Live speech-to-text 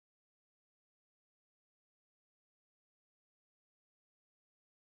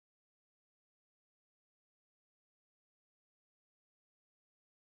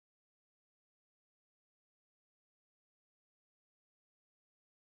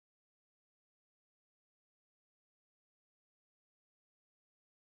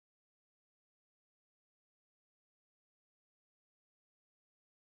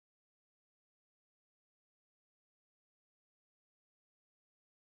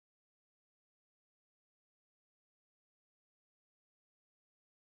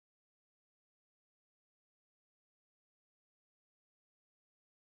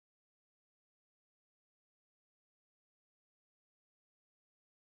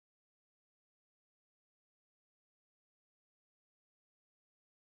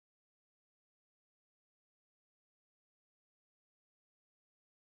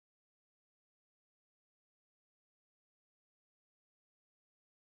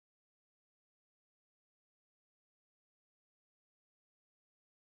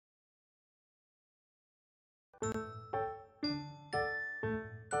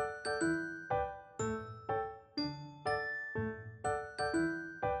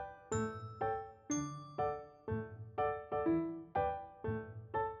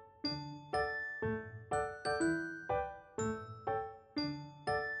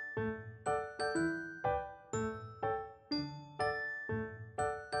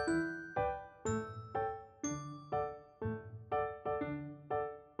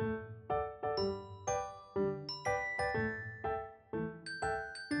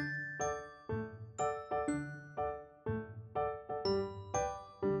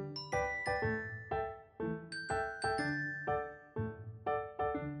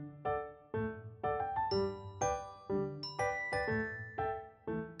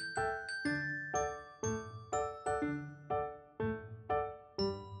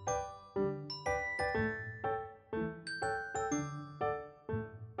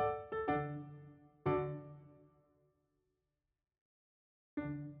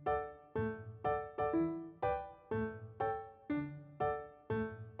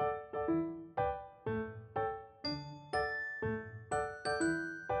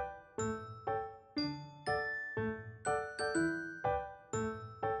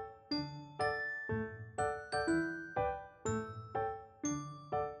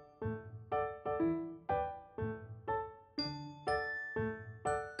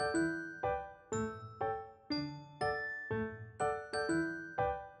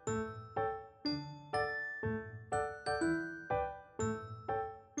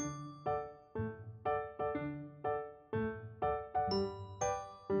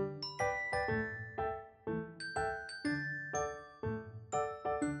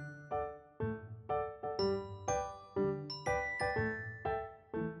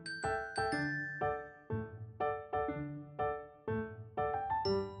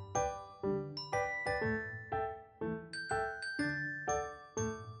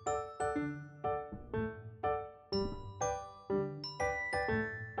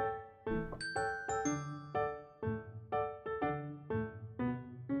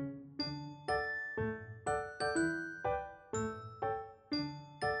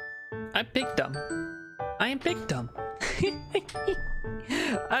I'm big dumb. I am big dumb.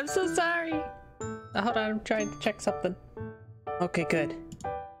 I'm so sorry. Hold on, I'm trying to check something. Okay, good.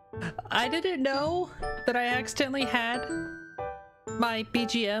 I didn't know that I accidentally had my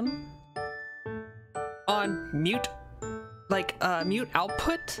BGM on mute, like mute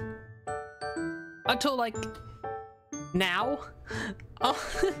output until like now.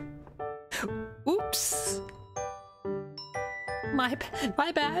 Oh, oops. My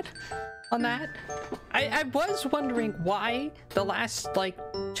bad on that. I was wondering why the last like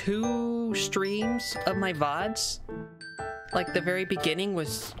 2 streams of my VODs, like the very beginning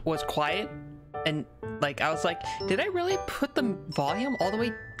was quiet, and like I was like, did I really put the volume all the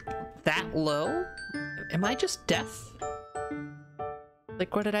way that low? Am I just deaf?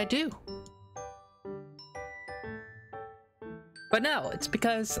 Like, what did I do? But no, it's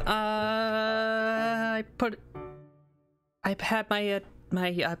because I've had my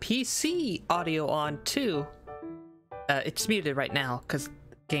PC audio on too. It's muted right now because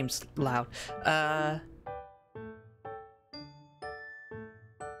the game's loud.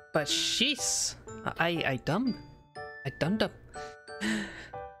 But sheesh, I dumb.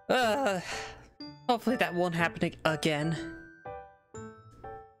 Hopefully that won't happen again.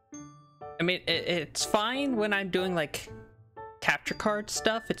 I mean, it's fine when I'm doing like capture card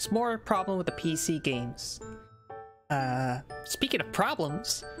stuff. It's more a problem with the PC games. Speaking of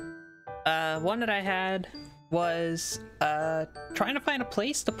problems, one that I had was trying to find a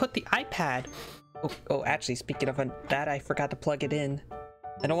place to put the iPad. Oh, actually, speaking of that, I forgot to plug it in.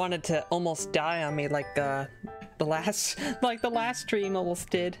 I don't want it to almost die on me like the last stream almost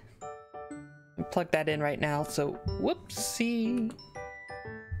did. I'll plug that in right now. So whoopsie,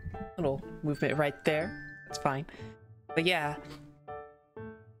 little movement right there. That's fine. But yeah,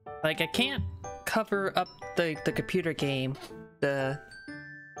 like I can't cover up the computer game, the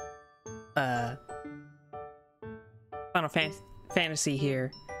Final Fantasy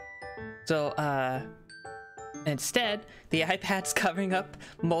here. So instead, the iPad's covering up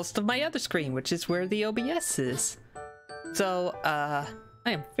most of my other screen, which is where the OBS is. So I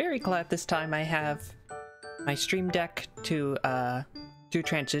am very glad this time I have my Stream Deck to do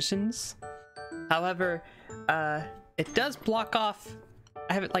transitions. However, it does block off.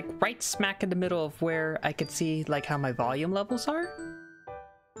 I have it like right smack in the middle of where I could see like how my volume levels are.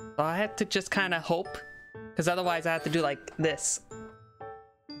 So I have to just kind of hope, because otherwise I have to do like this.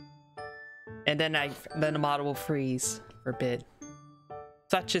 And then the model will freeze for a bit.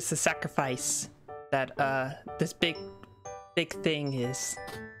 Such is the sacrifice that this big thing is.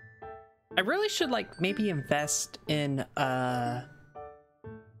 I really should like maybe invest in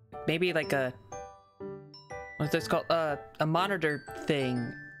maybe like a what's this called, a monitor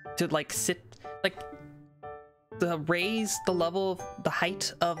thing to like sit like to raise the level of the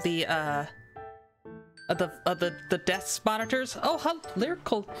height of the desk monitors. Oh,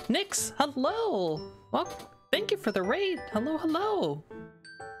 Lyrical Nix, hello. Well, thank you for the raid. Hello.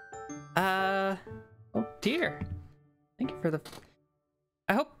 Oh dear. Thank you for the.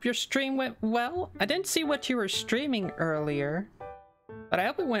 I hope your stream went well. I didn't see what you were streaming earlier, but I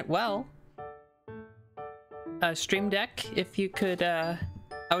hope it went well. Stream Deck, if you could, I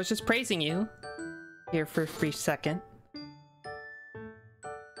was just praising you here for a brief second.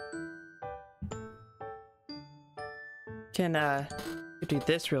 Can, do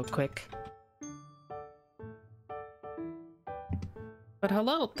this real quick. But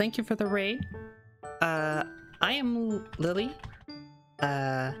hello, thank you for the raid. I am Lily.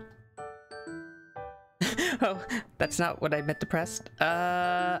 Oh, that's not what I meant to press.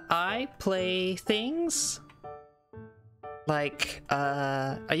 I play things like,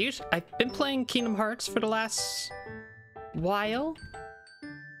 I've been playing Kingdom Hearts for the last while.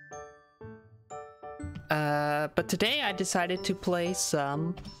 But today I decided to play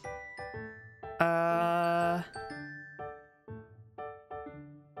some,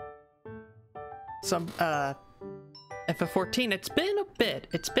 FF14. It's been a bit.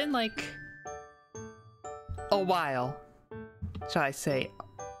 It's been like a while, shall I say.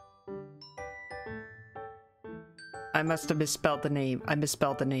 I must have misspelled the name. I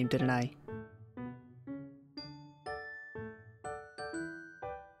misspelled the name, didn't I?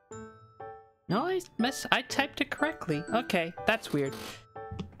 No, I typed it correctly. Okay, that's weird.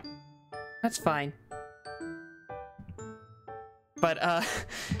 That's fine. But,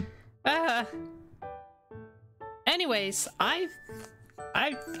 anyways, I'm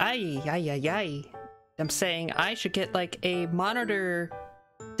saying I should get like a monitor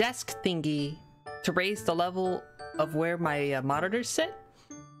desk thingy to raise the level of where my monitors sit,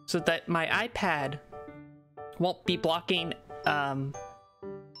 so that my iPad won't be blocking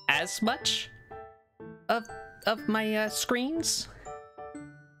as much of my screens,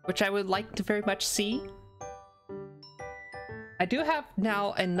 which I would like to very much see. I do have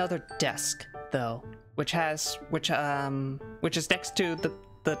now another desk though, which is next to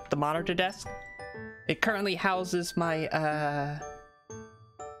the monitor desk. It currently houses my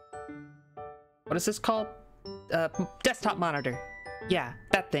what is this called? Desktop monitor. Yeah,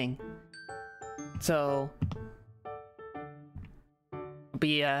 that thing. So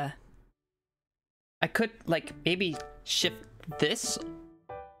be I could like maybe shift this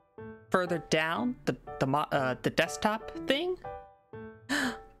further down the desktop thing.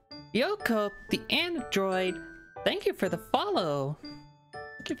 Yoko, the android, thank you for the follow.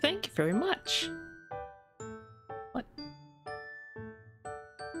 Thank you very much. What?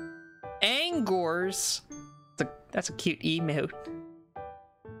 Angors. That's a cute emote.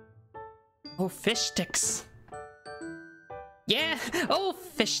 Oh, fish sticks. Yeah. Oh,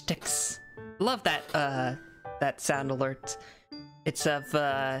 fish sticks. Love that that sound alert. It's of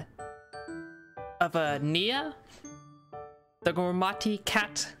Nia, the Gormati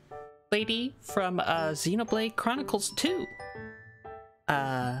cat lady from Xenoblade Chronicles 2.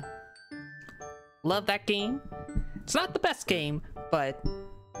 Love that game. It's not the best game, but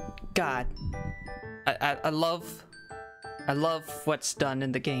God, I love what's done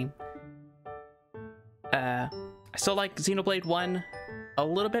in the game. I still like Xenoblade 1 a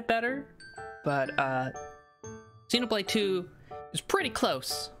little bit better, but Xenoblade 2 is pretty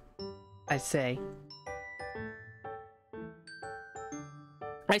close, I'd say.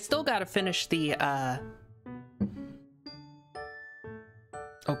 I still gotta finish the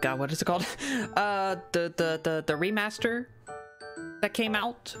oh god, what is it called? The remaster that came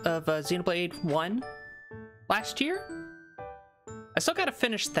out of Xenoblade 1 last year. I still gotta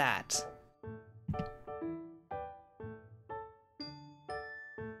finish that.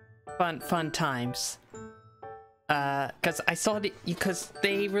 Fun times. Cause I saw because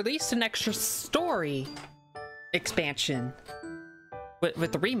they released an extra story expansion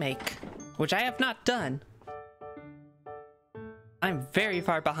with the remake, which I have not done. I'm very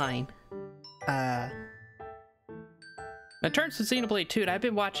far behind. In terms of Xenoblade 2, I've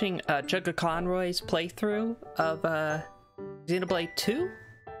been watching Jugga Conroy's playthrough of Xenoblade 2,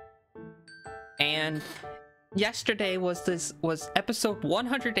 and yesterday was episode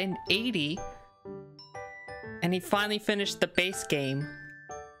 180, and he finally finished the base game,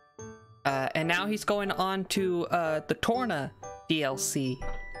 and now he's going on to the Torna DLC,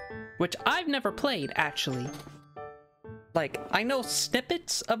 which I've never played, actually. Like, I know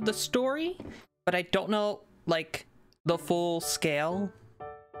snippets of the story, but I don't know, like, the full scale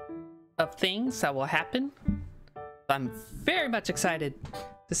of things that will happen. I'm very much excited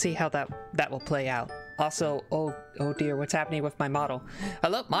to see how that will play out. Also, oh dear, what's happening with my model?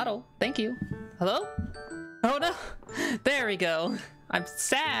 Hello, model, thank you. Hello? Oh no, there we go. I'm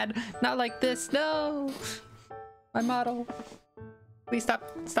sad, not like this, no. My model, please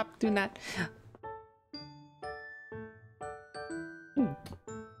stop doing that.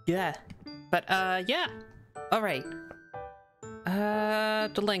 Yeah, but yeah, all right.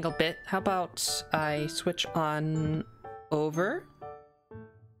 Delaying a bit. How about I switch on over?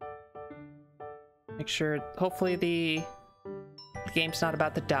 Make sure, hopefully the game's not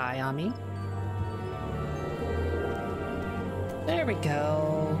about to die on me. There we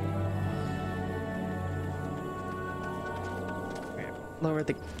go. Lower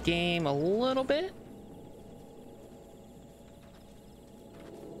the game a little bit.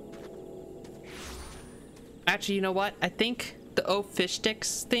 Actually, you know what? I think the "Oh fish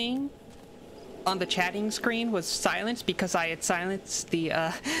sticks" thing on the chatting screen was silenced because I had silenced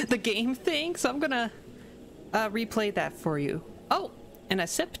the game thing, so I'm gonna replay that for you. Oh, and a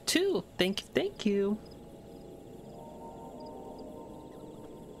sip too. Thank you.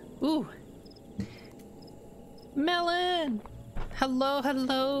 Ooh, melon. Hello.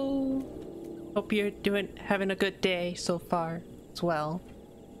 Hope you're having a good day so far as well.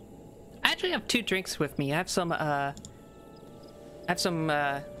 I actually have 2 drinks with me. I have some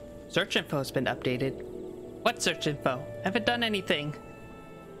search info has been updated. What search info? I haven't done anything.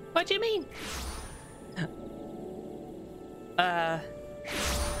 What do you mean?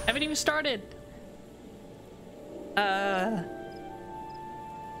 Haven't even started.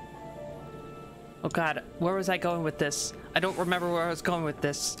 Oh god, where was I going with this? I don't remember where I was going with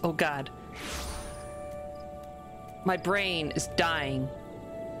this. Oh god. My brain is dying.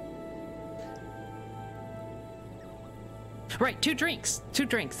 Right, 2 drinks. 2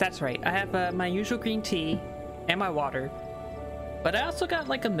 drinks, that's right. I have my usual green tea and my water. But I also got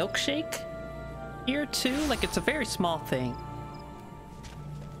like a milkshake here too. Like, it's a very small thing.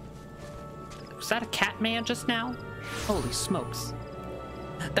 Was that a cat man just now? Holy smokes.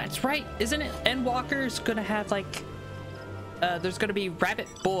 That's right, isn't it? Endwalker's gonna have like there's gonna be rabbit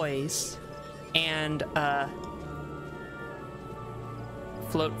boys and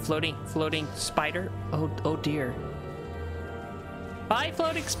floating spider. Oh dear. Bye,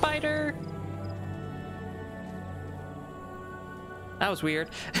 floating spider. That was weird.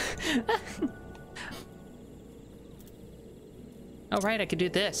 All right, I can do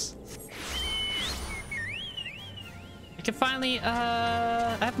this. I can finally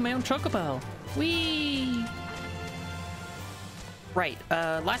I have my own chocobo. Whee! Right,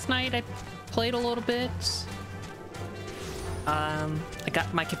 last night I played a little bit. I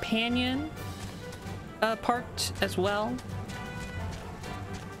got my companion part as well.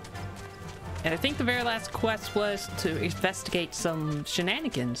 And I think the very last quest was to investigate some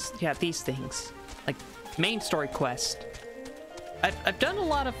shenanigans. Yeah, these things. Like, main story quest. I've done a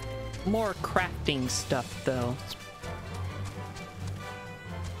lot of more crafting stuff, though.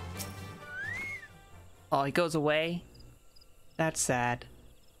 Oh, he goes away? That's sad.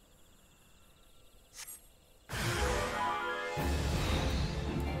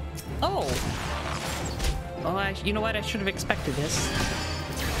 Oh! Oh, you know what? I should have expected this.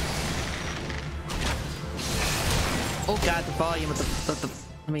 Oh god, the volume of the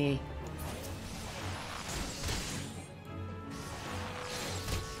let me...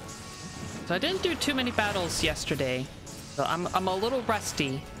 So I didn't do too many battles yesterday, so I'm a little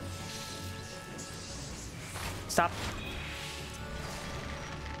rusty. Stop.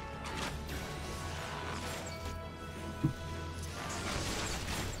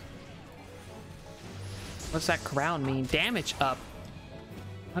 What's that crown mean? Damage up.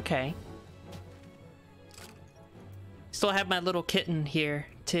 Okay. Still have my little kitten here,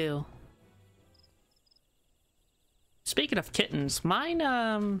 too. Speaking of kittens,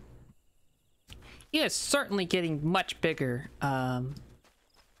 mine, he is certainly getting much bigger,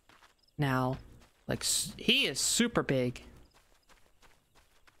 now. Like, he is super big.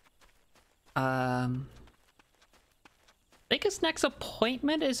 I think his next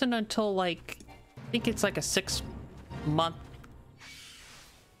appointment isn't until, like, I think it's like a 6-month...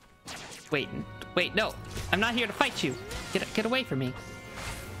 Wait, no. I'm not here to fight you. Get away from me.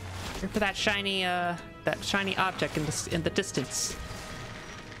 Here for that shiny object in the distance.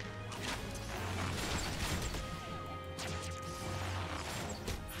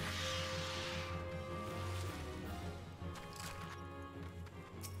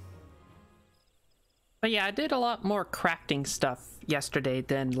 But yeah, I did a lot more crafting stuff yesterday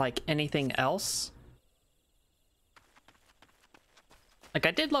than like anything else. Like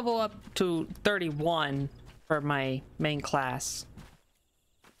I did level up to 31 for my main class.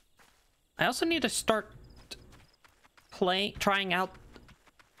 I also need to start trying out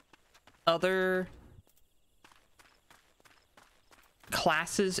other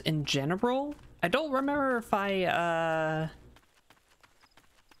classes in general. I don't remember if I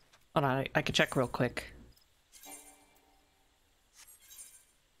hold on, I can check real quick.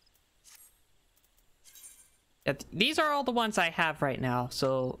 Yeah, these are all the ones I have right now.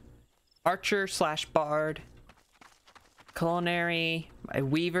 So archer slash bard, culinary, a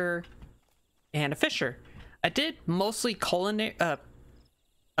weaver, and a fisher. I did mostly culinary,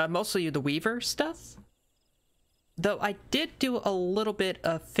 mostly the weaver stuff. Though I did do a little bit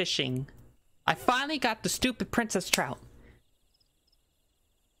of fishing. I finally got the stupid princess trout.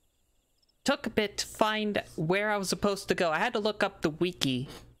 Took a bit to find where I was supposed to go. I had to look up the wiki.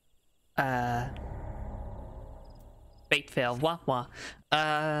 Bait fail, wah wah.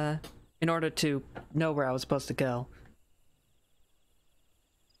 In order to know where I was supposed to go.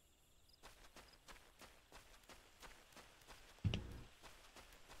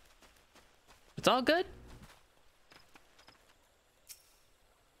 It's all good.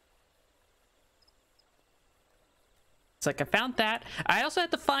 It's like I found that. I also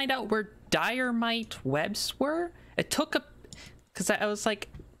had to find out where dynamite webs were. It took a... Because I was like,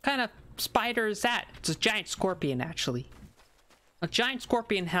 kind of spider is that? It's a giant scorpion, actually. A giant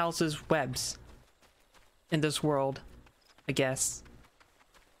scorpion houses webs in this world, I guess.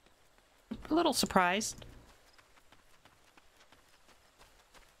 A little surprised.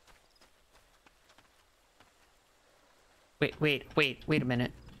 Wait a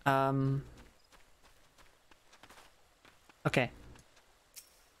minute. Okay.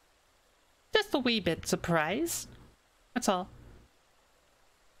 Just a wee bit surprised. That's all.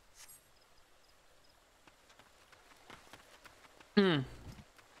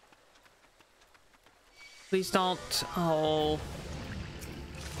 Please don't. Oh.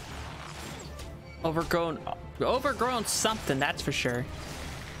 Overgrown something, that's for sure.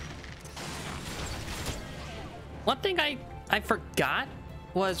 One thing I forgot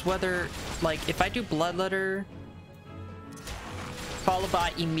was whether, like, if I do bloodletter followed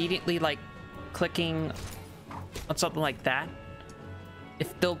by immediately like clicking on something like that,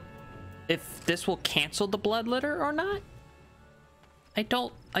 if this will cancel the bloodletter or not. I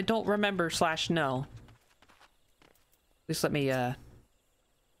don't remember / know. Please let me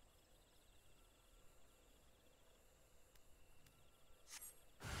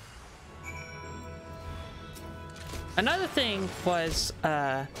another thing was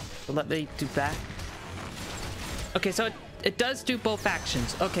let me do that. Okay, so it does do both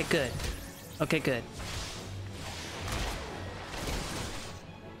actions. Okay, good. Okay, good.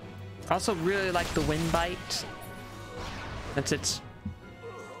 I also really like the wind bite. Since it's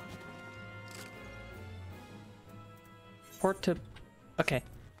okay.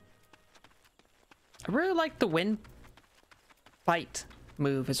 I really like the wind bite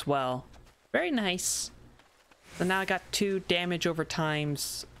move as well. Very nice. So now I got 2 damage over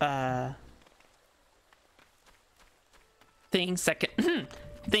times things that can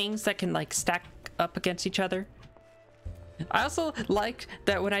things that can like stack up against each other. I also like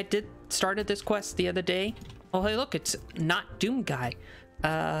that when I started this quest the other day. Oh hey, look, it's not Doom Guy.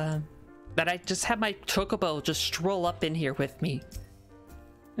 That I just had my chocobo just stroll up in here with me.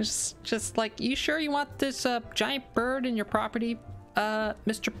 It's just like, you sure you want this giant bird in your property,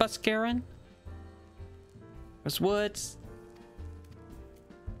 Mr. Buscaron? There's woods.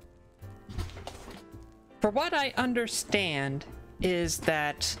 For what I understand is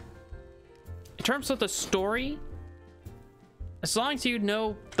that in terms of the story, as long as you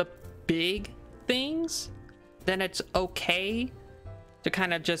know the big things, then it's okay to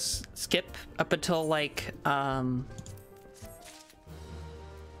kind of just skip up until like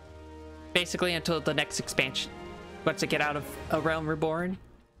basically until the next expansion, once I get out of A Realm Reborn.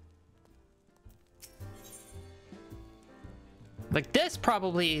 Like this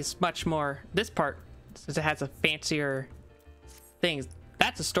probably is much more, this part, since it has a fancier things.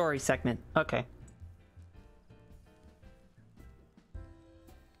 That's a story segment. Okay.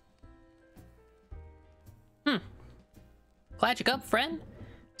 Glad you come, friend.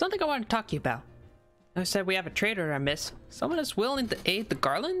 Something I want to talk to you about. I said we have a traitor I miss. Someone is willing to aid the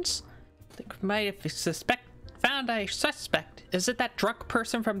Garlands? I think we might have found a suspect. Is it that drunk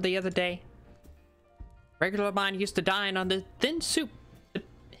person from the other day? Regular mine used to dine on the thin soup,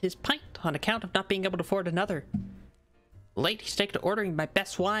 his pint, on account of not being able to afford another. Ladies take to ordering my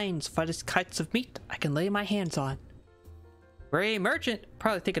best wines, finest cuts of meat I can lay my hands on. We're a merchant,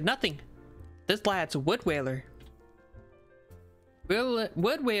 probably think of nothing. This lad's a wood whaler.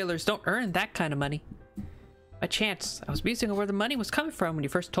 Wood whalers don't earn that kind of money. By chance, I was musing on where the money was coming from when you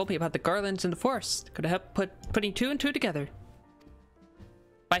first told me about the garlands in the forest. Could have helped putting two and two together.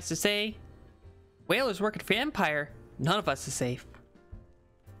 Suffice to say, whalers working for Empire, none of us is safe.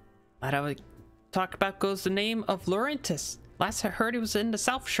 What I would talk about goes the name of Laurentis. Last I heard he was in the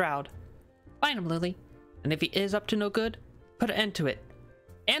South Shroud. Find him, Lily. And if he is up to no good, put an end to it.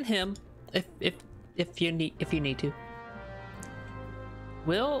 And him, if you need to.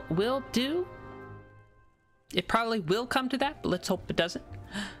 Will do. It probably will come to that, but let's hope it doesn't.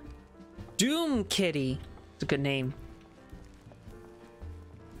 Doom Kitty. It's a good name.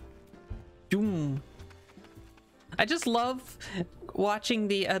 Doom. I just love watching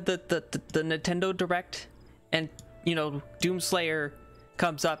the Nintendo Direct, and you know, Doomslayer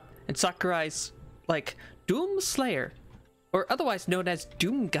comes up and Sakurai's like Doomslayer, or otherwise known as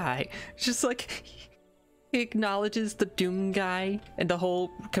Doom Guy. Just like he acknowledges the Doom Guy and the whole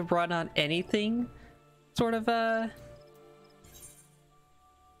can run on anything sort of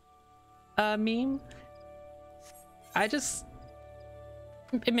meme.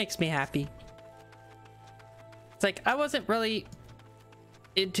 It makes me happy. It's like I wasn't really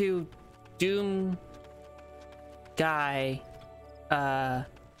into Doom Guy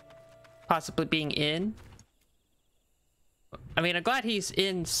possibly being in. I mean, I'm glad he's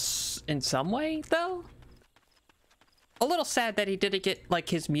in some way though. A little sad that he didn't get like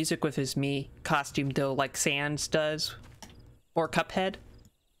his music with his Mii costume though, like Sans does, or Cuphead.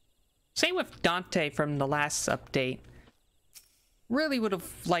 Same with Dante from the last update. Really would have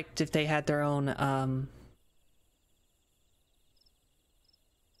liked if they had their own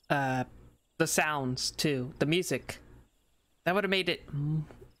the sounds too, the music. That would have made it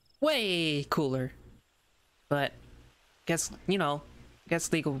way cooler. But guess, you know,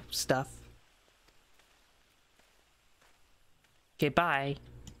 guess legal stuff. Okay, bye.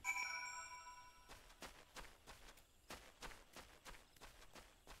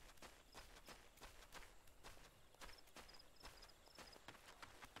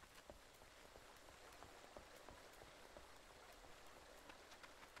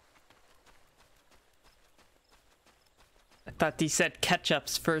 I thought he said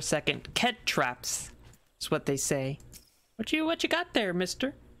ketchups for a second. Ket traps is what they say. What you got there,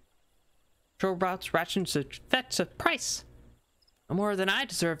 mister? Patrol routes, rations, that's a price. No more than I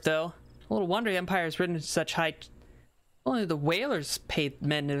deserve, though. A little wonder the Empire's ridden to such height. Only the whalers paid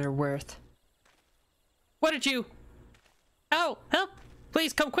men their worth. What did you... Oh, help!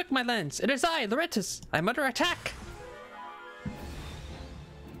 Please come quick, my lens. It is I, Laurentis. I'm under attack.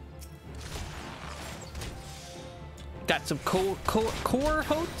 Got some core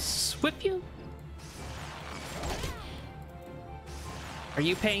hoats with you? Are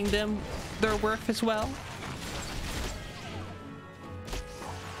you paying them their worth as well?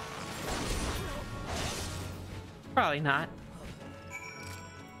 Probably not.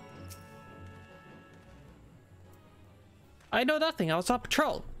 I know nothing. I was on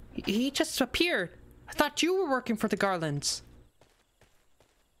patrol. He just appeared. I thought you were working for the Garlands.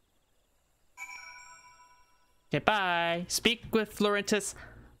 Goodbye. Speak with Laurentis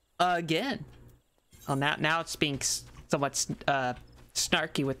again. Oh, now it's being somewhat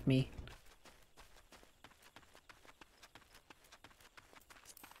snarky with me.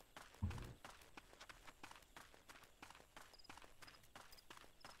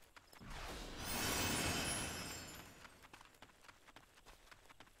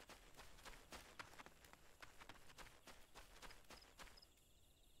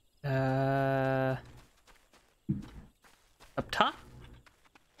 Up top?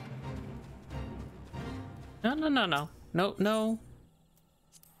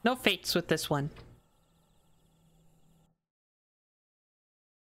 No fates with this one.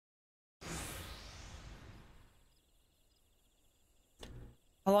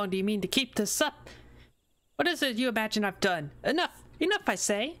 How long do you mean to keep this up? What is it you imagine I've done? Enough I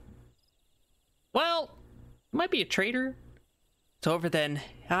say. Well, you might be a traitor. It's over then.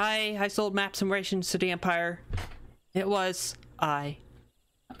 I sold maps and rations to the Empire. It was I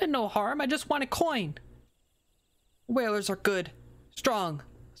meant no harm. I just want a coin. Whalers are good, strong.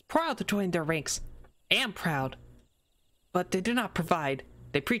 I was proud to join their ranks. Am proud. But they do not provide.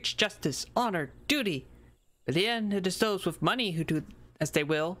 They preach justice, honor, duty. At the end, it is those with money who do as they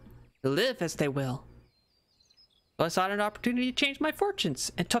will, who live as they will. So I sought an opportunity to change my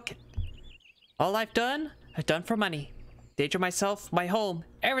fortunes and took it. All I've done for money. Danger myself, my home,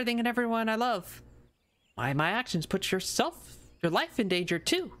 everything and everyone I love. Why my actions put your life in danger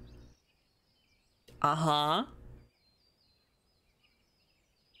too. Uh-huh.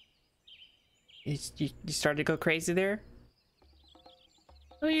 You started to go crazy there?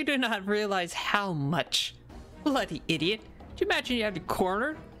 Oh, you do not realize how much. Bloody idiot. Do you imagine you have you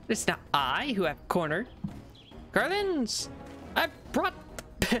cornered? It's not I who have cornered. Garlands! I brought...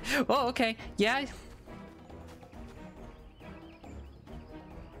 Oh, okay. Yeah.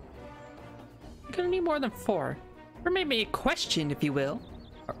 You're gonna need more than 4. Or maybe a question, if you will.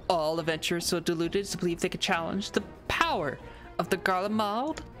 Are all adventurers so deluded to believe they could challenge the power of the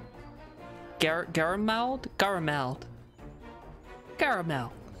Garamald? Garamald? Garamel.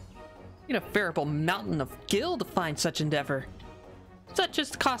 Need a veritable mountain of gil to find such endeavor. Such as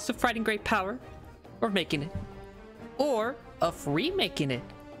the cost of fighting great power, or making it, or of remaking it,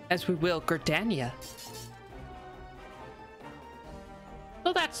 as we will Gardania.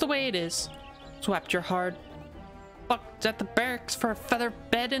 So that's the way it is. Swapped your hard bucked at the barracks for a feather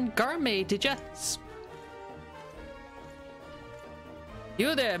bed and garmaid, did ya?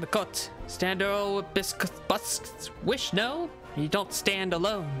 You there, Mikot. Stand with biscuits, busks, wish no? You don't stand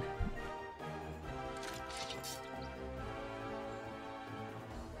alone.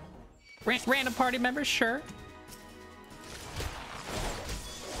 Random party members, sure.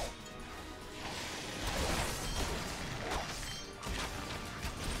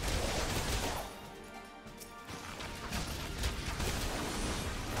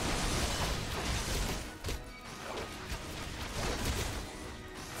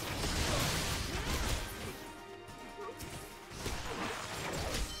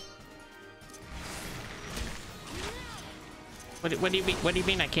 What do you mean? What do you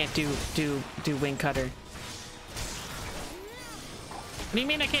mean I can't do wind cutter? What do you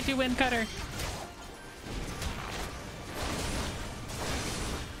mean I can't do wind cutter?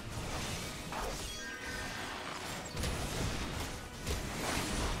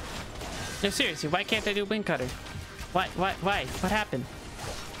 No, seriously, why can't I do wind cutter? Why? What happened?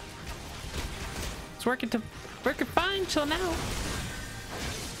 It's working fine till now.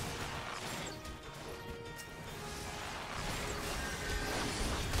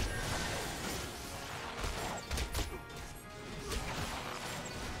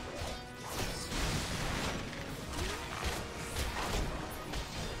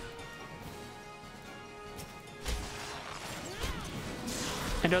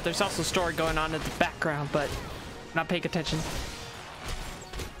 I know there's also a story going on in the background, but I'm not paying attention.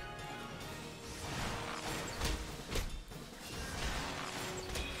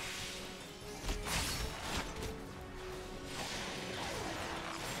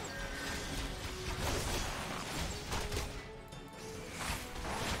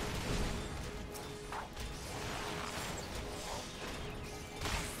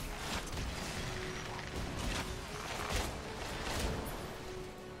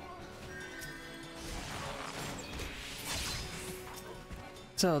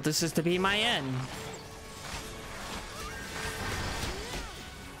 So this is to be my end.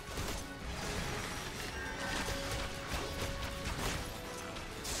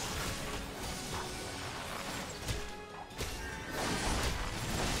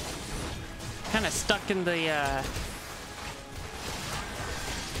 Kind of stuck in the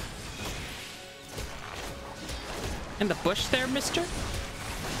bush there, mister?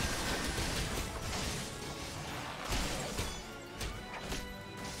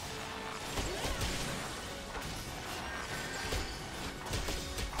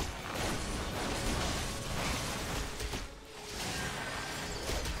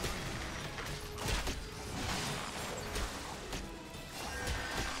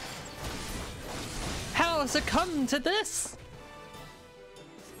 How has it come to this?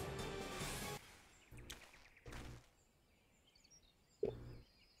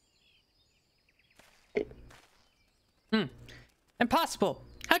 Impossible!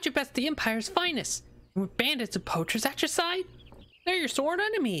 How'd you best the Empire's finest? With bandits and poachers at your side? They're your sworn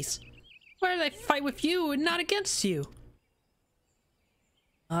enemies. Why do they fight with you and not against you?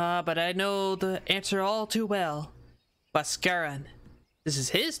 But I know the answer all too well. Baskaran. This is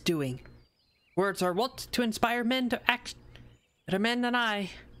his doing. Words are wont to inspire men to act. Better men than I.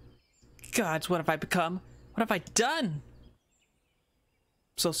 Gods, what have I become? What have I done? I'm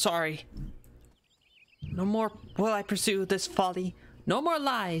so sorry. No more will I pursue this folly. No more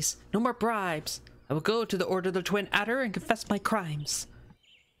lies. No more bribes. I will go to the Order of the Twin Adder and confess my crimes.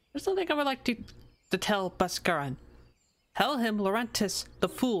 There's something I would like to tell Baskaran. Tell him Laurentis the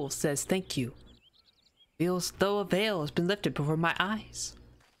Fool says thank you. Feels though a veil has been lifted before my eyes.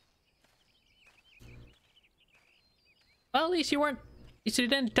 Well, at least you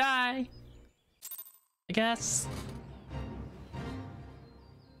didn't die. I guess.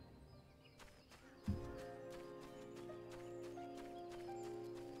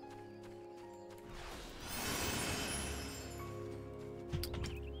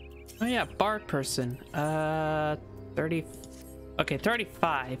 Oh yeah, bard person. 30. Okay,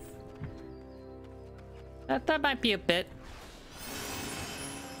 35. That might be a bit.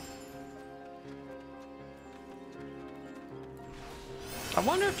 I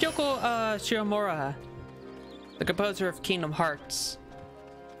wonder if Yoko Shiromura, the composer of Kingdom Hearts,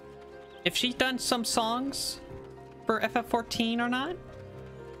 if she's done some songs for FF14 or not.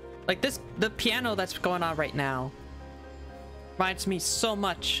 Like the piano that's going on right now reminds me so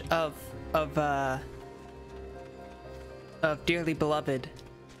much of Dearly Beloved,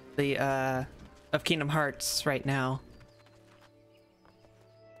 of Kingdom Hearts right now.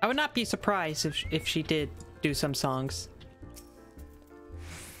 I would not be surprised if she did do some songs.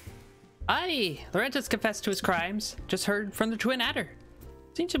 Aye, Lorenzo's confessed to his crimes. Just heard from the Twin Adder.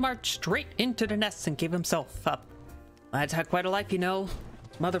 Seems to march straight into the nest and gave himself up. Lad's had quite a life, you know.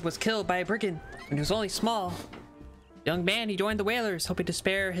 His mother was killed by a brigand when he was only small. Young man, he joined the Whalers, hoping to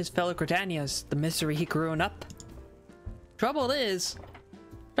spare his fellow Gridanias the misery he grew up. Trouble is,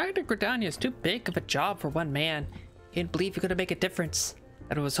 Dr. Gridania is too big of a job for one man. He didn't believe he could make a difference,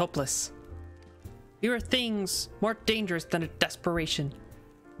 that it was hopeless. Fewer things more dangerous than a desperation.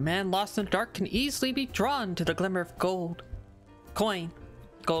 A man lost in the dark can easily be drawn to the glimmer of gold coin,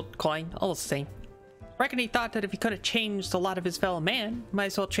 all the same. I reckon he thought that if he could have changed a lot of his fellow man, he might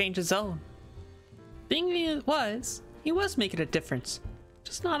as well change his own. Thing he was making a difference,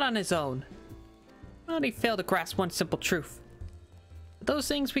 just not on his own. But he failed to grasp one simple truth. Those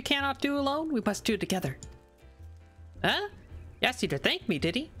things we cannot do alone, we must do together. Huh? He asked you to thank me,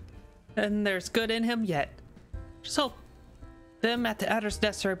 did he? And there's good in him yet. Just hope them at the Adder's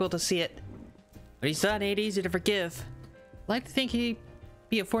Nest are able to see it. But he's done ain't easy to forgive. I'd like to think he'd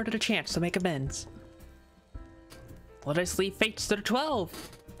be afforded a chance to make amends. Let us leave fates to the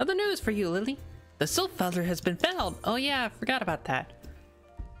 12. Other news for you, Lily. The Sylph Feather has been found. Oh yeah, I forgot about that.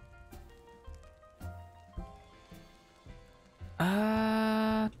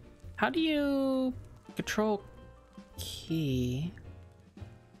 How do you control key?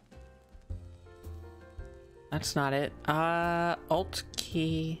 That's not it. Alt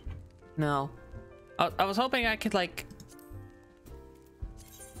key. No. I was hoping I could like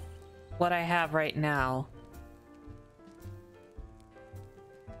what I have right now.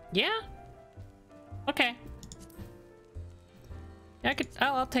 Yeah? Okay. Yeah,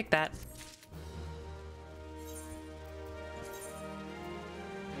 I'll take that.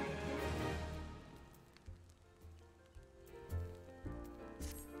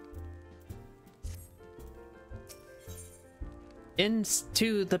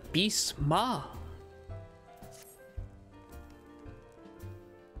 Into the beast's maw.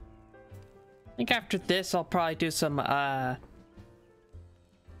 I think after this I'll probably do some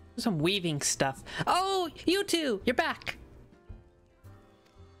weaving stuff. Oh, you two, you're back.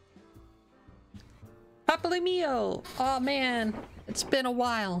 Papali mio. Oh man, it's been a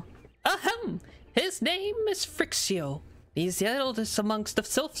while. Ahem. His name is Frixio. He's the eldest amongst the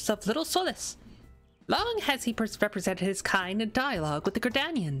sylphs of Little Solace. Long has he represented his kind in dialogue with the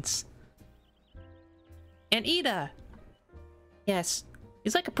Gridanians. And Ida. Yes,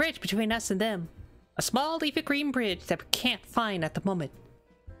 he's like a bridge between us and them. A small leafy green bridge that we can't find at the moment.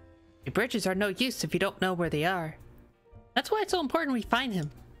 Your bridges are no use if you don't know where they are. That's why it's so important we find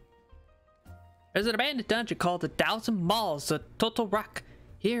him. There's an abandoned dungeon called the Thousand Malls of Total Rock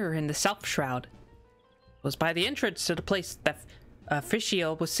here in the South Shroud. It was by the entrance to the place that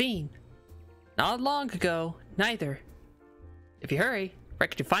Frixio was seen. Not long ago, neither. If you hurry, where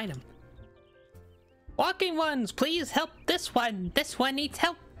could you find him? Walking ones, please help this one. This one needs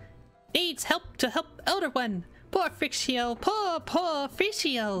help. Needs help to help Elder One. Poor Frixio. Poor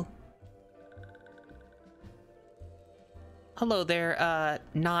Frixio. Hello there,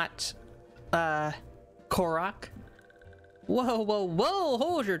 not, Korok. Whoa,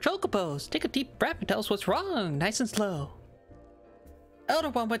 hold your chocobos. Take a deep breath and tell us what's wrong, nice and slow. Elder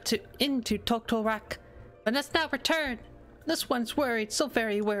One went into Toktorak, but has not returned. This one's worried, so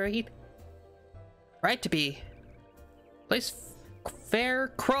very worried. Right to be. Place fair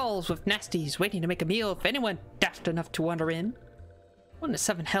crawls with nasties waiting to make a meal if anyone daft enough to wander in. One of the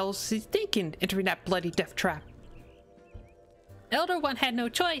seven hells he's thinking entering that bloody death trap. Elder One had no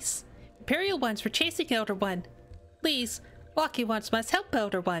choice. Imperial ones were chasing Elder One. Please, Walkie ones must help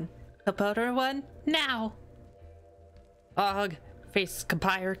Elder One. Help Elder One now. Og, face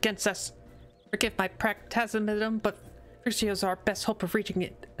compire against us. Forgive my pragmatism, but Frixio's our best hope of reaching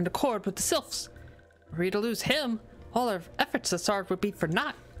it in accord with the sylphs. Were we to lose him, all our efforts thus far would be for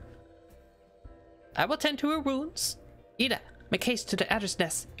naught. I will tend to her wounds. Ida, make haste to the adder's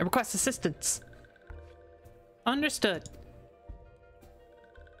nest and request assistance. Understood.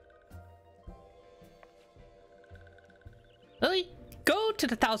 Lily, go to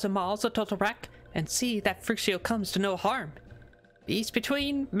the 1,000 miles of Total Rack and see that Frixio comes to no harm. Peace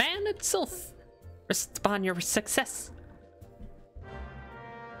between man and sylph rests upon your success.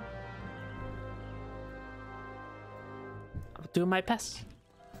 I'll do my best.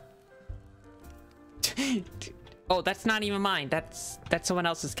 Oh, that's not even mine. That's someone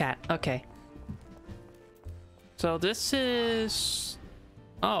else's cat. Okay. So this is...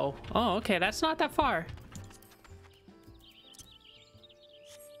 Oh, okay. That's not that far.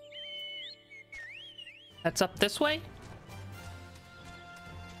 That's up this way?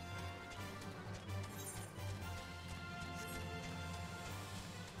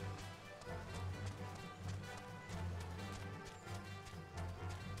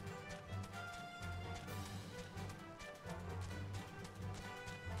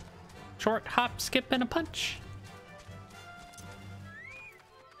 Short hop, skip, and a punch.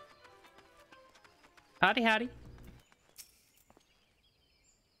 Howdy, howdy.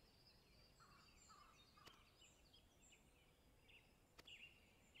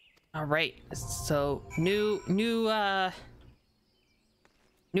 All right, so new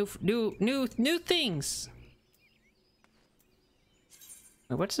things.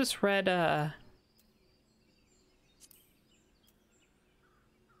 What's this red?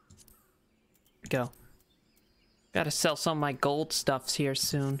 Go. Gotta sell some of my gold stuffs here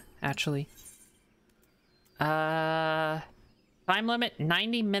soon, actually. Time limit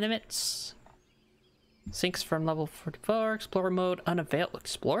 90 minutes. Sinks from level 44. Explorer mode unavailable.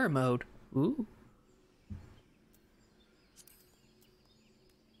 Explorer mode. Ooh.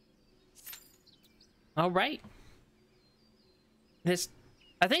 All right.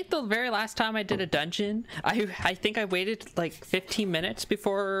 I think the very last time I did a dungeon, I think I waited like 15 minutes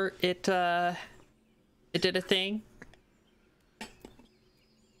before it did a thing.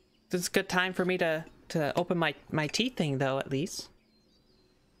 This is a good time for me to open my teeth thing though, at least.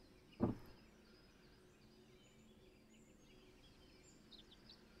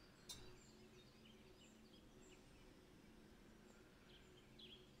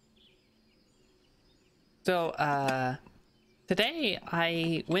 So, today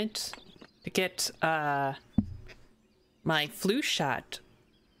I went to get my flu shot.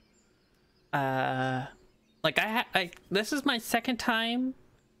 Like this is my second time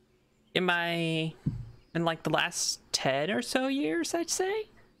in like the last 10 or so years, I'd say,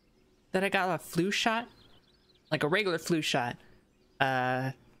 that I got a flu shot, like a regular flu shot.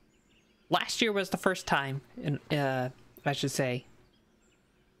 Last year was the first time, I should say.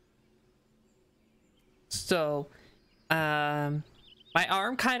 So, my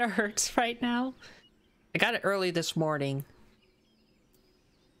arm kind of hurts right now. I got it early this morning.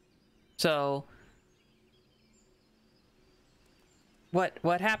 So,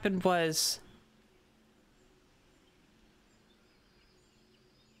 what happened was,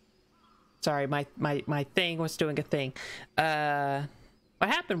 sorry, my thing was doing a thing. What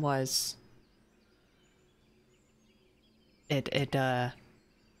happened was,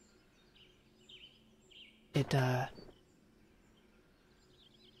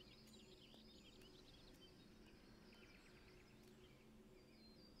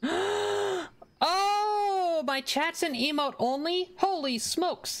 oh, my chat's an emote only? Holy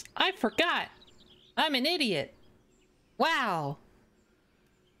smokes, I forgot. I'm an idiot. Wow.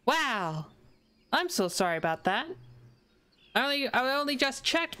 I'm so sorry about that. I only just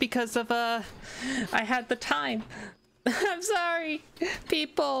checked because of I had the time. I'm sorry,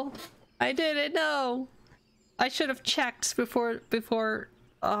 people. I didn't know. I should have checked before.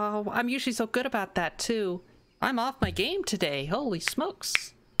 Oh, I'm usually so good about that too. I'm off my game today. Holy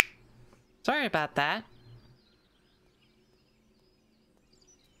smokes. Sorry about that.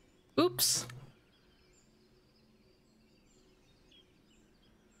 Oops.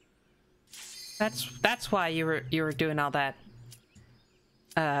 That's why you were doing all that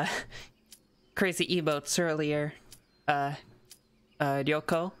crazy emotes earlier.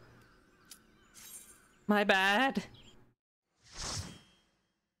 Ryoko. My bad.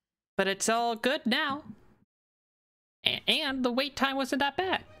 But it's all good now. And the wait time wasn't that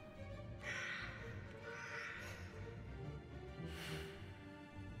bad.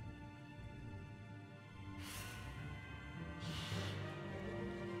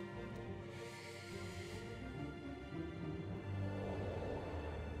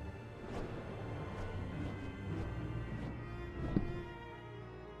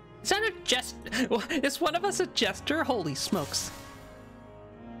 Is that a Is one of us a jester? Holy smokes.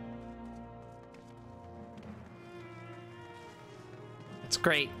 It's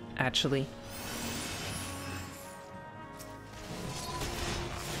great, actually.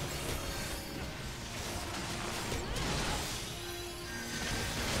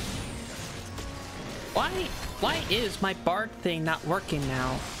 Why is my bard thing not working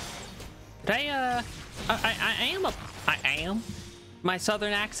now? Did I am? My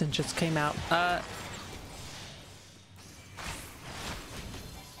southern accent just came out.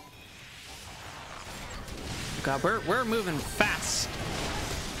 God, we're moving fast.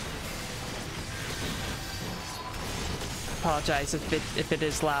 Apologize if it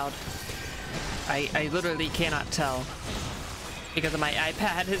is loud. I literally cannot tell because my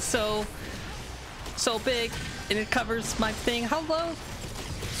iPad is so big and it covers my thing. Hello,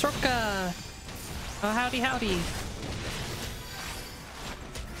 Sorka. Oh, howdy.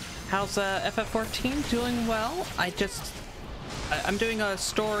 How's FF14 doing? Well, I'm doing a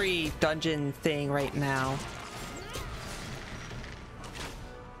story dungeon thing right now.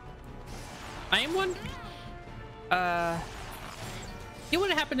 I am one. You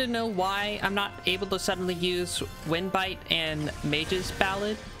wouldn't happen to know why I'm not able to suddenly use Windbite and Mage's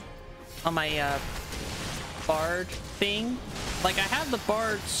Ballad on my Bard thing? Like, I have the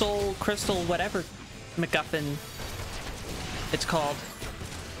Bard Soul Crystal whatever MacGuffin it's called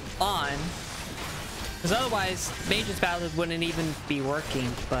on, because otherwise Mage's Ballad wouldn't even be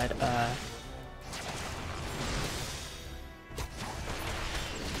working. But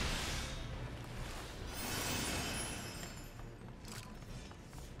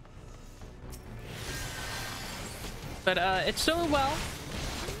it's doing well.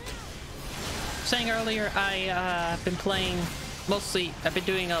 Saying earlier, I've been playing mostly. I've been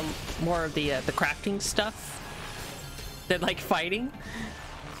doing more of the crafting stuff than like fighting.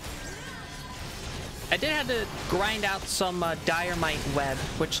 I did have to grind out some diorite web,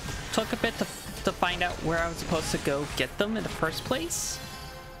 which took a bit to find out where I was supposed to go get them in the first place.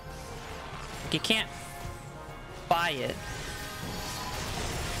 Like, you can't buy it.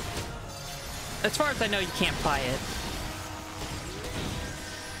 As far as I know, you can't buy it.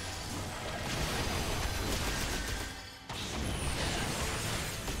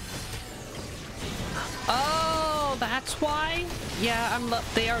 Oh, that's why? Yeah,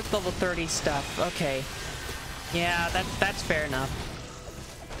 they are level 30 stuff. Okay. Yeah, that's fair enough.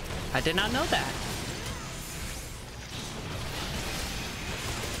 I did not know that.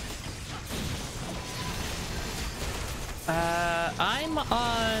 I'm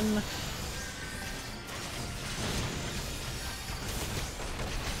on...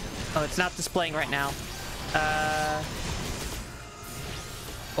 Oh, it's not displaying right now.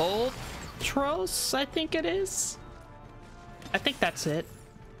 Ultros, I think it is. I think that's it.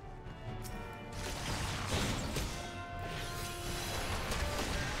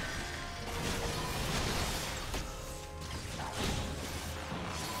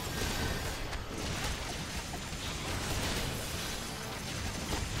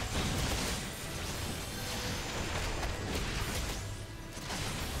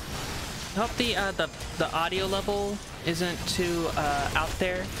 I hope the audio level isn't too out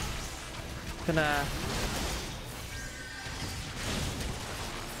there. Gonna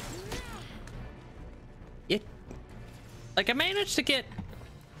like I managed to get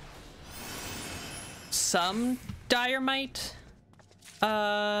some diorite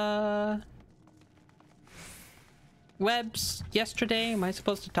webs yesterday. Am I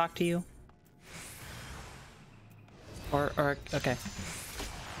supposed to talk to you? Or okay.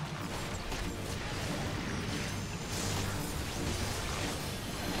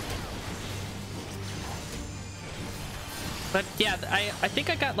 But yeah, I think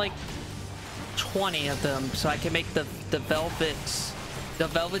I got like 20 of them, so I can make the velveteen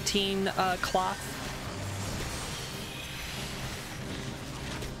cloth.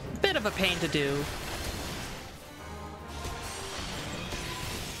 Bit of a pain to do.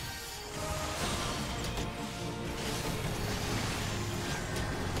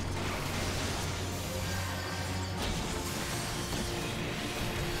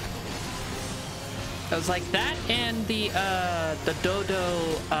 It was like that and the dodo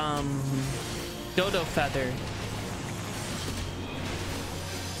feather.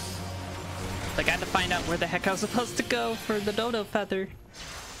 Like I had to find out where the heck I was supposed to go for the dodo feather.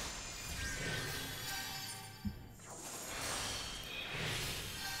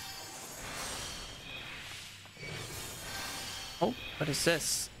 Oh, what is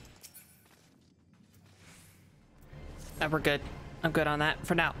this? Oh, we're good. I'm good on that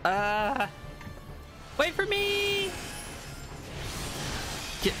for now. Wait for me!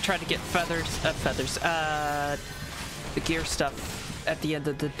 try to get the gear stuff at the end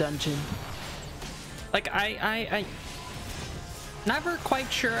of the dungeon. Like I never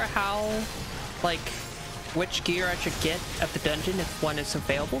quite sure how, like, which gear I should get at the dungeon if one is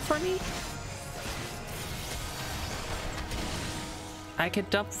available for me. I could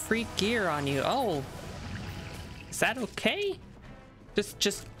dump free gear on you. Oh, is that okay?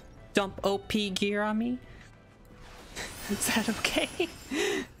 Just dump OP gear on me? Is that okay?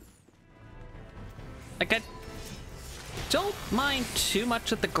 Like, I don't mind too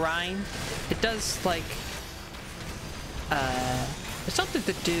much of the grind. It does, like, there's something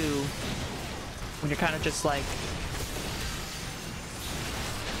to do when you're kind of just like,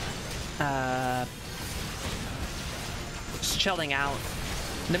 just chilling out.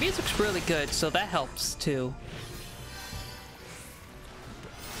 And the music's really good, so that helps too.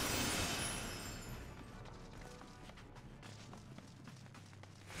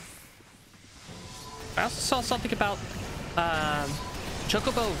 I also saw something about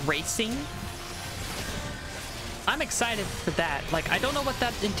Chocobo racing. I'm excited for that. Like, I don't know what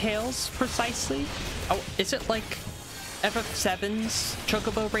that entails precisely. Oh, is it like FF7's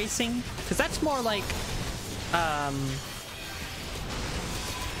Chocobo racing? Because that's more like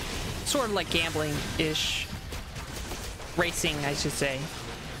sort of like gambling-ish racing, I should say.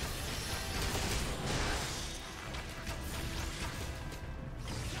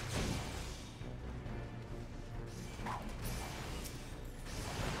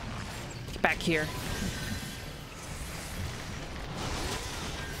 Get back here.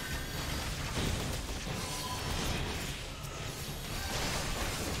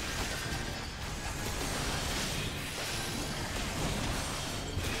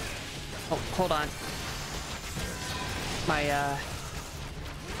 Oh, hold on. My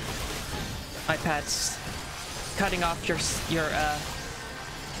iPad's cutting off your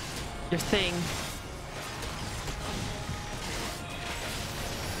thing.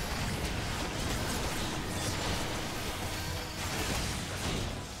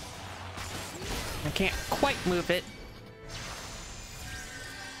 I can't quite move it.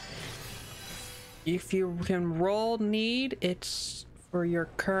 If you can roll need, it's for your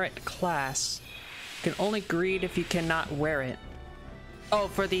current class. You can only greed if you cannot wear it. Oh,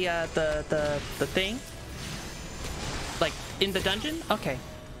 for the thing? Like, in the dungeon? Okay.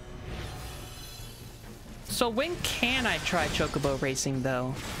 So when can I try Chocobo racing,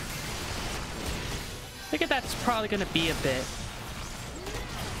 though? I think that's probably gonna be a bit.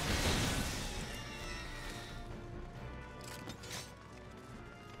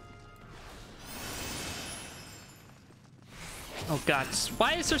 Oh god,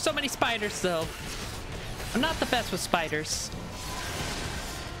 why is there so many spiders though? I'm not the best with spiders.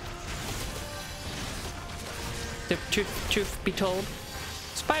 The truth be told,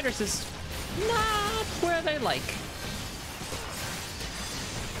 spiders is not where they like.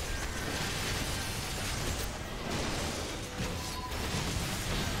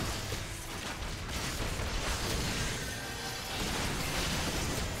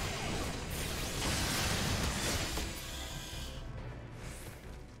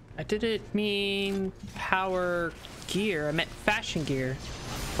 I didn't mean power gear. I meant fashion gear.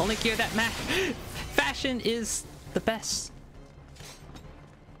 Only gear that fashion is the best.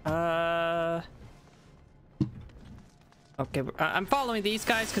 Okay, I'm following these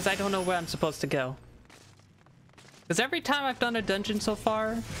guys because I don't know where I'm supposed to go. Because every time I've done a dungeon so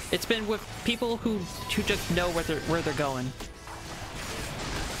far, it's been with people who just know where they're going.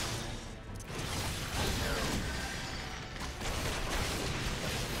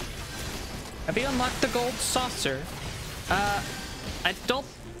 Have you unlocked the gold saucer? I don't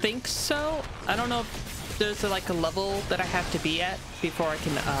think so. I don't know if there's like a level that I have to be at before I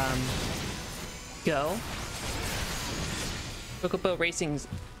can go. Chocobo Racing's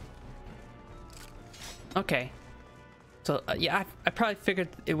okay. So yeah, I probably figured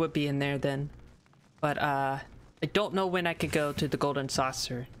it would be in there then, but I don't know when I could go to the golden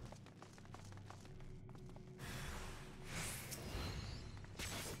saucer.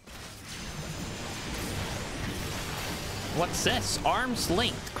 What's this? Arm's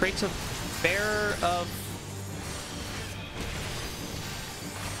length creates a bearer of.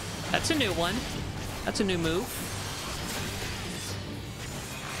 That's a new one. That's a new move.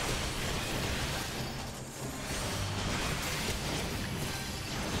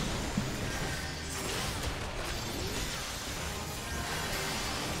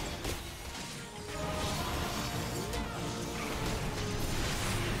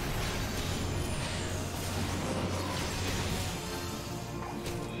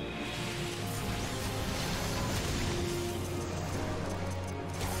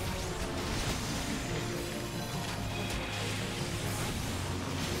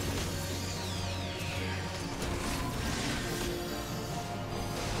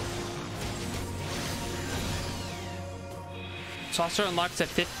 saucer unlocks at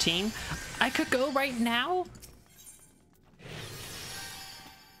 15. I could go right now.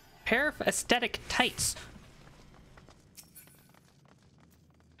 Pair of aesthetic tights.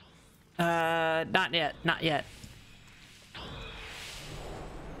 Not yet, not yet.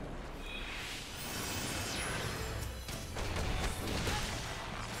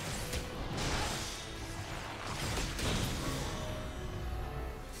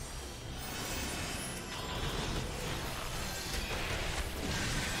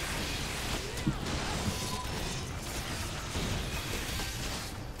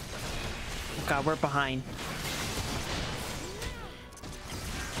 Oh god, we're behind.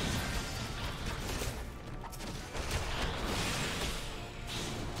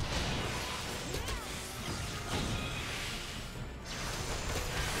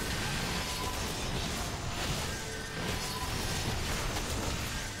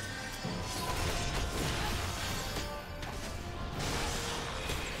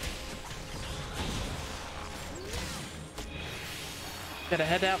 Gotta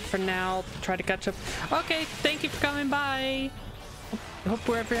head out for now, try to catch up. Okay, thank you for coming by. Hope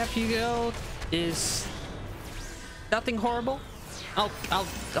wherever you go is nothing horrible. Oh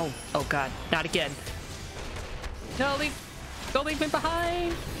god, not again. Don't leave me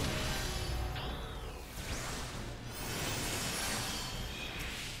behind.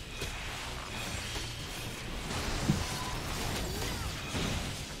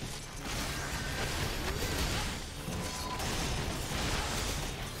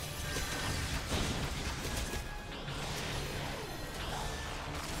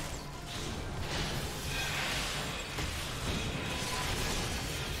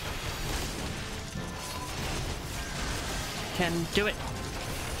 Can do it.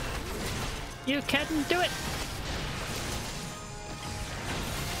 You can do it.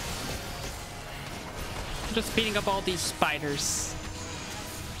 I'm just beating up all these spiders.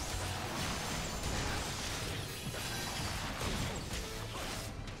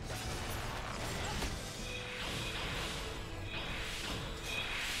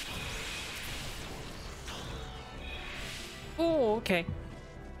 Oh, okay.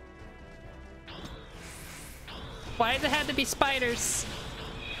 Why does it have to be spiders?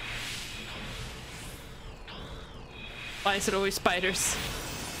 Why is it always spiders?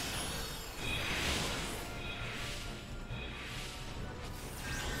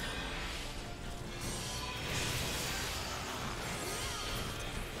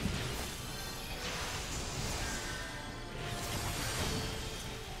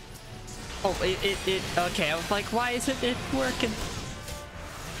 Oh, it okay, I was like, why isn't it working?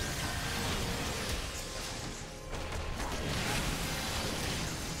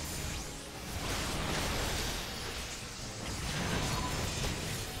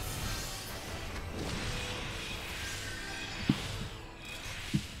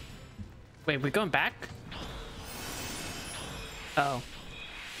 Wait, we're going back? Oh.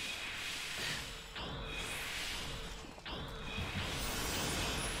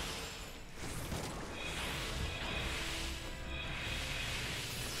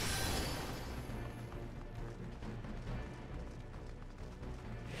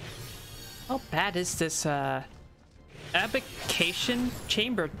 How bad is this, avocation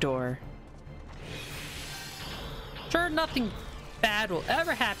chamber door? Sure, nothing bad will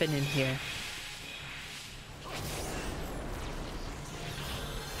ever happen in here.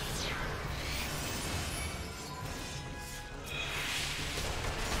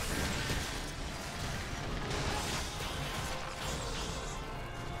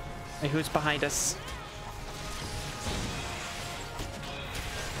 Hey, who's behind us?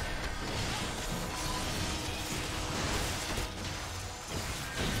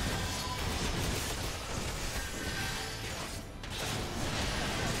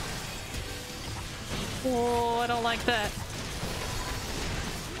 Oh, I don't like that.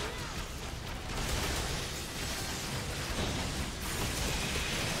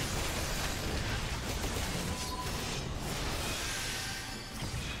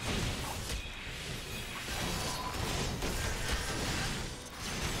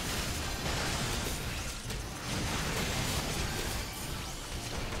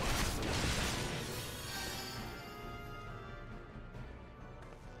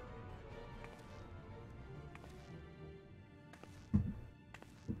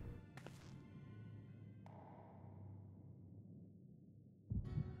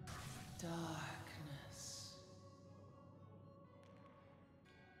 Darkness.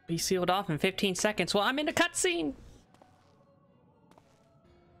 Be sealed off in 15 seconds. Well, I'm in a cutscene.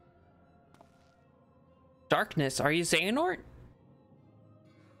 Darkness, are you Xehanort?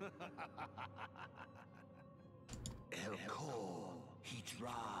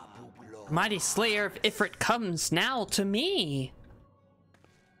 Mighty slayer of Ifrit comes now to me.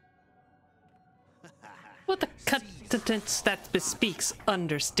 What the contents that bespeaks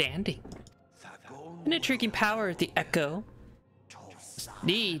understanding. An intriguing power of the echo.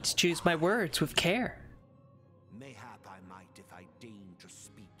 Need to choose my words with care. Mayhap I might if I deign to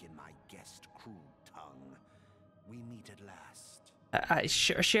speak in my guest crude tongue. We meet at last.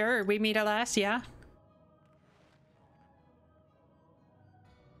 Sure, we meet at last, yeah.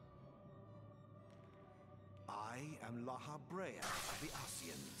 I am Lahabrea of the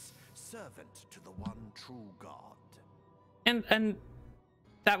Asians, servant to the one true God. And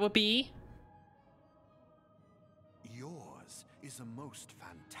that would be? Yours is a most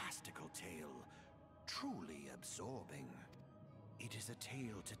fantastical tale, truly absorbing. It is a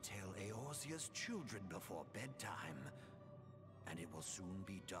tale to tell Eorzea's children before bedtime, and it will soon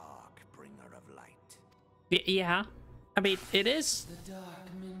be dark, bringer of light. Yeah, I mean, it is. The dark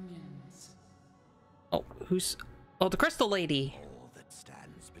minions. Oh, who's... Oh, the Crystal Lady. All that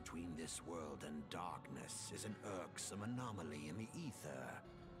stands between this world and darkness is an irksome anomaly in the ether.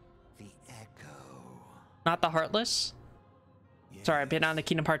 The Echo. Not the Heartless? Yes, Sorry, I've been on the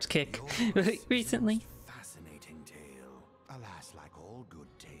Kingdom Hearts kick recently. Fascinating tale. Alas, like all good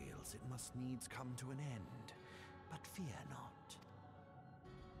tales, it must needs come to an end. But fear not.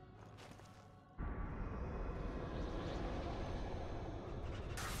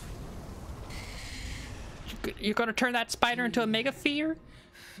 You're gonna turn that spider into a mega fear?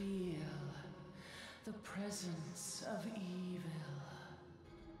 Feel the presence of evil.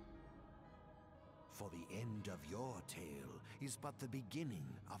 For the end of your tale is but the beginning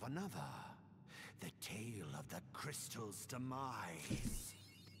of another. The tale of the crystal's demise.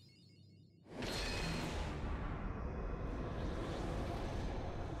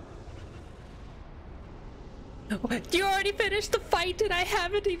 You already finished the fight and I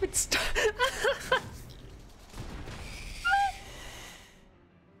haven't even started.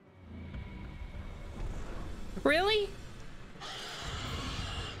 Really?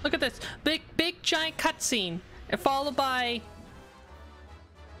 Look at this big giant cutscene, and followed by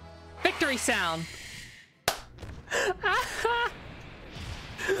victory sound.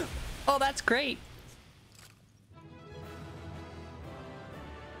 Oh, that's great.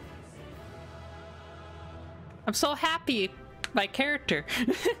 I'm so happy, my character.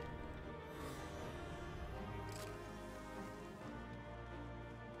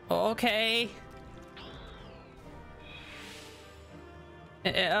 Okay.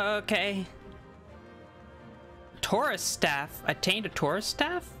 Okay. Taurus staff. Attained a Taurus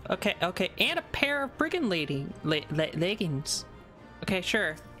staff? Okay, okay. And a pair of brigand leggings. Okay,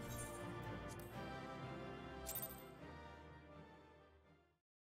 sure.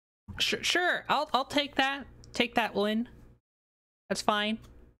 Sure. I'll take that. Take that win. That's fine.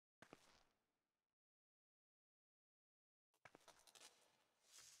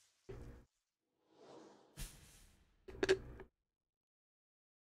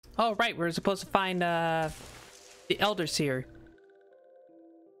 Oh, right, we're supposed to find the elders here.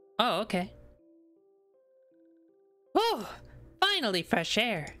 Oh, okay. Whew! Finally, fresh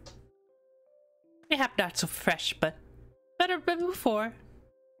air. Mayhap not so fresh, but better than before.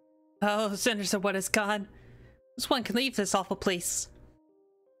 Oh, sinners of what is gone. This one can leave this awful place.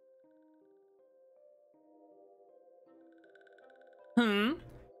 The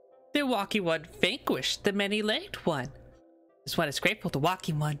walking one vanquished the many-legged one. This one is grateful to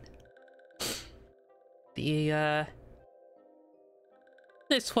walking one.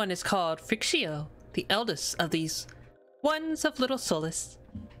 This one is called Frixio, the eldest of these ones of little solace.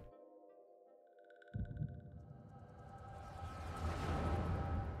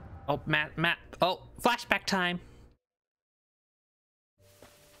 Oh, Matt. Oh, flashback time.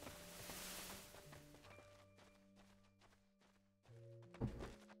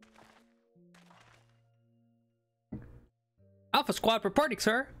 Alpha Squad reporting,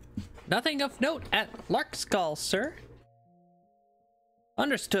 sir. Nothing of note at Larkskull, sir.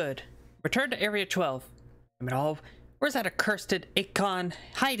 Understood. Return to Area 12. Damn it all. Where's that accursed Akon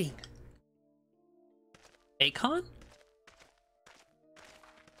hiding? Akon?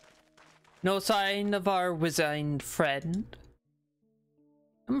 No sign of our wizened friend?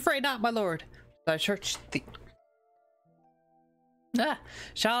 I'm afraid not, my lord. I searched the...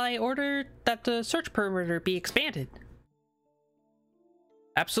 shall I order that the search perimeter be expanded?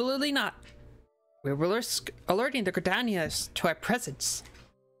 Absolutely not. We will risk alerting the Gridanians to our presence.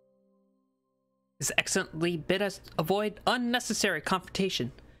 This excellently bid us avoid unnecessary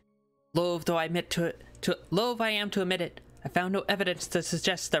confrontation. Loath though I loath I am to admit it, I found no evidence to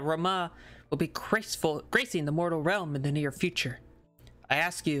suggest that Rama will be gracing the mortal realm in the near future. I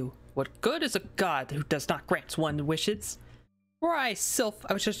ask you, What good is a god who does not grant one wishes? For I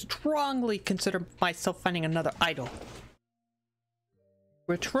would just strongly consider myself finding another idol.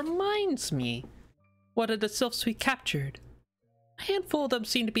 Which reminds me, what of the sylphs we captured? A handful of them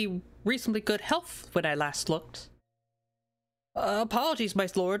seemed to be reasonably good health when I last looked. Apologies, my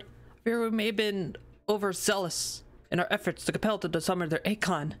lord. I fear we may have been overzealous in our efforts to compel them to summon their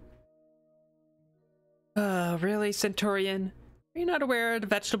Akon. Really, Centurion? Are you not aware the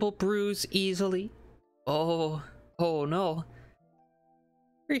vegetable brews easily? Oh no.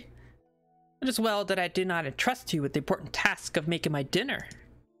 It is well that I did not entrust you with the important task of making my dinner.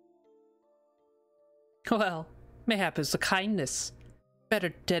 Well, mayhap it's a kindness. Better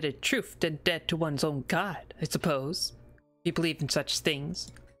dead in truth than dead to one's own god, I suppose. If you believe in such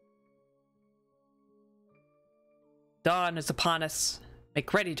things. Dawn is upon us.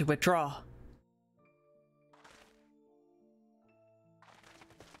 Make ready to withdraw.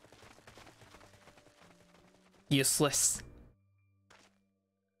 Useless.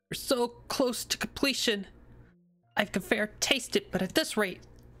 We're so close to completion. I can fair taste it, but at this rate.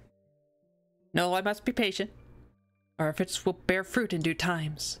 No, I must be patient. Our efforts will bear fruit in due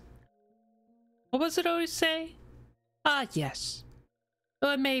times. What was it always say? Ah, yes.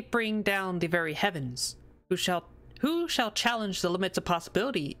 Though it may bring down the very heavens, who shall challenge the limits of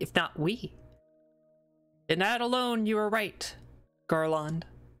possibility, if not we? In that alone you are right, Garland.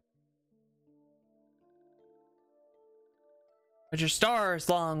 But your star is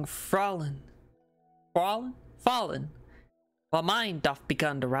long fallen, while mine doth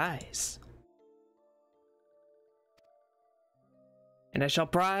begun to rise. And I shall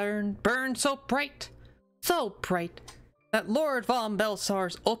burn so bright, that Lord von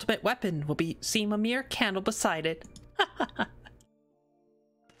Belsar's ultimate weapon will seem a mere candle beside it.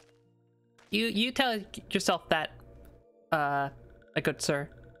 You tell yourself that, my good sir.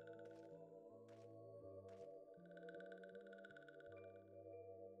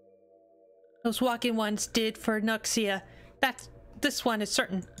 Those walking ones did for Nuxia. This one is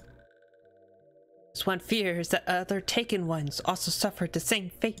certain. This one fears that other taken ones also suffered the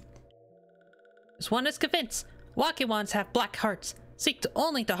same fate. This one is convinced walking ones have black hearts, seek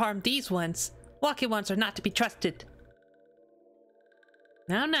only to harm these ones. Walking ones are not to be trusted.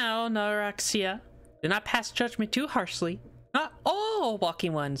 Now, Nuxia, do not pass judgment too harshly. Not all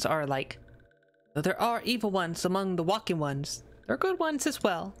walking ones are alike. Though there are evil ones among the walking ones, there are good ones as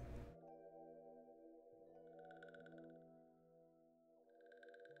well.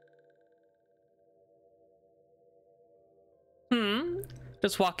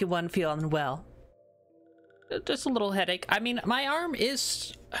 Does walking one feel unwell? Just a little headache. I mean, my arm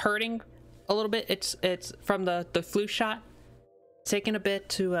is hurting a little bit. It's from the flu shot. It's taking a bit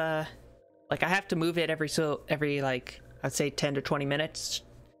to like I have to move it every like I'd say 10 to 20 minutes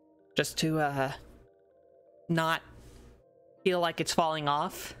just to not feel like it's falling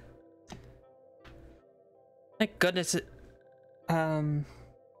off. Thank goodness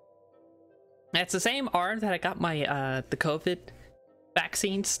it's the same arm that I got my the COVID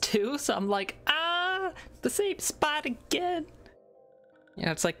vaccines too, so I'm like, the same spot again.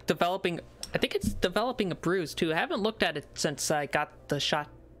 Yeah, it's like developing, I think it's developing a bruise too. I haven't looked at it since I got the shot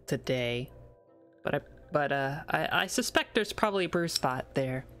today, but I suspect there's probably a bruise spot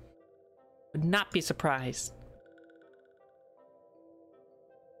there. Would not be surprised.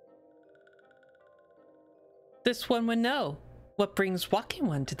 This one would know what brings walking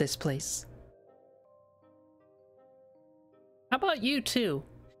one to this place. How about you two?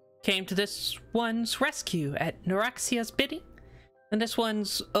 Came to this one's rescue at Neuraxia's bidding? And this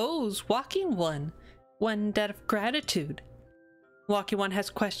one's owes walking one debt of gratitude. Walking one has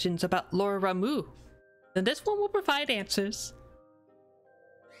questions about Laura Ramu. Then this one will provide answers.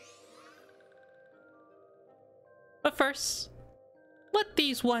 But first, let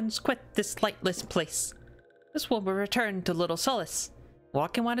these ones quit this lightless place. This one will return to Little Solace.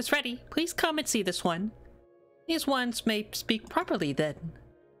 Walking one is ready. Please come and see this one. These ones may speak properly then.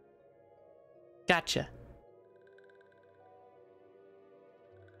 Gotcha.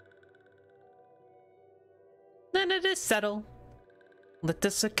 Then it is settled. Let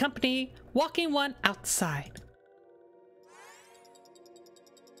us accompany walking one outside.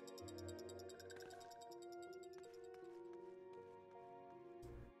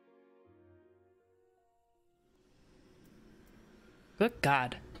 Good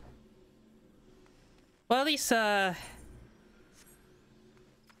God. Well, at least, no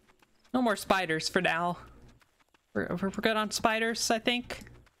more spiders for now. We're good on spiders, I think.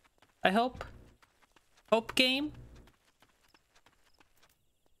 I hope. Hope game.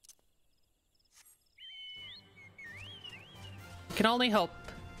 Can only hope.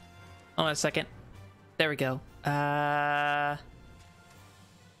 Hold on a second. There we go.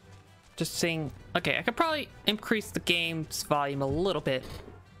 Just saying. Okay, I could probably increase the game's volume a little bit.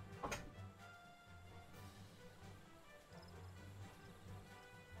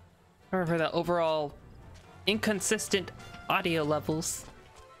 However, the overall inconsistent audio levels.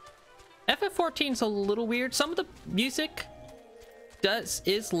 FF14 is a little weird. Some of the music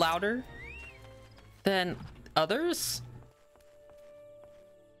is louder than others.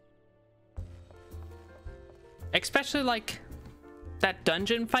 Especially like that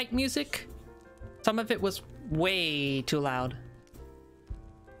dungeon fight music. Some of it was way too loud.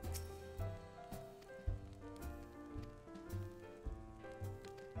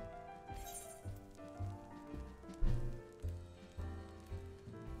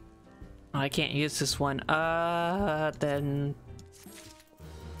 I can't use this one. Then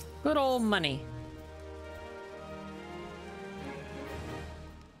good old money.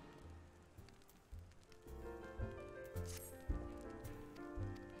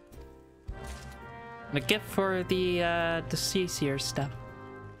 A gift for the CCR stuff.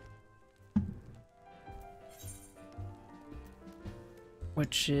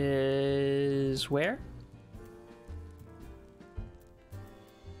 Which is where?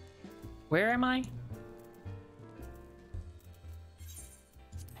 Where am I?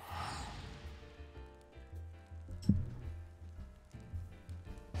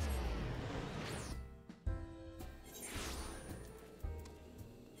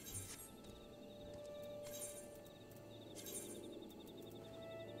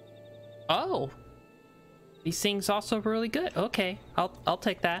 Oh, these things also really good. Okay, I'll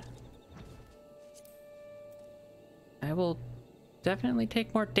take that. I will definitely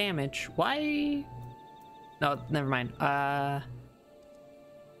take more damage. Why? No, never mind.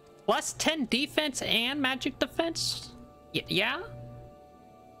 Plus 10 defense and magic defense? Yeah?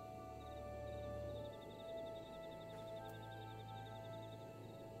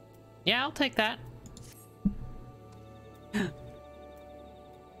 Yeah, I'll take that.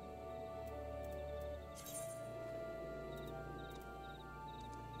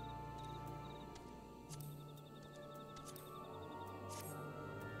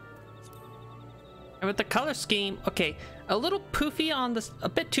 And with the color scheme, okay, a little poofy on this, a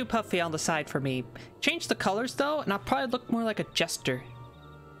bit too puffy on the side for me. Change the colors though, and I'll probably look more like a jester.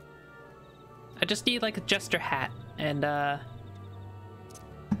 I just need like a jester hat, and then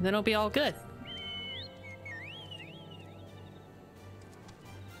it'll be all good.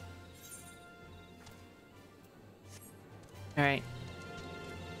 All right.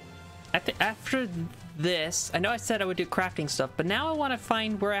 I think after this, I know I said I would do crafting stuff, but now I want to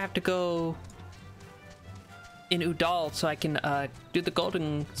find where I have to go in Udall so I can do the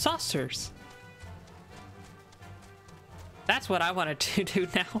golden saucers. That's what I wanted to do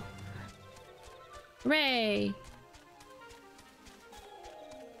now. Hooray!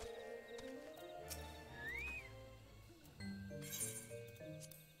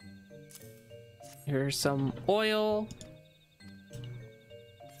 Here's some oil.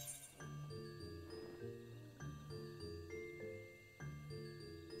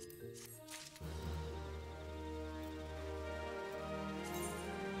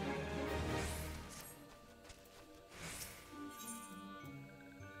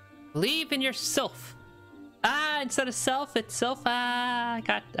 Believe in yourself. Ah, instead of self, it's self. Ah,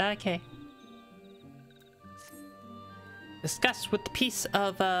 okay. Discuss with the piece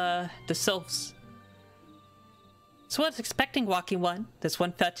of the sylphs. So I was expecting walking one. This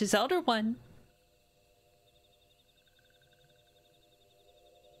one fetches elder one.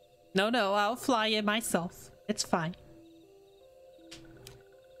 No, I'll fly it myself. It's fine.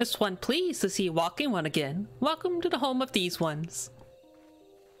 This one pleased to see walking one again. Welcome to the home of these ones.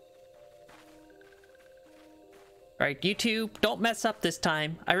 Alright, YouTube, don't mess up this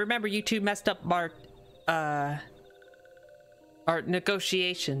time. I remember YouTube messed up our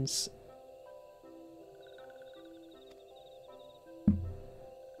negotiations.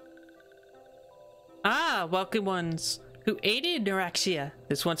 Ah, welcome ones who aided Neuraxia.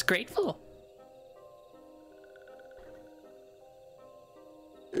 This one's grateful.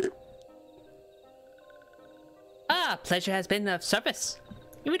 Ah, pleasure has been of service.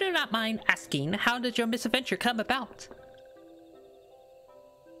 If you do not mind asking, how did your misadventure come about?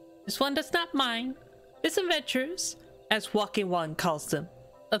 This one does not mind. Misadventures, as Walking One calls them.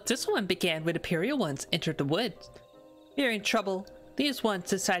 This one began when Imperial Ones entered the woods. Fearing trouble, these ones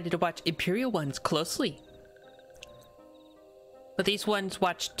decided to watch Imperial Ones closely. But these ones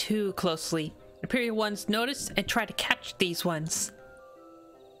watched too closely. Imperial Ones noticed and tried to catch these ones.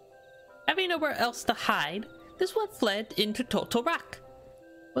 Having nowhere else to hide, this one fled into Total Rock.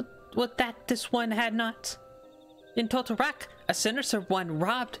 what that this one had not? In total rack, a sinister one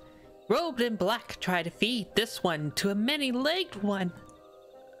robed in black, tried to feed this one to a many-legged one.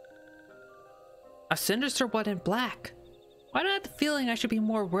 A sinister one in black. Why do I have the feeling I should be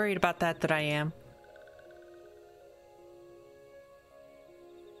more worried about that than I am?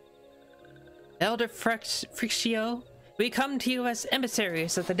 Elder Frixio, we come to you as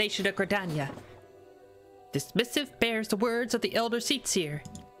emissaries of the nation of Gridania. This missive bears the words of the Elder Seatseer.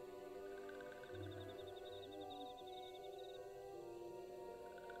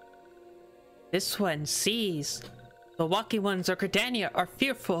 This one sees. The walking ones of Gridania are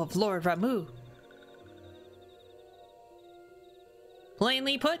fearful of Lord Ramuh.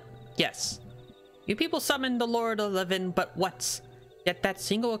 Plainly put, yes. You people summoned the Lord of Livin but once, yet that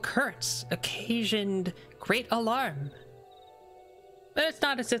single occurrence occasioned great alarm. But it's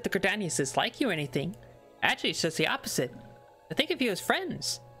not as if the Gridanians dislike you or anything. Actually, it's just the opposite. They think of you as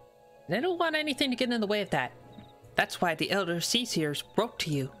friends. They don't want anything to get in the way of that. That's why the Elder Seaseers wrote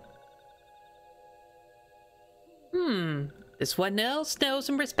to you. This one else knows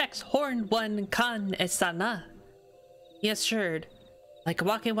and respects Horned One Khan Esana. He assured, like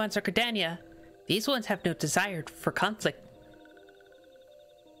walking ones or Gridania, these ones have no desire for conflict.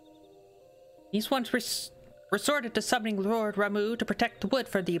 These ones resorted to summoning Lord Ramuh to protect the wood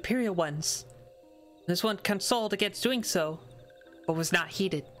from the Imperial ones. This one consoled against doing so, but was not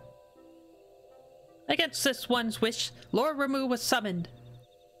heeded. Against this one's wish, Lord Ramuh was summoned,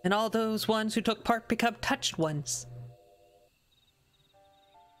 and all those ones who took part become touched ones.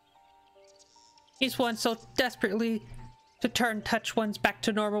 These ones so desperately to turn touch ones back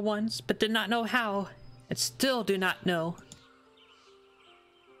to normal ones, but did not know how, and still do not know.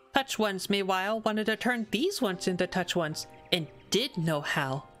 Touch ones, meanwhile, wanted to turn these ones into touch ones, and did know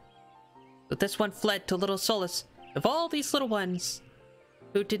how. But this one fled to little solace of all these little ones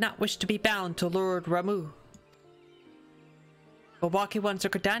who did not wish to be bound to Lord Ramuh. But walking ones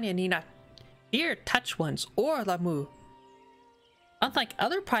of Gridania need not fear touch ones or Ramuh. Unlike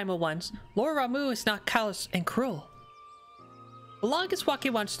other primal ones, Lord Ramuh is not callous and cruel. The longest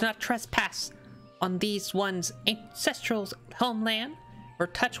walking ones do not trespass on these ones' ancestral homeland where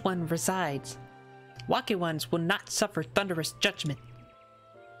touch one resides. Walking ones will not suffer thunderous judgment.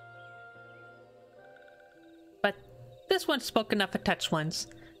 But this one spoke enough of touch ones.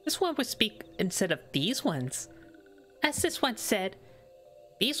 This one would speak instead of these ones. As this one said,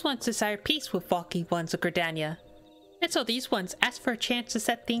 these ones desire peace with walking ones of Gridania, and so these ones ask for a chance to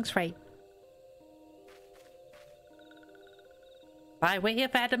set things right. By way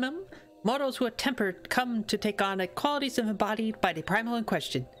of Adamum, mortals who are tempered come to take on the qualities embodied by the primal in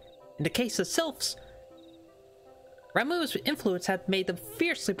question. In the case of sylphs, Ramuh's influence had made them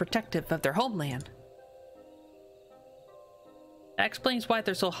fiercely protective of their homeland. That explains why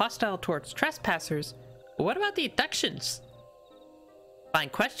they're so hostile towards trespassers. But what about the inductions? Fine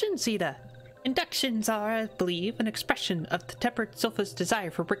question, Zeta. Inductions are, I believe, an expression of the tempered sylph's desire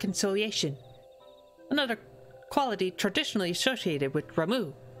for reconciliation. Another quality traditionally associated with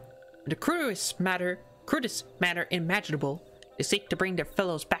Ramuh. In the crudest manner imaginable, they seek to bring their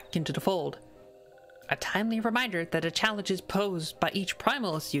fellows back into the fold. A timely reminder that the challenges posed by each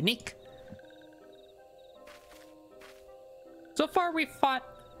primal is unique. So far we fought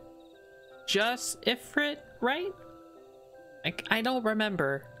just Ifrit, right? I don't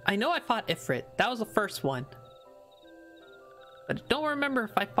remember. I know I fought Ifrit. That was the first one. But I don't remember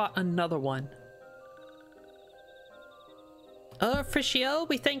if I fought another one. Frishio,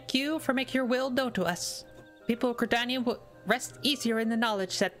 we thank you for making your will known to us. People of Gridania will rest easier in the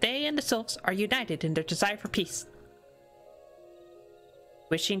knowledge that they and the sylphs are united in their desire for peace.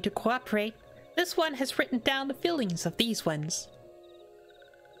 Wishing to cooperate, this one has written down the feelings of these ones.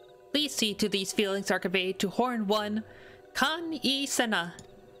 Please see to these feelings are conveyed to Horn 1, Khan E Sena.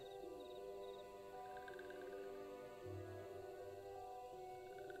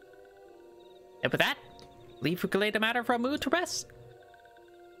 And with that, leave we can lay the matter of Ramuh to rest.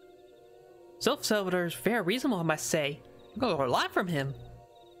 Sylph Salvador is very reasonable, I must say. I'm gonna learn a lot from him.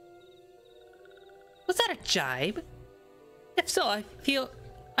 Was that a jibe? If so, I feel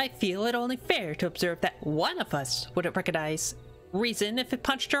it only fair to observe that one of us wouldn't recognize reason if it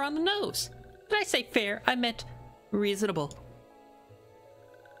punched her on the nose. Did I say fair? I meant reasonable.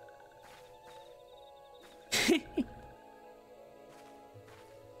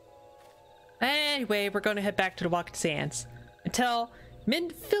 Anyway, we're going to head back to the Walking Sands and tell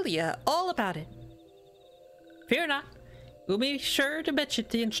Minfilia all about it. Fear not, we'll be sure to mention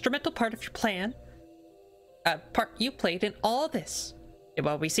the instrumental part of your plan, part you played in all this. And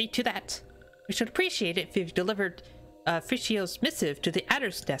while we see to that, we should appreciate it if you've delivered Fischio's missive to the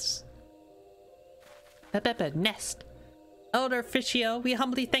Adder's nest. Nest. Elder Fischio, we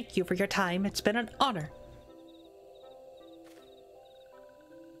humbly thank you for your time. It's been an honor.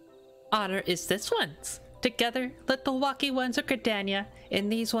 Honor is this one's. Together, let the walkie ones of Gridania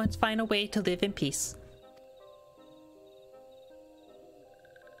and these ones find a way to live in peace.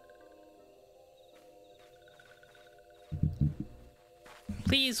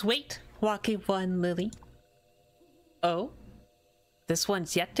 Please wait, walkie one Lilly. Oh? This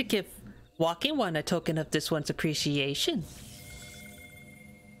one's yet to give walking one a token of this one's appreciation.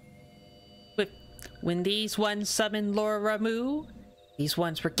 When these ones summoned Laura Ramu, these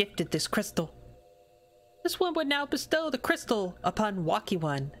ones were gifted this crystal. This one would now bestow the crystal upon Walkie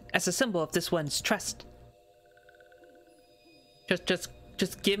One as a symbol of this one's trust.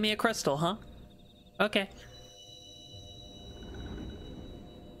 Just give me a crystal, huh? Okay.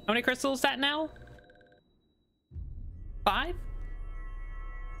 How many crystals is that now? 5?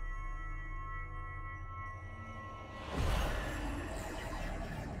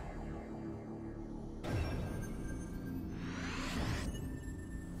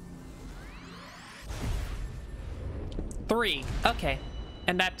 Three. Okay.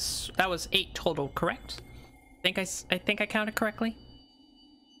 And that was 8 total, correct? I think I counted correctly.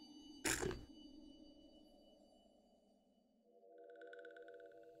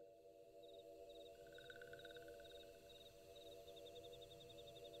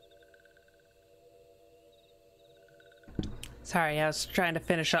 Sorry, I was trying to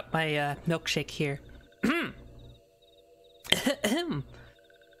finish up my milkshake here.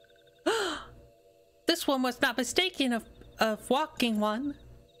 This one was not mistaken of walking one.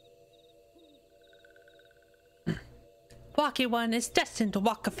 Walking one is destined to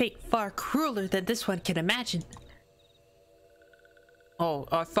walk a fate far crueler than this one can imagine. Oh,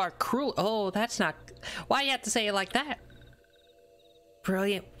 far cruel. Oh, that's not. Why you have to say it like that?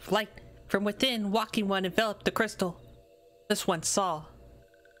 Brilliant light from within, walking one enveloped the crystal. This one saw.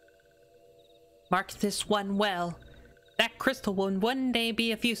 Mark this one well. That crystal will one day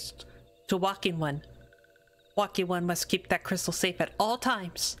be of use to walking one. Walking one must keep that crystal safe at all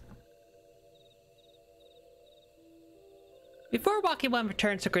times. Before Walking One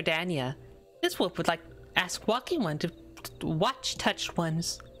returns to Gridania, this wolf would like ask Walking One to watch Touched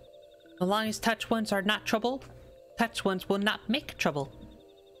Ones. As long as Touched Ones are not troubled, Touched Ones will not make trouble.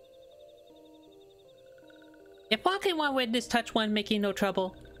 If Walking One witnessed Touched One making no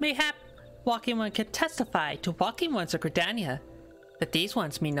trouble, mayhap Walking One could testify to Walking Ones of Gridania that these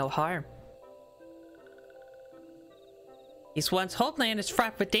ones mean no harm. These ones' homeland is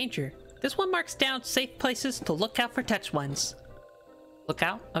fraught with danger. This one marks down safe places to look out for Touched Ones. Look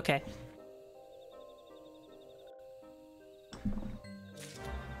out? Okay.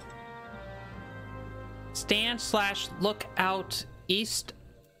 Stand/look out east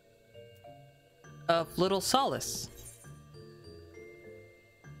of Little Solace.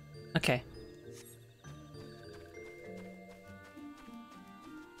 Okay.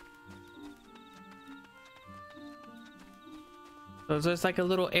 So there's like a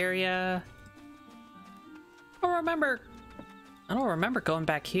little area. I don't remember going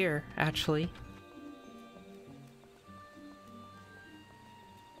back here, actually.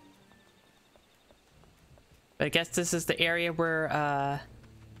 But I guess this is the area where,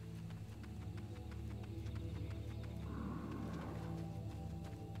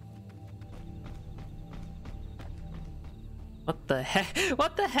 what the heck?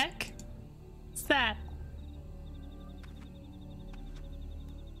 What the heck? What's that?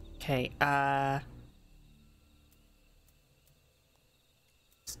 Okay,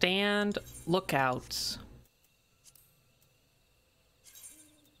 stand lookouts.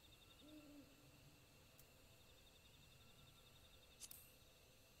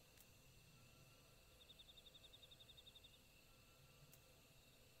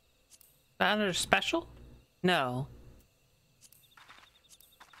 That under special? No.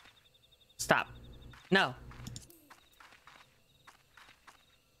 Stop. No.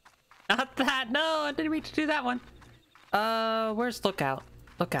 Not that. No, I didn't mean to do that one. Where's lookout?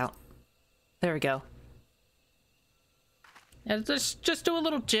 Lookout. There we go. Yeah, just do a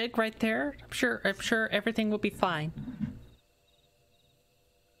little jig right there. I'm sure everything will be fine.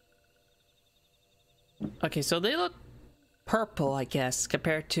 Okay, so they look purple, I guess,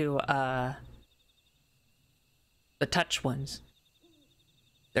 compared to the touch ones.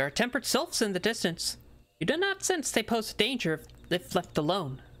 There are tempered sylphs in the distance. You do not sense they pose a danger if left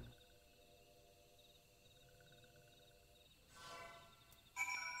alone.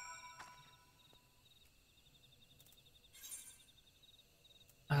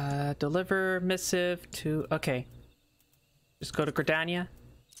 Deliver missive to... Okay. Just go to Gridania.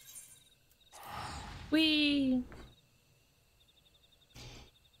 Whee!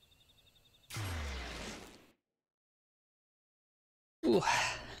 Ooh.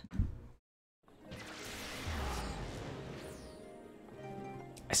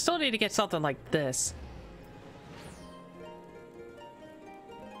 I still need to get something like this.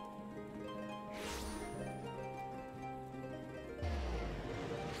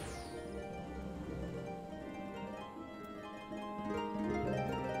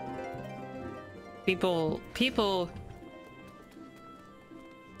 People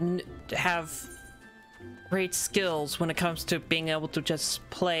have great skills when it comes to being able to just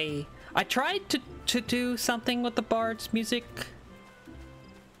play. I tried to do something with the Bard's music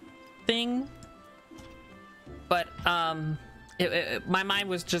thing, but my mind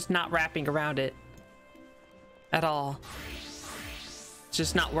was just not wrapping around it at all. It's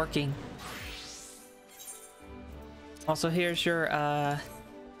just not working. Also, here's your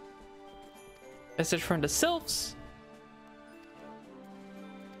message from the Sylphs.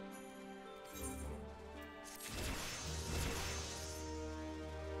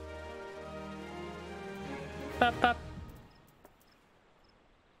 Bop, bop.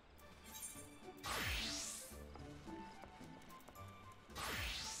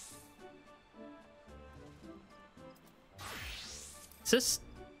 Is this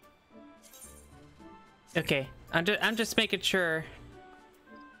okay? I'm just making sure.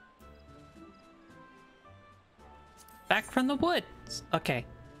 Back from the woods. Okay.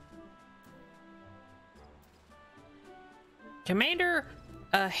 Commander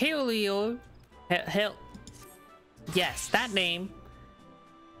Haleo. Yes, that name.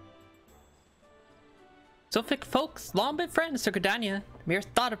 Sylphic folks, long been friends to Gridania. Mere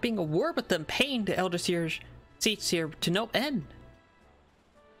thought of being a word with them pained the Elder Seer's seats here to no end.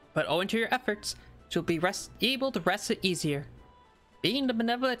 But owing to your efforts, she'll be able to rest it easier. Being the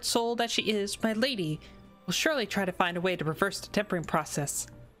benevolent soul that she is, my lady will surely try to find a way to reverse the tempering process.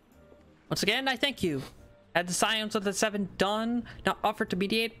 Once again, I thank you. Had the Scions of the Seven Dawn not offered to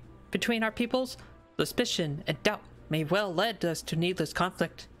mediate between our peoples, suspicion and doubt may well lead us to needless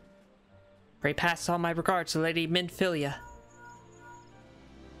conflict. Pray pass all my regards to Lady Minfilia.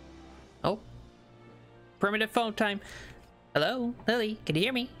 Oh. Primitive phone time. Hello, Lily, can you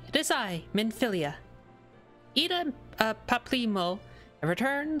hear me? It is I, Minfilia. Ida Paplimo have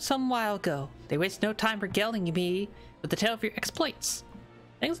returned some while ago. They waste no time regaling me with the tale of your exploits.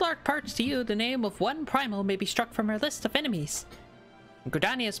 Thanks large parts to you, the name of one primal may be struck from our list of enemies. And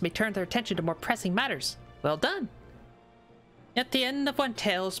Gridanians may turn their attention to more pressing matters. Well done! Yet the end of one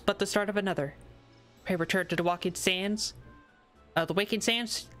tale is but the start of another. Pray return to the Waking Sands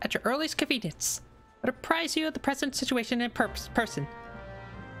at your earliest convenience. But apprise you of the present situation in person.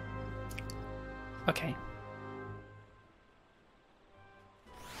 Okay.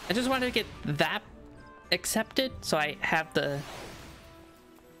 I just wanted to get that accepted, so I have the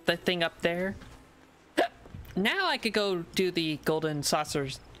thing up there. Now I could go do the golden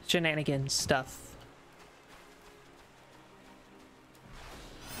saucers shenanigans stuff.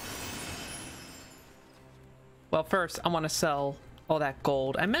 Well, first I want to sell all that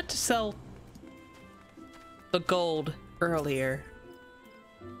gold. I meant to sell the gold earlier.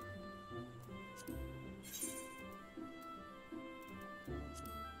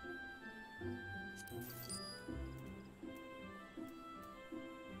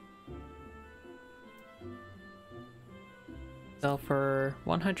 Sell for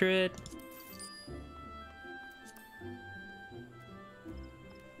 100.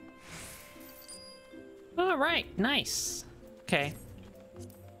 All right, nice. Okay.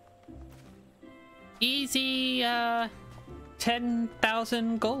 Easy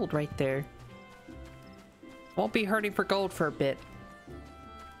 10,000 gold right there. Won't be hurting for gold for a bit.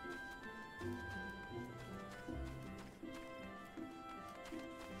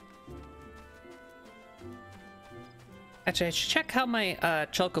 Actually, I should check how my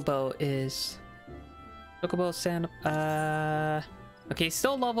chocobo is. Chocobo stand okay,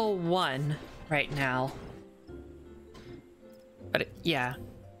 still level 1 right now. But yeah,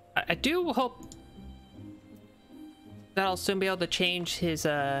 I do hope that I'll soon be able to change his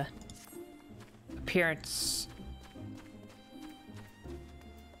appearance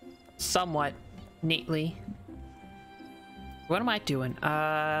somewhat neatly. What am I doing?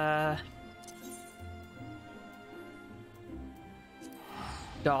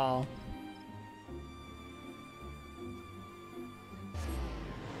 Doll.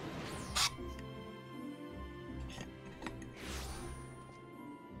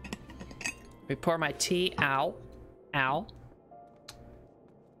 We pour my tea out. Ow.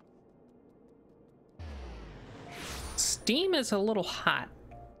 steam is a little hot.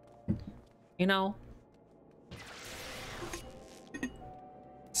 You know?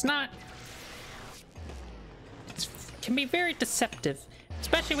 It's not... It can be very deceptive.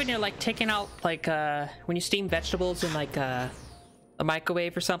 Especially when you're like taking out like when you steam vegetables in like a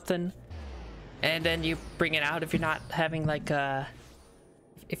microwave or something. And then you bring it out if you're not having like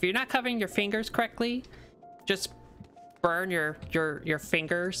if you're not covering your fingers correctly, just burn your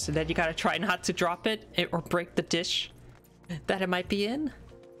fingers, and then you gotta try not to drop it or break the dish that it might be in.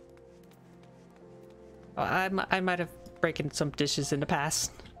 I might have broken some dishes in the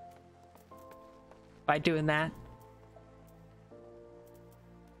past by doing that.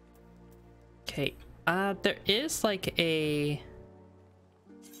 Okay, there is like a...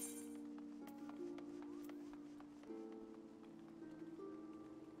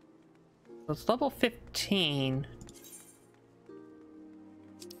 It's level 15.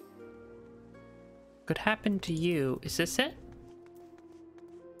 Could happen to you. Is this it?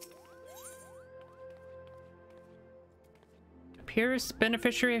 Appears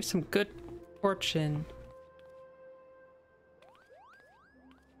beneficiary of some good fortune.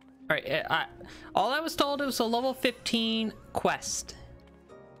 Alright, all I was told it was a level 15 quest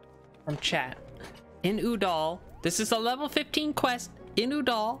from chat. In Udall. This is a level 15 quest in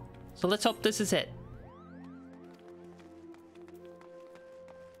Udall. So let's hope this is it.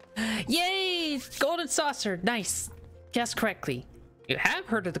 Yay! Golden saucer! Nice! Guessed correctly. You have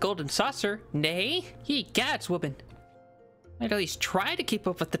heard of the golden saucer? Nay? Ye gads, woman. I'd at least try to keep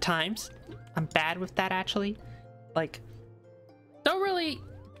up with the times. I'm bad with that, actually. Like,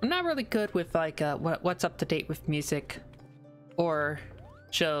 I'm not really good with like what's up to date with music or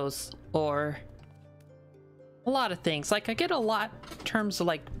shows or a lot of things. Like, I get a lot in terms of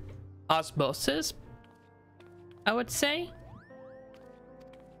like osmosis, I would say,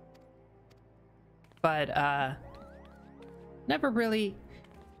 but never really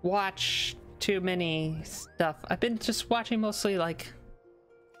watch too many stuff. I've been just watching mostly like,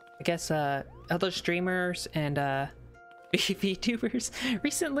 I guess, other streamers and VTubers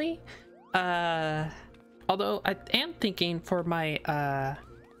recently. Although I am thinking for my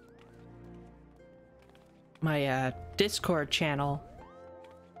my Discord channel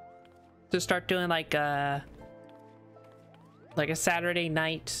to start doing like a Saturday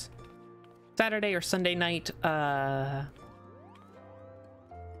or Sunday night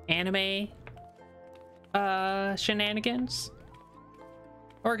anime shenanigans,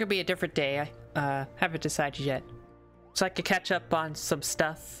 or it could be a different day. I haven't decided yet, so I could catch up on some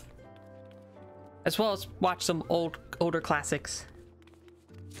stuff as well as watch some older classics.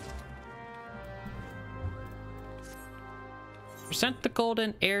 Present the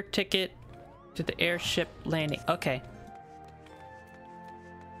golden air ticket to the airship landing. Okay.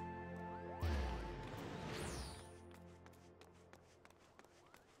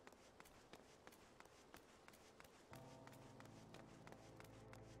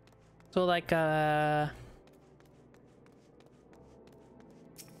 So like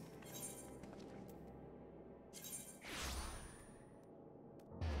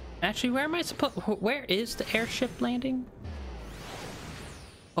actually, where am I supposed... Where is the airship landing?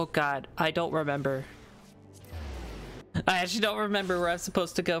 Oh god, I don't remember. I actually don't remember where I'm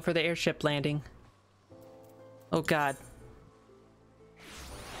supposed to go for the airship landing. Oh god.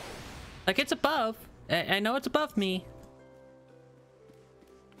 Like, it's above. I know it's above me.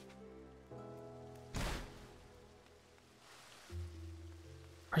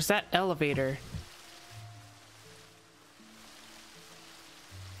 Where's that elevator?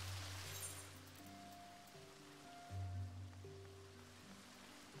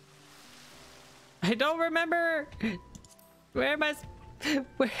 I don't remember. Where am I?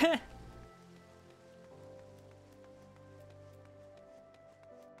 Where?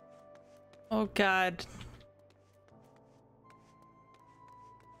 Oh god.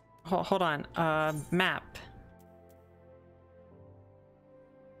 Hold on. Map.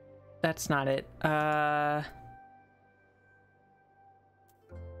 That's not it.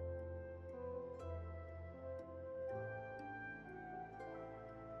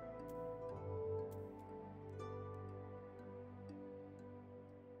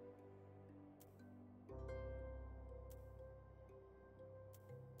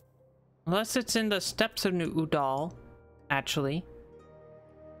 Unless it's in the steps of New Udall, actually.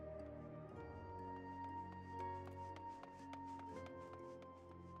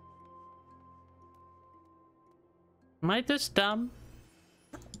 Am I this dumb?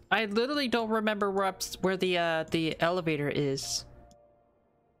 I literally don't remember where the elevator is.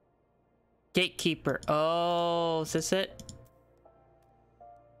 Gatekeeper. Oh, is this it?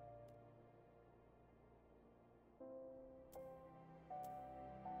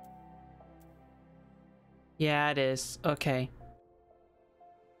 Yeah, it is. Okay.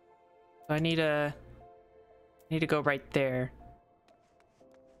 So I need to go right there.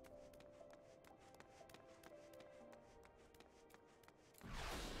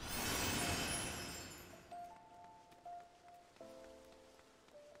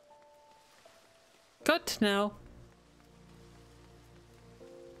 Good to know.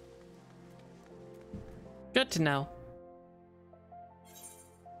 Good to know.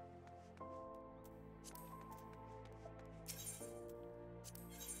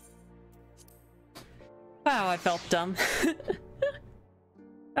 Wow, I felt dumb.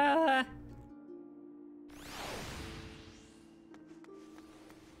 There,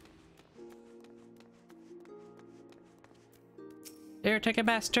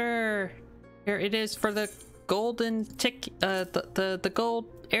 Ticketmaster. Here it is for the golden the gold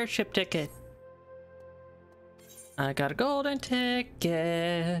airship ticket. I got a golden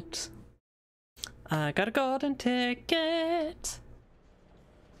ticket. I got a golden ticket.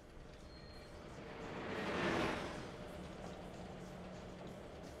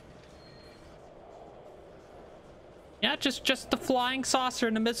 Yeah, just the flying saucer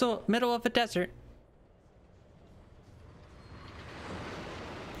in the middle of a desert.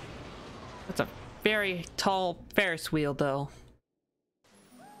 That's a very tall Ferris wheel, though.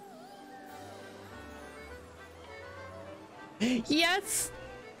 Yes.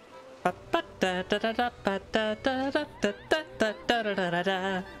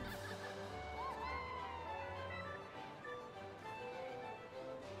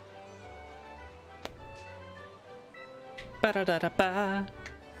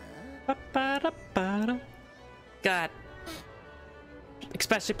 God.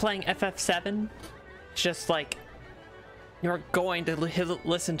 Especially playing FF7. Just like, you're going to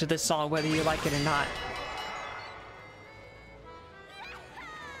listen to this song whether you like it or not.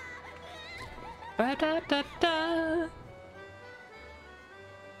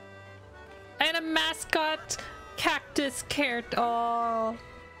 And a mascot cactus carrot. Oh.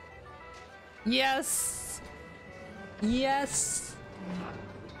 Yes. Yes.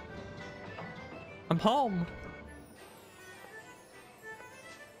 I'm home.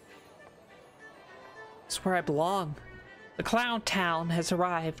 It's where I belong. The clown town has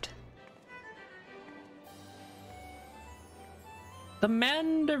arrived. The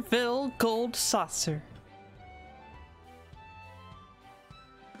Manderville Gold Saucer.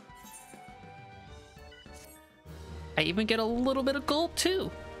 I even get a little bit of gold too.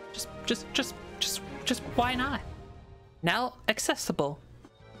 Just why not? Now accessible.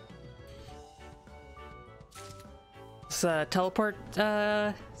 It's teleport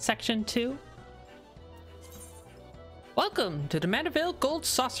section 2. Welcome to the Manderville Gold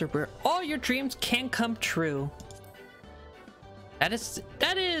Saucer, where all your dreams can come true. That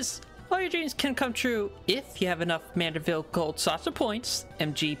is, all your dreams can come true if you have enough Manderville Gold Saucer points,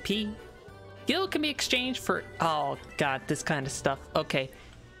 MGP. Gil can be exchanged for, oh god, this kind of stuff. Okay,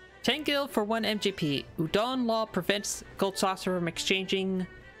 10 gil for 1 MGP. Udon law prevents Gold Saucer from exchanging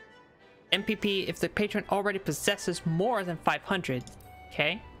MPP if the patron already possesses more than 500.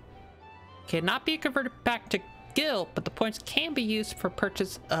 Okay, cannot be converted back to gil, but the points can be used for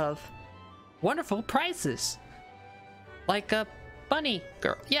purchase of wonderful prizes, like a bunny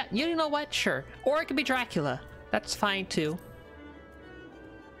girl. Yeah, you know what? Sure. Or it could be Dracula. That's fine too.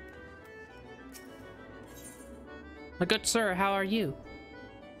 My good sir, how are you?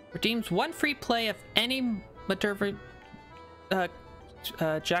 Redeems 1 free play of any Maderva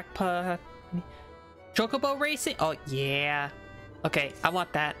jackpot. Chocobo racing? Oh yeah. Okay, I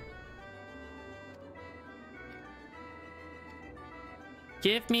want that.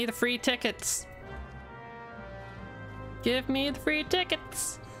 Give me the free tickets. Give me the free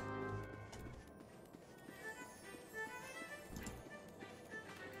tickets.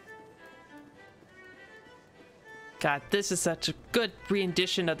 God, this is such a good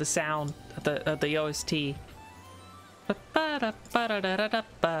rendition of the sound of the OST.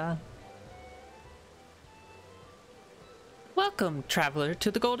 Welcome, traveler,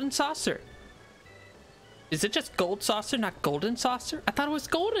 to the Golden Saucer. Is it just Gold Saucer, not Golden Saucer? I thought it was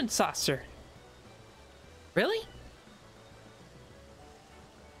Golden Saucer. Really?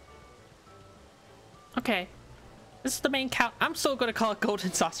 Okay. This is the main count. I'm still going to call it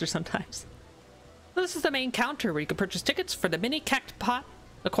Golden Saucer sometimes. This is the main counter where you can purchase tickets for the mini cactopot,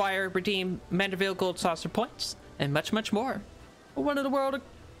 acquire, redeem Manderville Gold Saucer points, and much, much more. One in the world of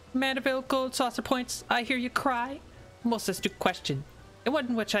Manderville Gold Saucer points, I hear you cry. A most astute question, and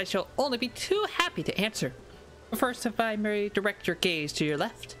one which I shall only be too happy to answer. But first, if I may direct your gaze to your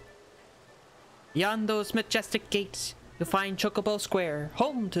left. Beyond those majestic gates, you'll find Chocobo Square,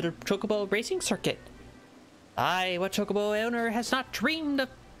 home to the Chocobo Racing Circuit. What chocobo owner has not dreamed of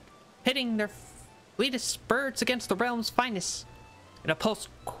pitting their fleetest birds against the realm's finest in a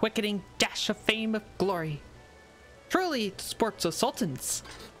pulse-quickening dash of fame of glory? Truly, the sports of sultans.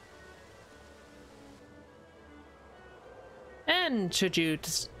 And should you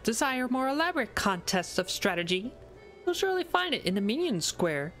desire more elaborate contests of strategy, you'll surely find it in the Minion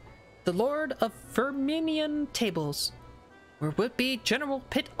Square, the Lord of Verminion Tables, where would-be general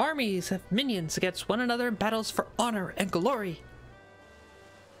pit armies of minions against one another in battles for honor and glory.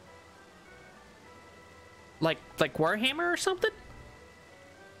 Like Warhammer or something?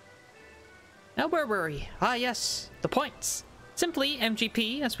 Now where were we? Ah yes, the points. Simply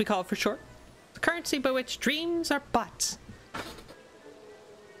MGP, as we call it for short. The currency by which dreams are bought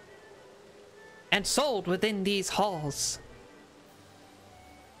and sold within these halls.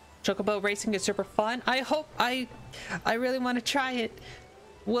 Chocobo racing is super fun. I really want to try it.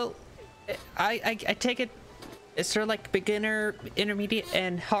 Well, I take it, is there like beginner, intermediate,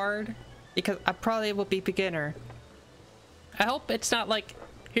 and hard? Because I probably will be beginner. I hope it's not like,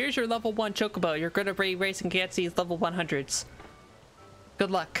 here's your level 1 Chocobo, you're gonna be racing against these level 100s.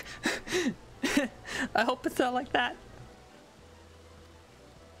 Good luck. I hope it's not like that.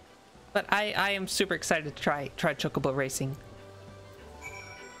 But I am super excited to try Chocobo racing.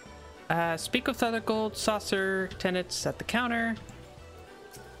 Speak with other gold saucer tenants at the counter.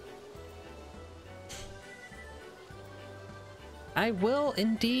 I will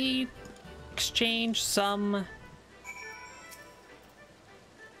indeed exchange some.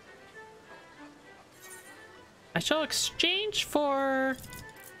 I shall exchange for.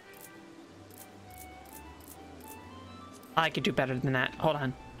 I could do better than that. Hold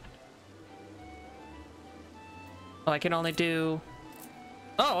on. Oh, I can only do.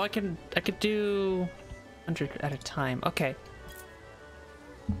 Oh, I could do 100 at a time. Okay.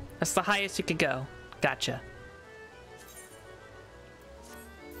 That's the highest you could go. Gotcha.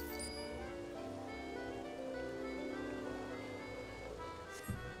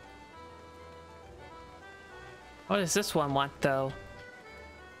 What does this one want, though?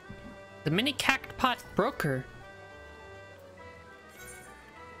 The mini cactpot broker.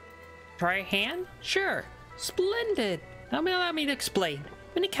 Try a hand? Sure. Splendid. Allow me to explain.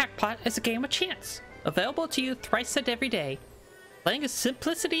 Mini Cactpot is a game of chance, available to you thrice a day every day. Playing is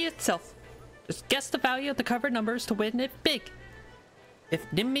simplicity itself. Just guess the value of the covered numbers to win it big. If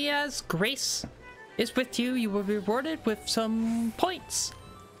Nimia's grace is with you, you will be rewarded with some points.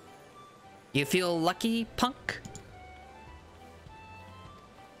 You feel lucky, punk?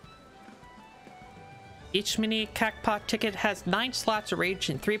 Each mini Cactpot ticket has 9 slots arranged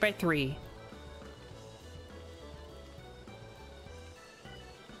in 3x3.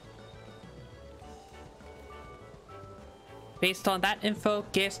 Based on that info,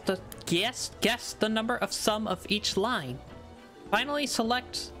 guess the number of sum of each line. Finally,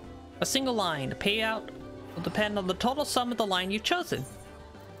 select a single line. The payout will depend on the total sum of the line you've chosen.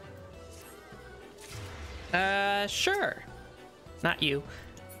 Sure. Not you.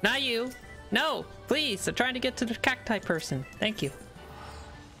 Not you. No, please. I'm trying to get to the cacti person. Thank you.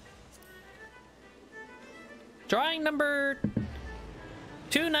 Drawing number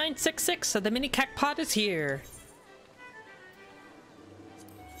 2966 of the mini cactpot is here.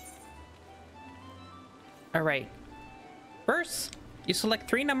 Alright. First, you select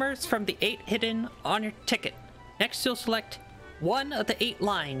 3 numbers from the 8 hidden on your ticket. Next, you'll select one of the 8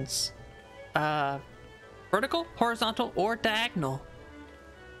 lines. Vertical, horizontal, or diagonal.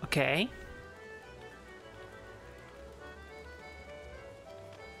 Okay.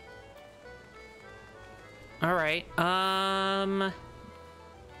 Alright,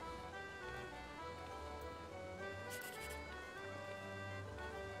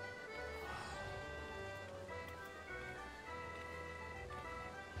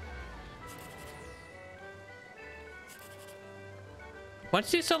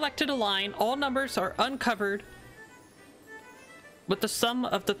 once you selected a line, all numbers are uncovered with the sum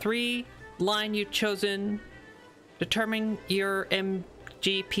of the 3 line you've chosen, determining your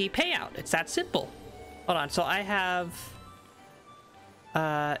MGP payout. It's that simple. Hold on, so I have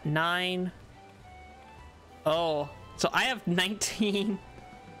 9. Oh, so I have 19.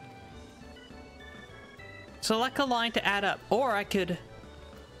 Select a line to add up, or I could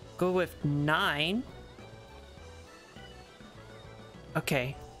go with 9.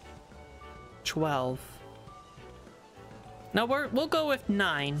 Okay. 12. No, we'll go with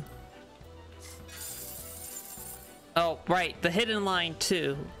 9. Oh, right, the hidden line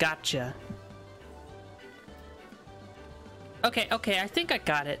too. Gotcha. Okay, I think I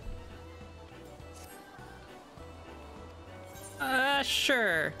got it.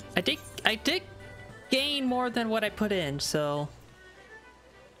 Sure. I did gain more than what I put in, so...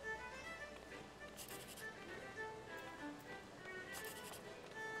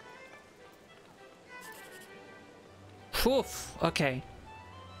 Oof, okay.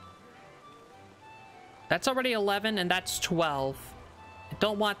 That's already 11 and that's 12. I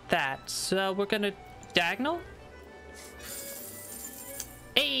don't want that, so we're gonna diagonal.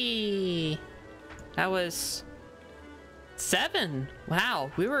 Hey! That was 7.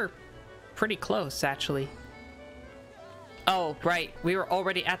 Wow, we were pretty close actually. Oh, right, we were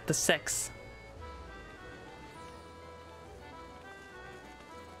already at the 6.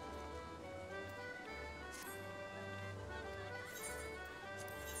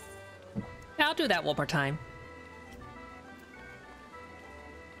 I'll do that one more time.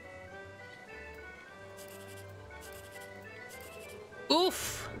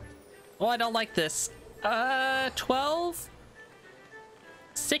 Oof. Oh, I don't like this. 12?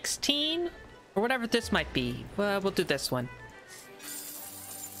 16? Or whatever this might be. We'll do this one.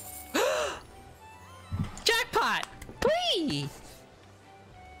 Jackpot! Whee!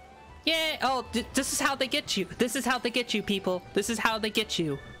 Yeah. Oh, this is how they get you. This is how they get you, people. This is how they get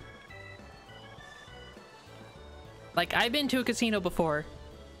you. Like, I've been to a casino before.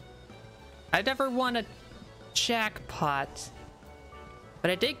 I never won a jackpot.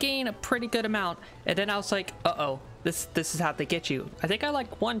 But I did gain a pretty good amount. And then I was like, uh-oh. This is how they get you. I think I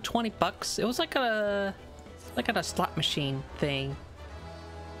like won 20 bucks. It was like a slot machine thing.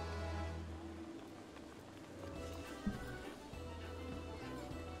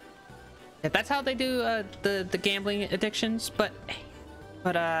 Yeah, that's how they do the gambling addictions, but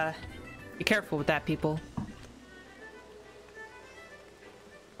be careful with that, people.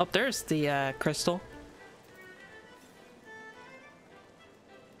 Oh, there's the crystal.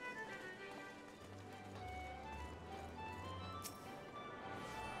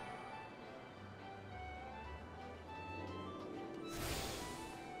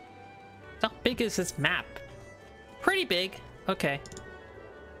 How big is this map? Pretty big. Okay.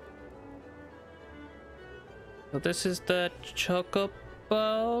 So this is the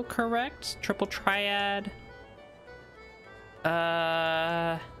Chocobo, correct? Triple Triad.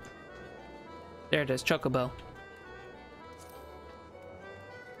 There it is, Chocobo.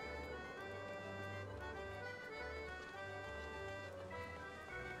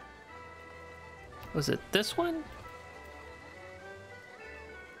 Was it this one?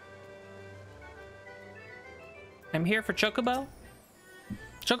 I'm here for Chocobo.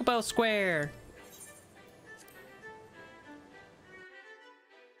 Chocobo Square.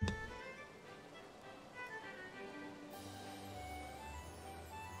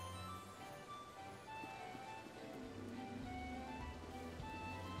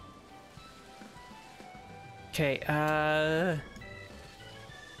 Okay,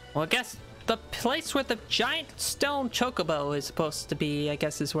 well, I guess the place where the giant stone chocobo is supposed to be, I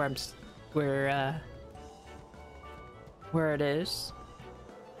guess, is where where it is.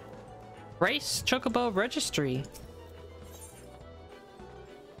 Race Chocobo Registry.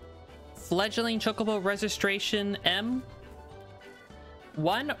 Fledgling Chocobo Registration M?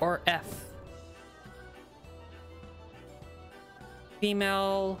 1 or F?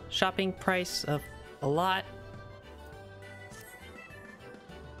 Female shopping price of a lot.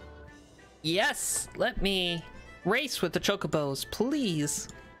 Yes! Let me race with the Chocobos, please.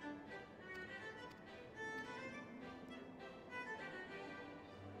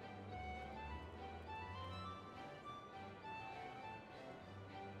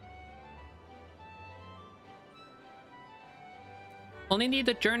 Only need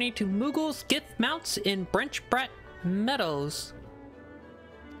the journey to Moogle's Gift Mounts in Brenchbrett Meadows.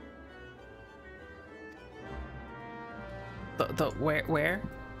 Where?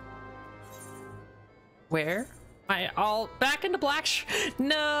 Where? Back in the black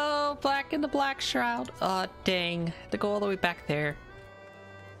no, back in the black shroud. Oh, dang. To go all the way back there.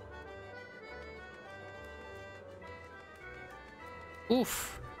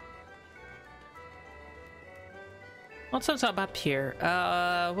 Oof. What's up here?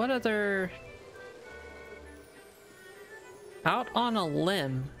 What other... Out on a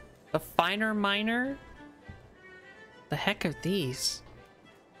limb. The finer miner? The heck are these?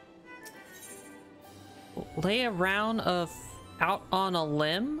 Lay a round of out on a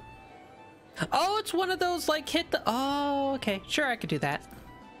limb? Oh, it's one of those like hit the... Oh, okay. Sure, I could do that.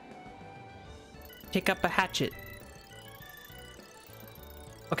 Pick up a hatchet.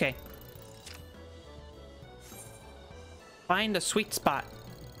 Okay. Find a sweet spot.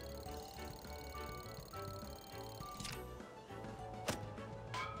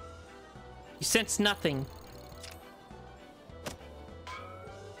 You sense nothing.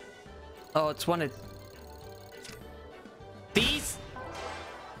 Oh, it's one of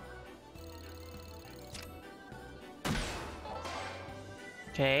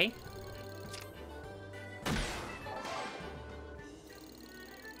Okay.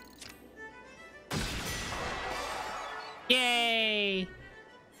 Yay!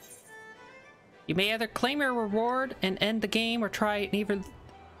 You may either claim your reward and end the game or try and even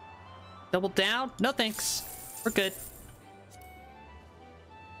double down. No thanks. We're good.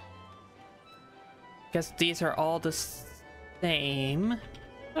 Guess these are all the same.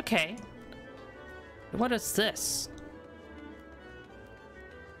 Okay. What is this?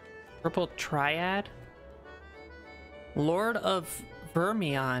 Purple Triad? Lord of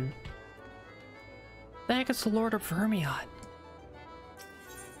Vermion. The heck is the Lord of Vermion?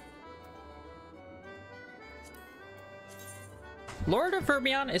 Lord of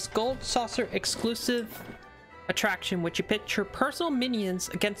Vermion is Gold Saucer exclusive attraction which you pit your personal minions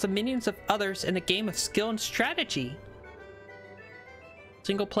against the minions of others in a game of skill and strategy.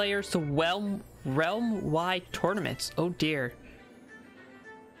 Single players to realm-wide tournaments. Oh dear.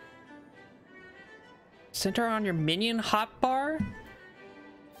 Center on your minion hotbar.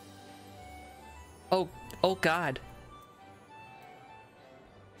 Oh god.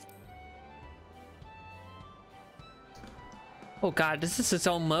 Oh god, this is its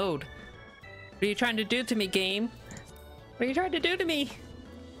own mode. What are you trying to do to me, game? What are you trying to do to me? Is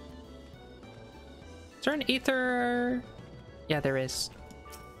there an ether? Yeah, there is.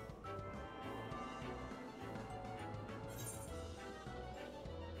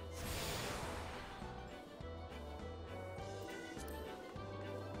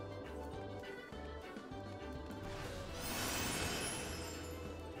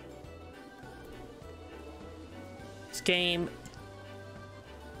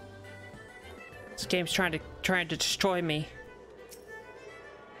 This game's trying to destroy me.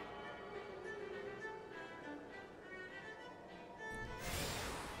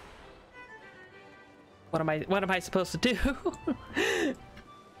 What am I supposed to do?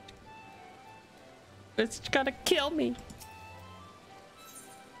 It's gonna kill me.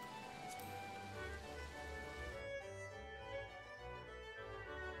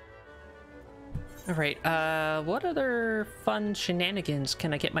 All right, what other fun shenanigans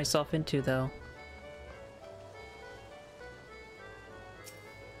can I get myself into though?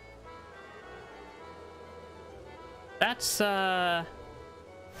 That's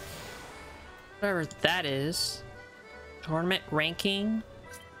whatever that is. Tournament ranking.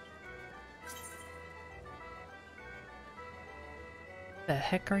 The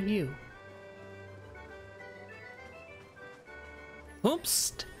heck are you?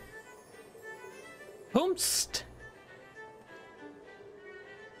 Oomst. Oomst.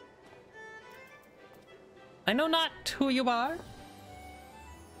 I know not who you are.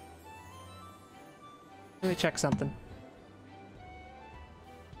 Let me check something.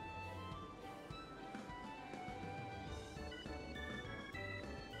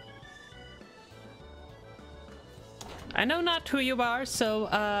 I know not who you are, so,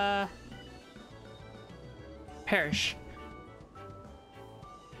 perish.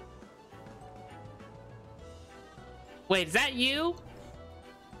 Wait, is that you?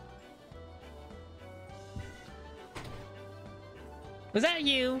 Was that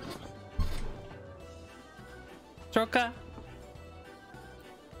you? Stroka?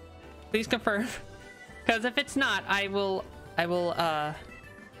 Please confirm. Because if it's not, I will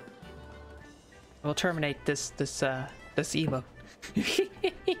terminate this emote.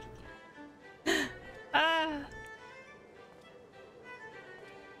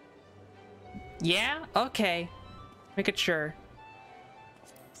 Yeah? Okay. Make it sure.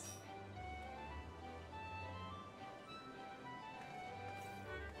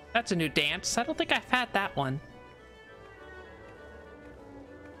 That's a new dance. I don't think I've had that one.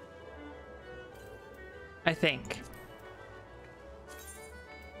 I think.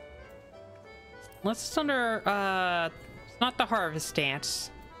 Unless it's under, it's not the harvest dance.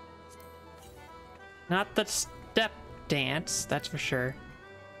 Not the step dance, that's for sure.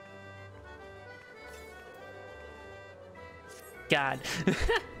 God.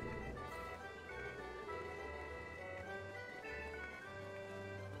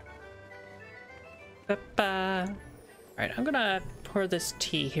 Alright, I'm gonna pour this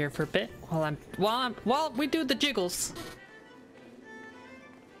tea here for a bit while we do the jiggles.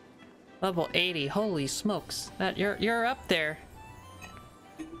 Level 80, holy smokes. That you're up there.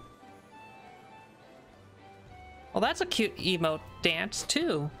 Well, that's a cute emote dance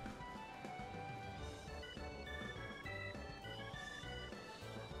too.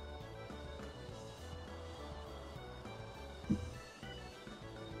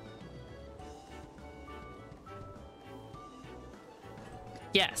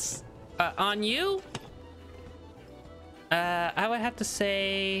 Yes. On you? I'd have to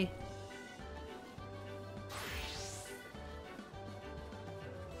say...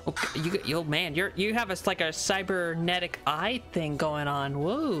 Okay, yo, man, you have like a cybernetic eye thing going on.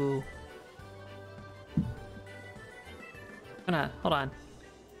 Whoa. Hold on.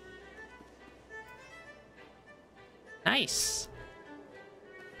 Nice.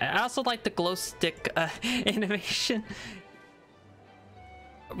 I also like the glow stick animation.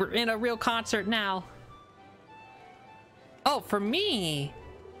 We're in a real concert now. Oh, for me,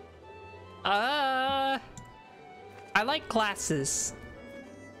 I like glasses.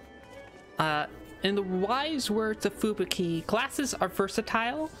 In the wise words of Fubuki, glasses are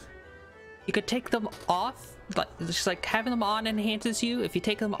versatile. You could take them off, but just like having them on enhances you. If you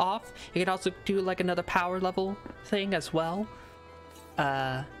take them off, you can also do like another power level thing as well.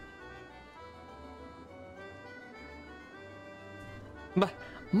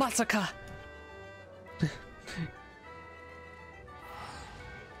 Masaka!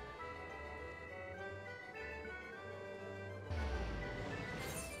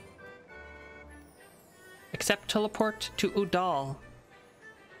 Except teleport to Udall.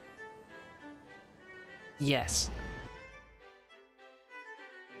 Yes.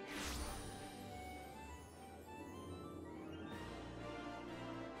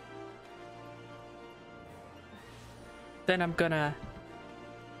 Then I'm gonna...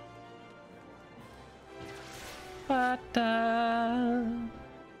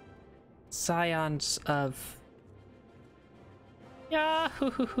 Scions of...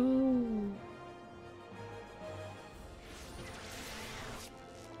 Yahoo!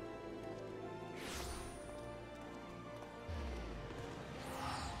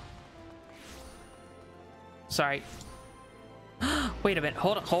 Sorry. Wait a minute.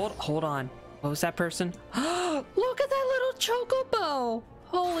 Hold on. What was that person? Look at that little chocobo!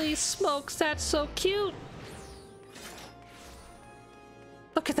 Holy smokes, that's so cute!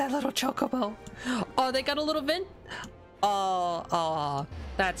 Look at that little chocobo. Oh, they got a little vent? Oh,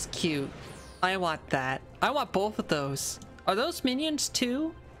 that's cute. I want that. I want both of those. Are those minions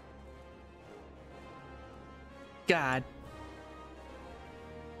too? God.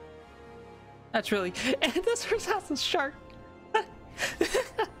 That's really... And this person has a shark.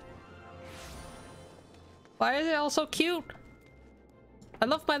 Why are they all so cute? I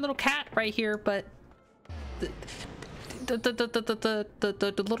love my little cat right here, but... The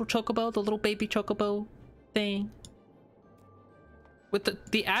little chocobo, the little baby chocobo thing. With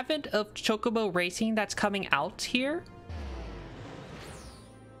the advent of chocobo racing that's coming out here.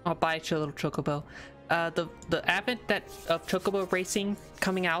 I'll buy you a little chocobo. The advent of chocobo racing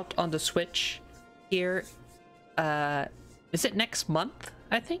coming out on the Switch here, is it next month?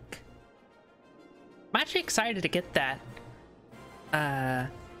 I think. I'm actually excited to get that.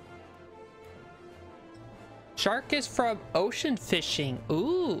 Shark is from ocean fishing.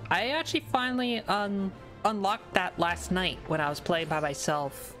 Ooh, I actually finally unlocked that last night when I was playing by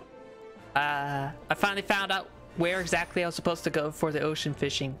myself. I finally found out where exactly I was supposed to go for the ocean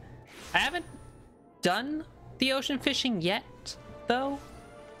fishing. I haven't done the ocean fishing yet, though.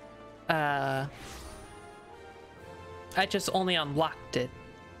 I just only unlocked it.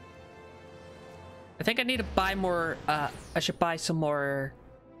 I think I need to buy more, I should buy some more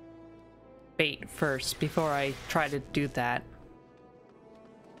bait first before I try to do that.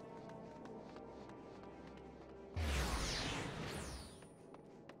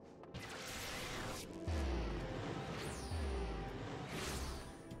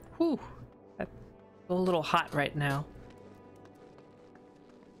 Whew. I'm a little hot right now.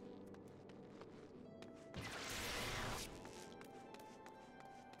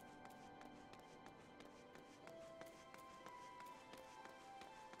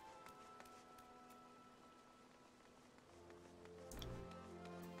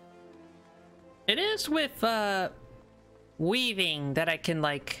 It is with weaving that I can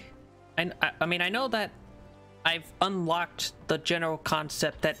like I mean I know that I've unlocked the general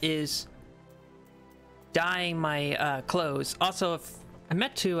concept that is dyeing my clothes. Also, if I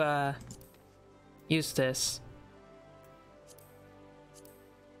meant to use this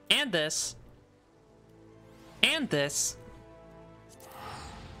and this and this.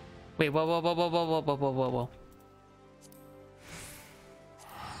 Wait, whoa.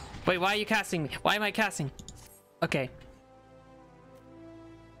 Wait, why are you casting me? Why am I casting? Okay.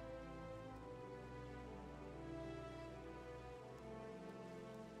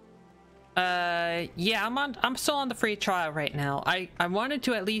 Yeah, I'm still on the free trial right now. I wanted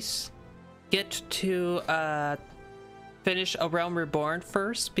to at least get to finish A Realm Reborn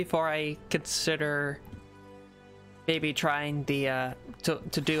first before I consider maybe trying the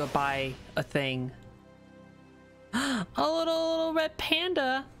to do a buy a thing. A little red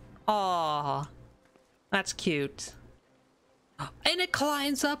panda. Aw, that's cute. And it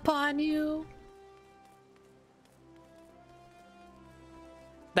climbs up on you.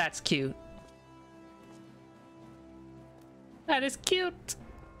 That's cute. That is cute.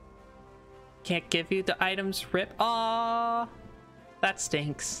 Can't give you the items, rip. Aw, that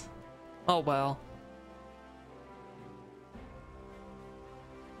stinks. Oh well.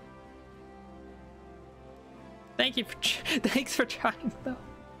 Thank you for thanks for trying though.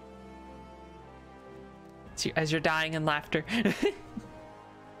 As you're dying in laughter.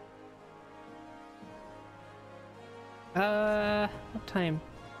 What time?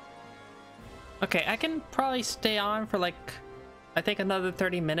 Okay, I can probably stay on for like, I think another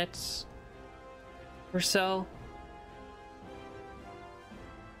 30 minutes or so.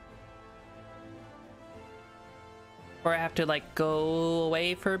 Or I have to like go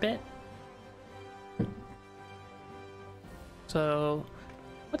away for a bit. So,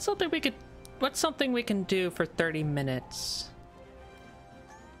 what's something we can do for 30 minutes?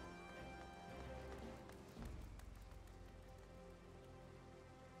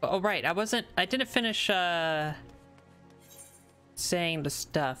 Oh right, I didn't finish saying the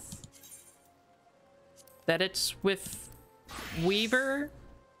stuff. That it's with Weaver,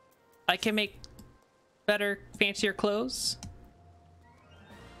 I can make better, fancier clothes.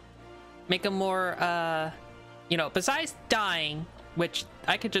 Make them more, you know, besides dyeing, which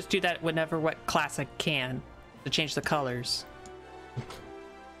I could just do that whenever what class I can to change the colors.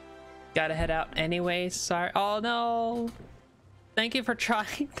 Gotta head out anyway, sorry. Oh no! Thank you for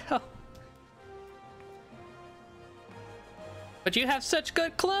trying though. But you have such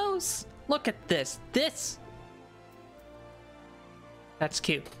good clothes! Look at this. This! That's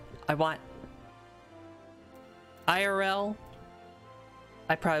cute. I want IRL.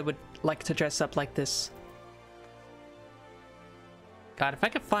 I probably would like to dress up like this. God, if I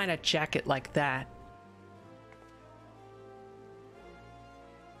could find a jacket like that.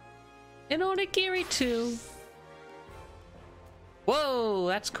 And onigiri too. Whoa,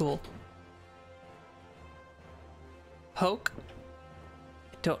 that's cool. Poke?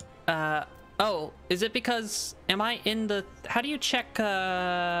 Don't, oh, is it because, am I in the, how do you check,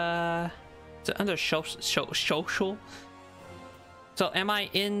 is it under social? So am I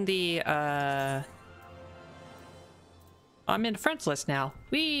in the, I'm in friends list now.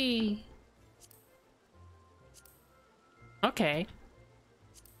 Whee! Okay.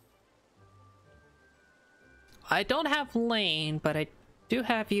 I don't have Lane, but I do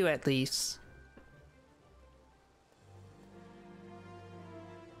have you at least.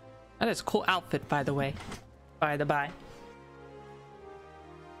 That is a cool outfit, by the way. By the by.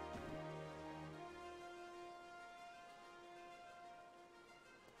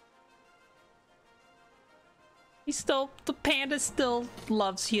 The panda still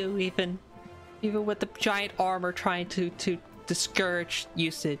loves you, even with the giant armor trying to discourage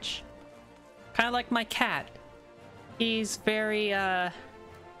usage. Kind of like my cat. He's very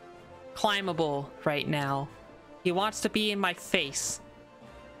climbable right now. He wants to be in my face.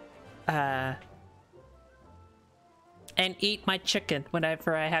 And eat my chicken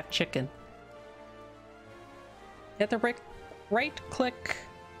whenever I have chicken. Hit the right click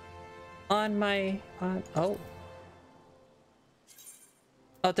on my oh.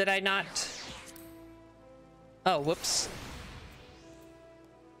 Oh, did I not? Oh, whoops.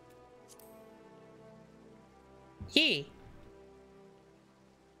 Yee.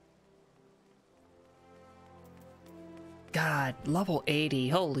 God, level 80.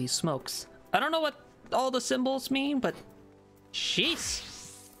 Holy smokes. I don't know what all the symbols mean, but jeez.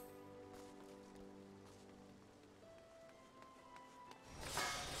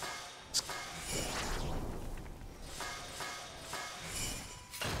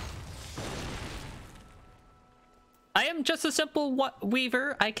 I am just a simple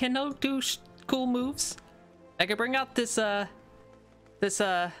weaver. I cannot do cool moves. I can bring out this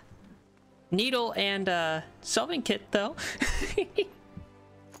needle and sewing kit though.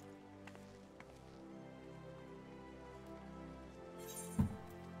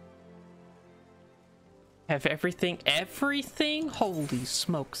 Have everything? Holy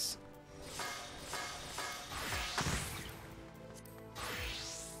smokes.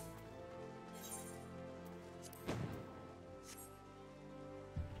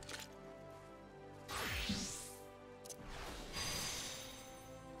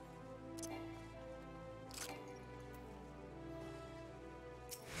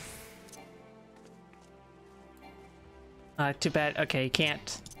 Too bad. Okay,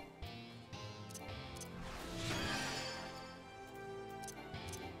 can't.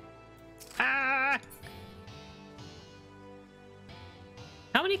 Ah!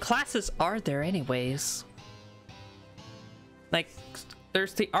 classes are there anyways? Like,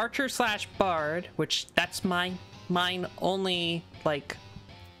 there's the archer slash bard, which that's mine only, like,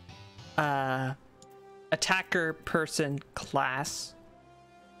 attacker person class.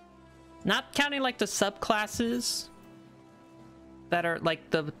 Not counting, like, the subclasses that are, like,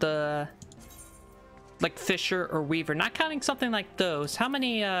 the like, fisher or weaver. Not counting something like those. How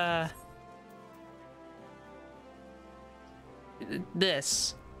many,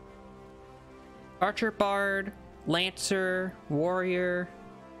 this. Archer, bard, lancer, warrior.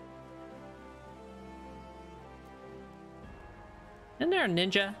 Isn't there a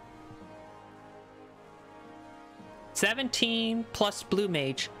ninja? 17 plus blue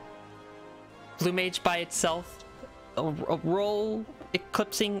mage. Blue mage by itself. A role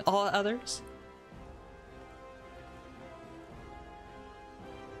eclipsing all others.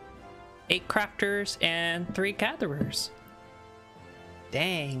 8 crafters and 3 gatherers.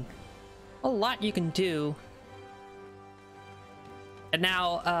 Dang. A lot you can do. And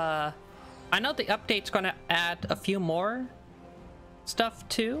now, I know the update's gonna add a few more stuff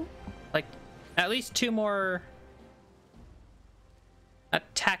too. Like, at least 2 more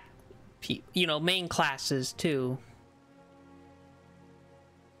attack, you know, main classes too.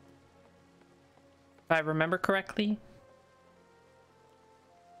 If I remember correctly.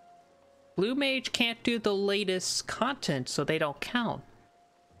 Blue mage can't do the latest content, so they don't count.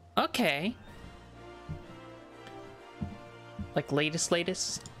 Okay. Like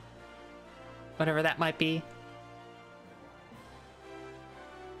latest? Whatever that might be.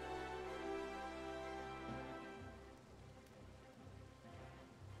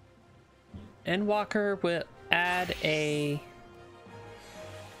 Endwalker will add a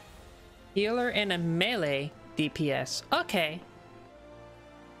healer and a melee DPS. Okay.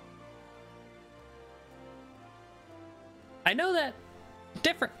 I know that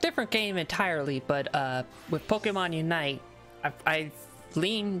different game entirely, but with Pokemon Unite, I've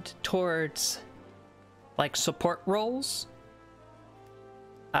leaned towards like support roles.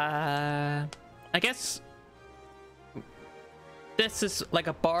 I guess this is like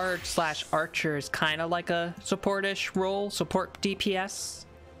a bard slash archer is kind of like a support-ish role, support DPS.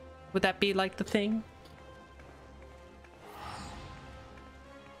 Would that be like the thing?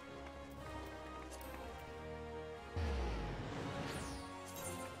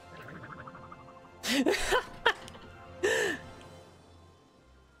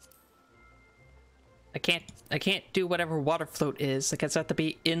 I can't do whatever water float is. I guess I have to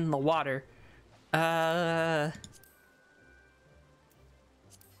be in the water.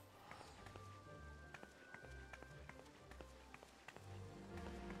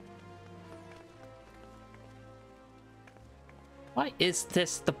 Why is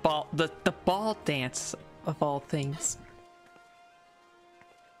this the ball dance of all things?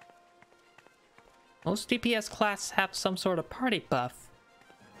 Most DPS classes have some sort of party buff.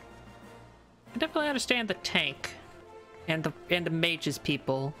 I definitely understand the tank and the mages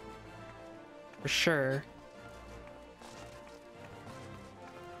people for sure.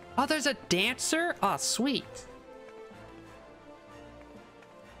 Oh, there's a dancer? Oh, sweet.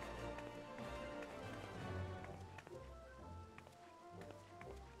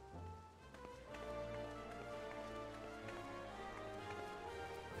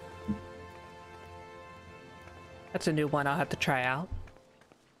 That's a new one I'll have to try out.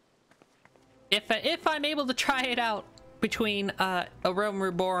 If I'm able to try it out between A Realm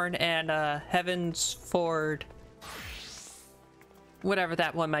Reborn and Heaven's Ford, whatever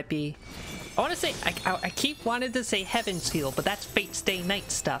that one might be. I want to say I keep wanting to say Heaven's Heel, but that's Fate Stay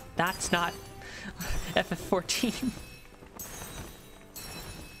Night stuff. That's not FF14.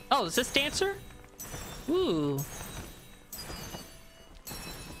 Oh, is this Dancer? Ooh.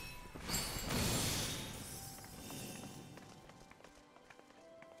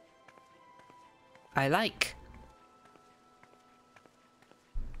 I like.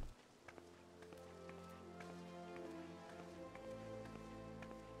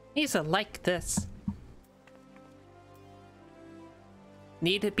 He's a like this.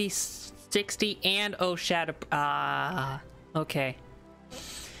 Need to be 60 and oh shadow. Ah, okay.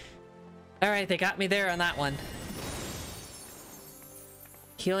 Alright, they got me there on that one.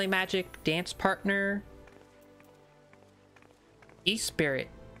 Healing magic, dance partner, E-Spirit.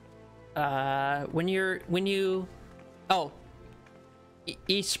 When you oh,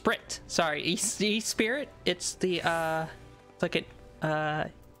 E-Spirit, sorry, E-Spirit, it's the it's like it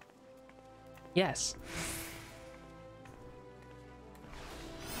yes.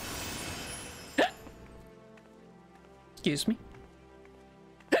 Excuse me.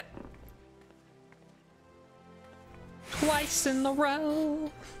 Twice in a row.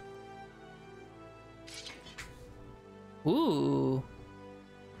 Ooh.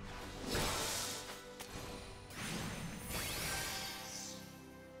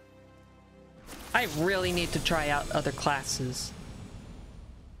 I really need to try out other classes.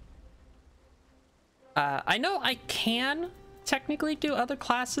 I know I can technically do other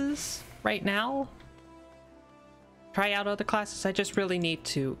classes right now. Try out other classes. I just really need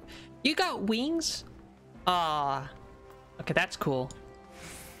to. You got wings? Okay, that's cool.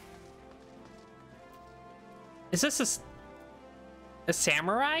 Is this a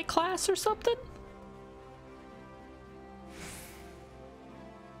samurai class or something?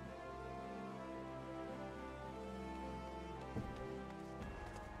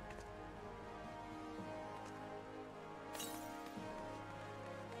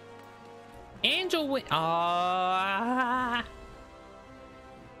 Angel wing. Ah.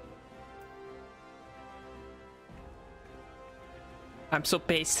 I'm so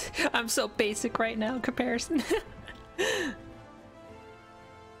basic right now in comparison.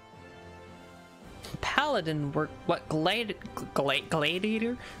 Paladin work. What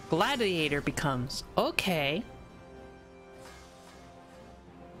gladiator becomes. Okay.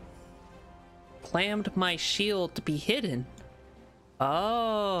 Clammed my shield to be hidden.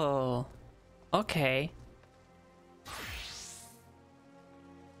 Oh. Okay.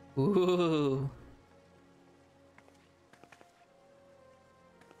 Ooh.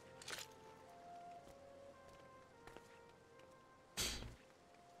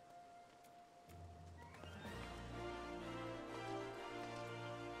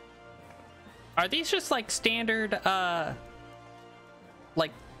 Are these just like standard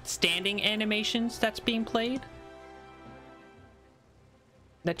like standing animations that's being played?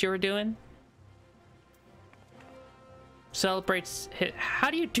 That you were doing? Celebrates hit. How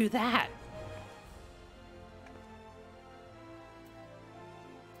do you do that?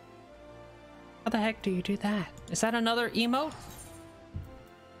 How the heck do you do that? Is that another emote?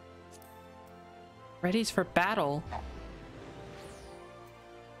 Readies for battle.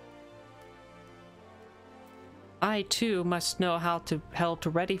 I too must know how to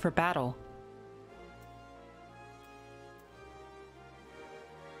ready for battle.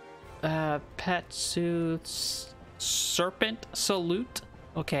 Pet suits. Serpent salute.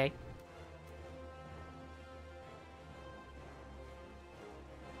 Okay.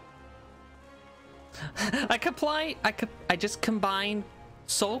 I just combined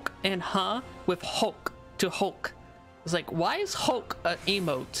sulk and huh with Hulk to Hulk. It's like, why is Hulk an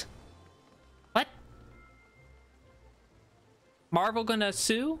emote? What? Marvel gonna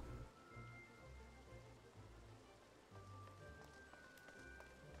sue?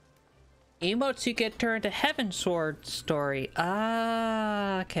 Emotes you get turned to Heaven Sword story.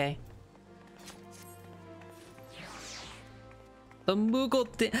 Ah, okay. The Moogle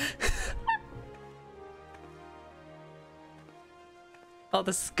thing. Oh,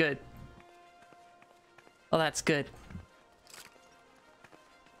 this is good. Oh, that's good.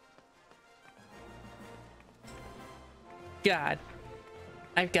 God.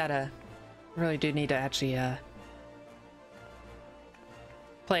 I've gotta... really do need to actually,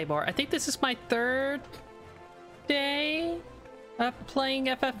 play more. I think this is my third day of playing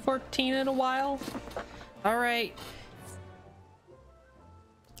FF14 in a while. Alright.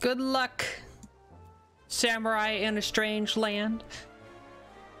 Good luck, samurai in a strange land.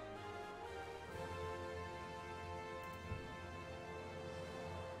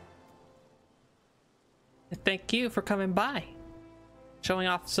 And thank you for coming by. Showing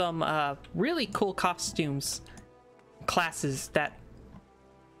off some really cool costumes, classes that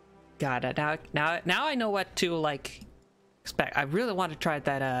God, now I know what to like expect. I really want to try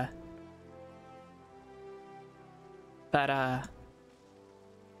that the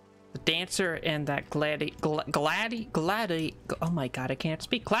dancer and that oh my god, I can't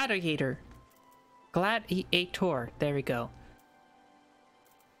speak. Gladiator. There we go.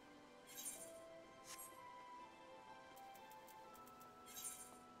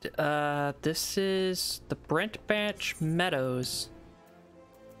 This is the Brent Branch Meadows.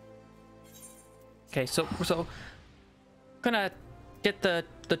 Okay, so gonna get the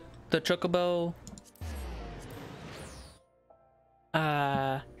chocobo.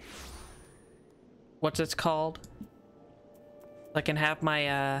 What's it's called? I can have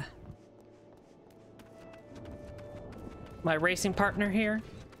my my racing partner here.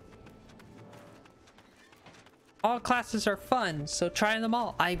 All classes are fun, so try them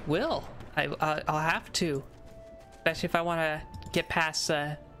all. I will. I'll have to, especially if I want to get past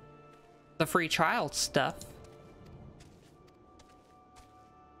the free trial stuff.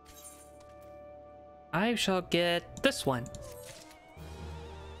 I shall get this one.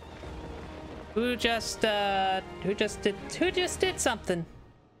 Who just did something?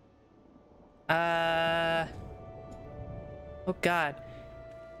 Oh god.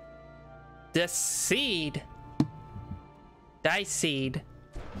 The seed. Dice seed.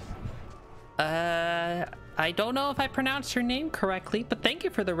 I don't know if I pronounced her name correctly, but thank you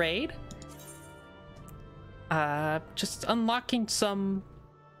for the raid. Just unlocking some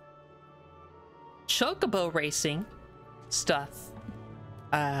chocobo racing stuff.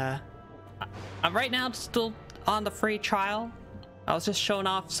 I'm right now still on the free trial. I was just showing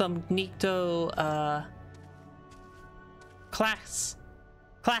off some Nikto classes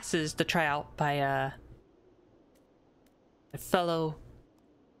to try out by fellow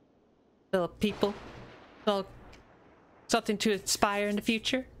people. So something to inspire in the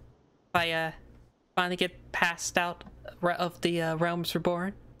future. If I finally get passed out of the Realms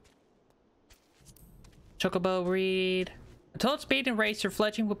Reborn. Chocobo read. Until its maiden race, your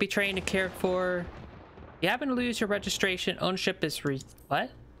fledgling will be trained and cared for. You happen to lose your registration, ownership is what?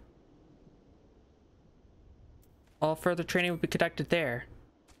 All further training will be conducted there.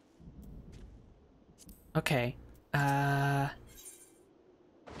 Okay.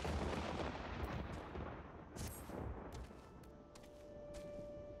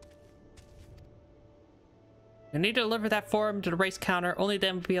 You need to deliver that form to the race counter. Only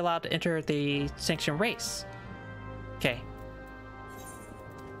then will be allowed to enter the sanctioned race. Okay.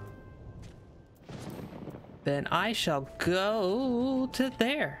 Then I shall go to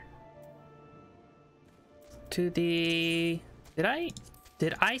there. To the...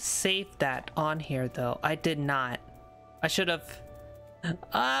 Did I save that on here though? I did not. I should have...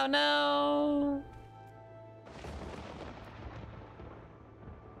 Oh no!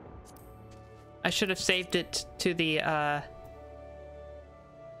 I should have saved it to the to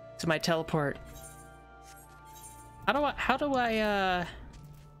my teleport. How do I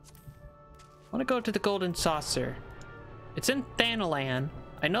want to go to the Golden Saucer. It's in Thanalan.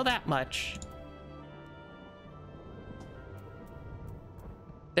 I know that much.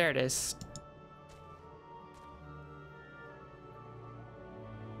 There it is.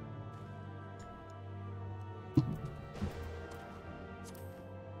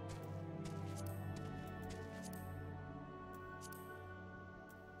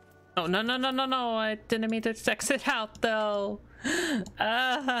 Oh, no, no, no, no, no. I didn't mean to exit out, though.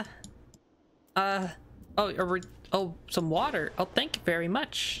 Oh, some water. Oh, thank you very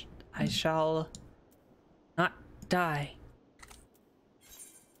much. I shall not die.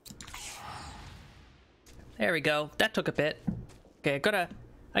 There we go. That took a bit. Okay,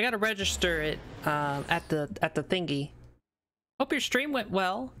 I gotta register it at the thingy. Hope your stream went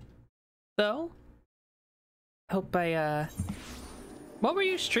well, though. Hope what were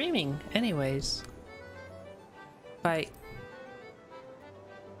you streaming, anyways?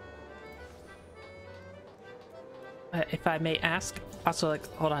 If I may ask. Also, like,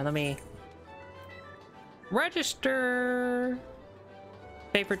 hold on, let me register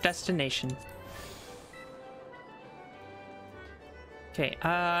favorite destination. Okay,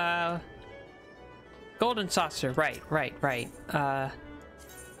 Golden Saucer, right.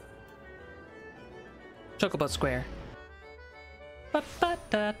 Chocobo Square.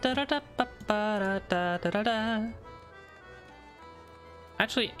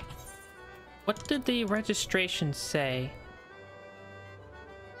 Actually, what did the registration say?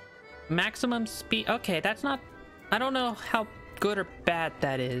 Maximum speed. Okay, that's not... I don't know how good or bad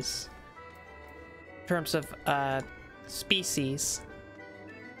that is in terms of species.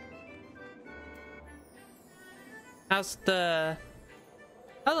 How's the...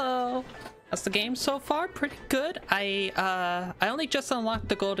 Hello! How's the game so far? Pretty good. I only just unlocked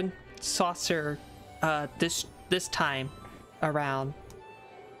the Golden Saucer this time around.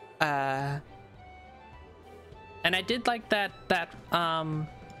 And I did like that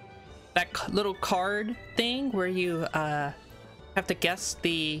little card thing where you have to guess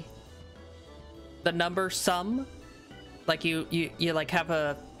the number sum. Like you like have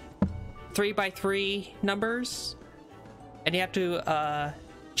a 3x3 numbers, and you have to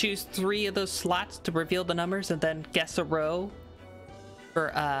choose 3 of those slots to reveal the numbers, and then guess a row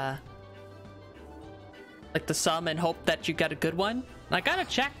for like the sum, and hope that you got a good one. And I got a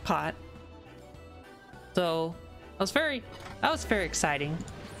jackpot, so that was very exciting.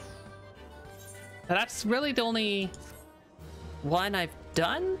 But that's really the only one I've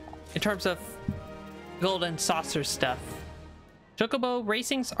done in terms of Golden Saucer stuff. Chocobo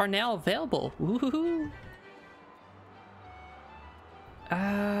racings are now available. Woohoo!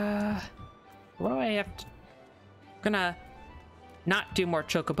 What do I have to... I'm gonna not do more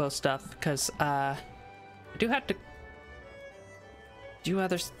Chocobo stuff, because I do have to do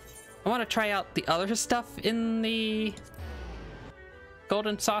other I want to try out the other stuff in the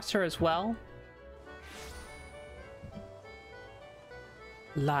Golden Saucer as well.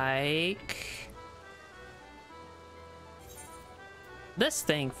 Like this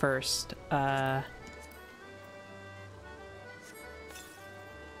thing first. Golden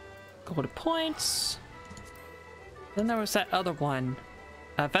points. Then there was that other one.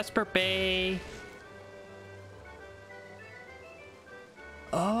 Vesper Bay.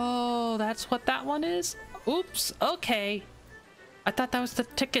 Oh, that's what that one is? Oops, okay. I thought that was the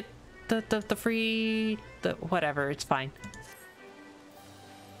ticket, the free, whatever, it's fine.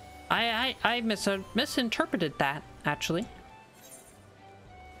 I misinterpreted that, actually.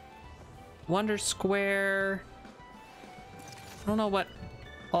 Wonder Square. I don't know what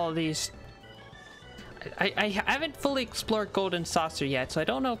all these... I haven't fully explored Golden Saucer yet, so I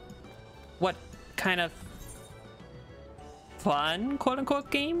don't know what kind of fun,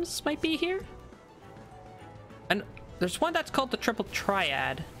 quote-unquote, games might be here. And there's one that's called the Triple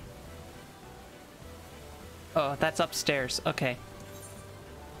Triad. Oh, that's upstairs. Okay.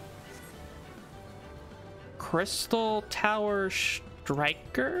 Crystal Tower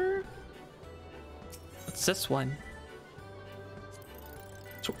Striker? What's this one?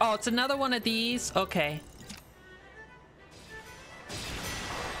 Oh, it's another one of these? Okay.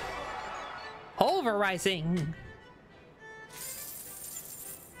 Pulverizing!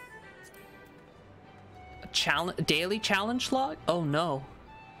 Daily challenge log? Oh no.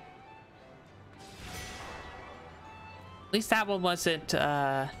 At least that one wasn't, Is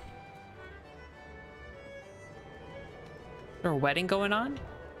there a wedding going on?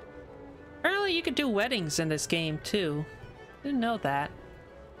 Apparently you could do weddings in this game too. Didn't know that.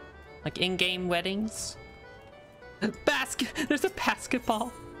 Like in-game weddings. There's a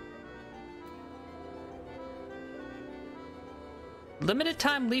basketball. Limited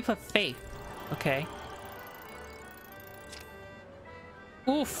time leap of faith. Okay.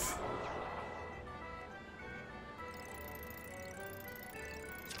 Oof.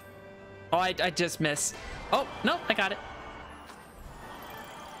 Oh, I just missed. Oh, no, I got it.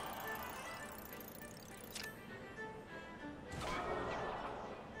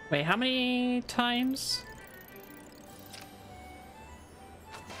 Wait, how many times?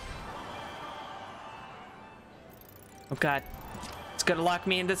 Oh god. It's gonna lock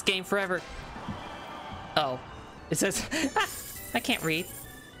me in this game forever. Oh. It says... I can't read.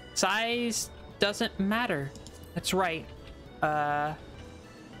 Size doesn't matter. That's right.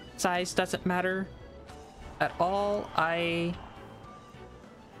 Size doesn't matter at all. I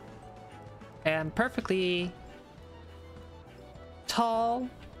am perfectly tall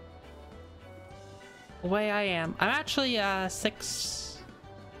the way I am. I'm actually I'm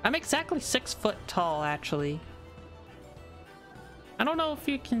exactly 6 foot tall, actually. I don't know if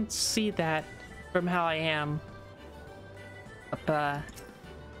you can see that from how I am up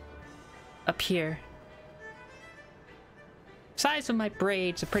here. Size of my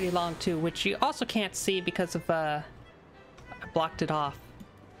braids are pretty long too, which you also can't see because of I blocked it off.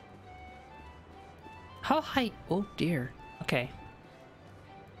 How high? Oh dear. Okay.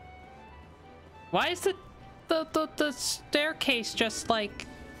 Why is the staircase just like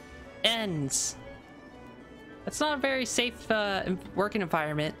ends? That's not a very safe working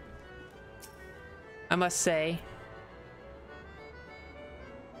environment, I must say.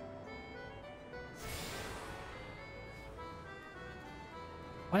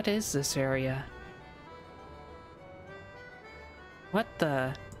 What is this area? What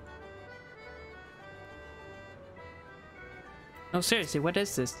the? No, seriously, what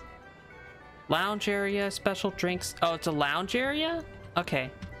is this? Lounge area, special drinks. Oh, it's a lounge area?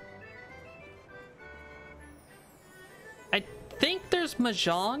 Okay. I think there's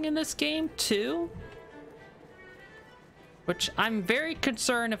mahjong in this game too. Which I'm very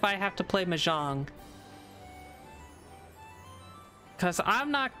concerned if I have to play mahjong. Because I'm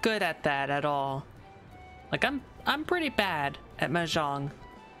not good at that at all. Like, I'm pretty bad at mahjong.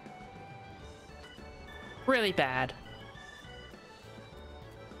 Really bad.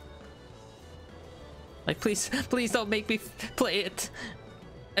 Like, please don't make me play it.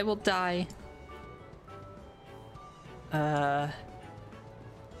 I will die. But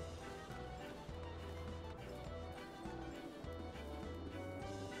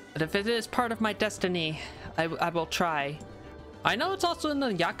if it is part of my destiny, I will try. I know it's also in the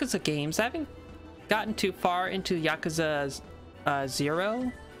Yakuza games. I haven't gotten too far into Yakuza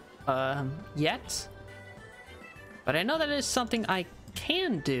 0 yet. But I know that is something I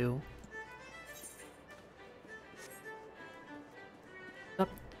can do. Up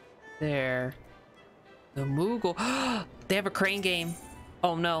there. The Moogle. They have a crane game.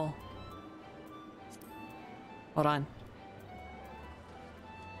 Oh no. Hold on.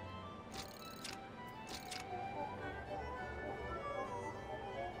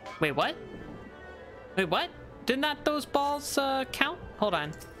 Wait, what? Wait, what? Did not those balls count? Hold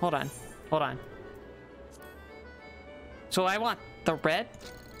on. Hold on. Hold on. So I want the red?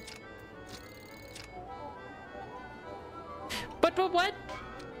 But what?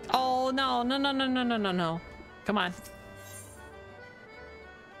 Oh, no, no, no, no, no, no, no, no. Come on.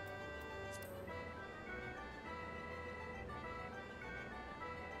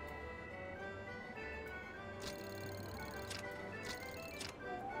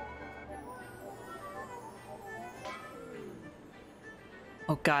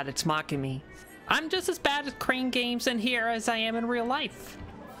 Oh god, it's mocking me. I'm just as bad at crane games in here as I am in real life.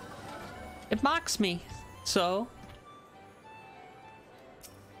 It mocks me, so...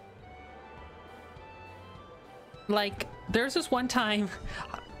 Like, there's this one time...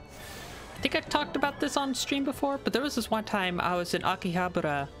 I think I've talked about this on stream before, but there was this one time I was in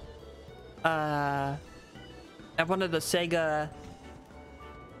Akihabara. At one of the Sega...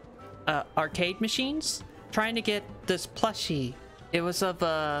 arcade machines, trying to get this plushie. It was of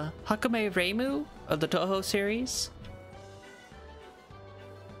Hakume Reimu of the Toho series.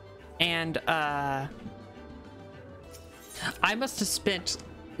 And I must have spent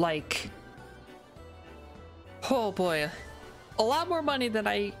like, oh boy, a lot more money than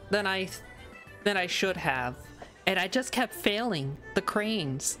I should have. And I just kept failing the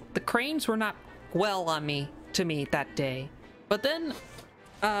cranes. The cranes were not well on me that day. But then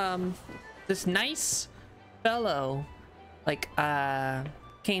this nice fellow like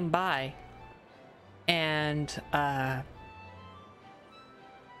came by and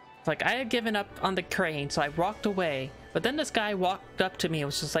like I had given up on the crane, so I walked away, but then this guy walked up to me and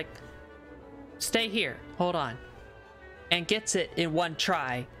was just like, stay here, hold on, and gets it in one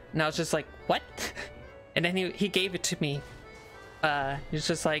try. And I was just like, what? And then he gave it to me. He was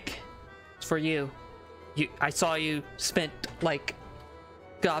just like, it's for you. I saw you spent like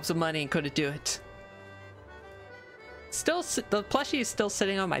gobs of money and couldn't do it. Still, the plushie is still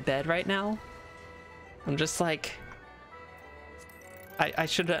sitting on my bed right now. I'm just like, I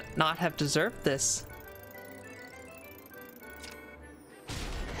should not have deserved this.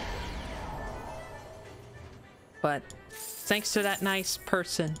 But thanks to that nice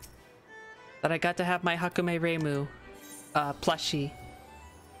person that I got to have my Hakume Reimu plushie.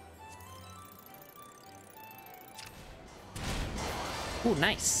 Ooh,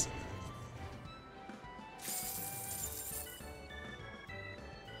 nice.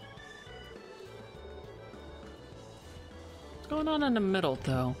 What's going on in the middle,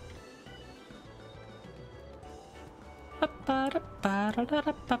 though?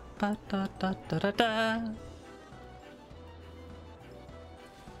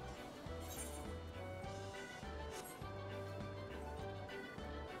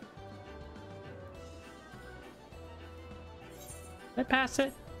 Did I pass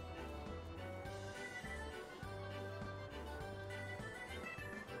it?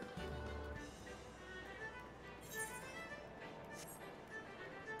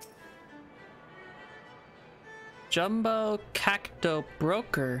 Jumbo Cacto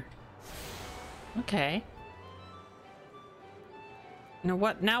Broker. Okay. You know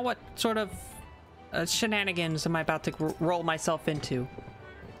what? Now what sort of shenanigans am I about to roll myself into?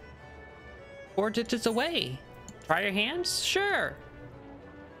 4 digits away. Try your hands? Sure.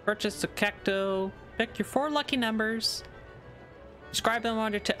 Purchase a Cacto. Pick your 4 lucky numbers. Describe them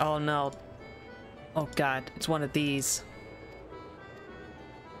under oh no. Oh god, it's one of these.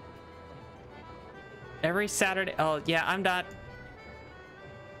 Every Saturday. Oh yeah, I'm not.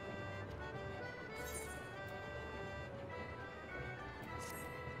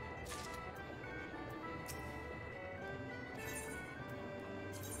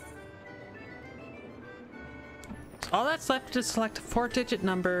 All that's left is select a 4-digit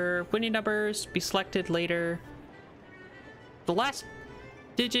number. Winning numbers be selected later. The last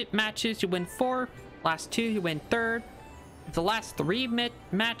digit matches, you win 4. Last 2, you win 3rd. If the last 3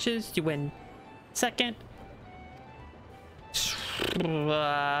 matches, you win 2nd.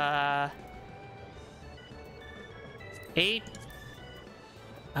 8.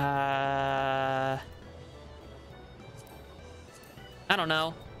 I don't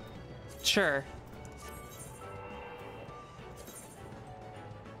know. Sure.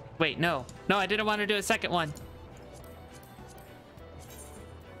 Wait, no. No, I didn't want to do a second one.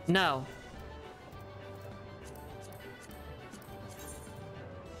 No.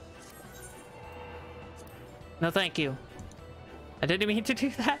 No, thank you. I didn't mean to do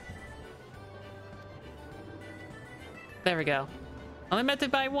that. There we go. Only meant to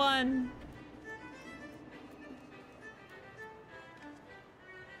buy 1.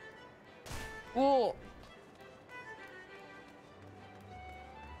 Oh.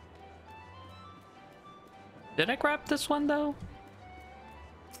 Did I grab this one though?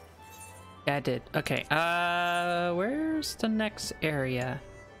 Yeah, I did. Okay. Where's the next area?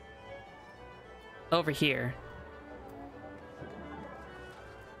 Over here.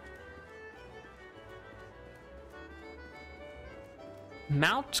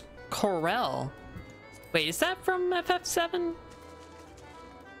 Mount Corel. Wait, is that from FF7?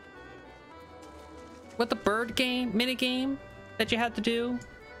 With the bird game, mini game that you had to do?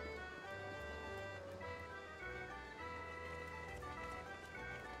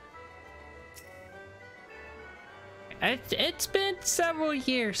 It's been several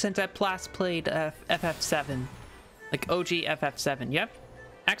years since I last played FF7. Like OG FF7. Yep.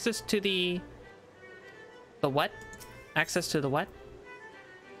 Access to the what? Access to the what?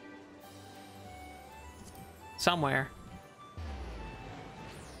 Somewhere.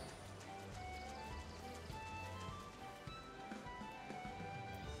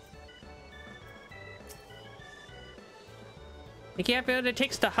 Think you have what it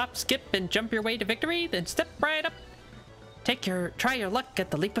takes to hop, skip, and jump your way to victory? Then step right up. Try your luck at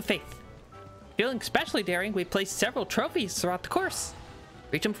the leap of faith. Feeling especially daring, we placed several trophies throughout the course.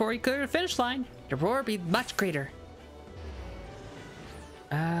 Reach them before you clear the finish line. Your roar will be much greater.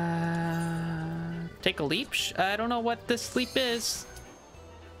 Take a leap? I don't know what this leap is.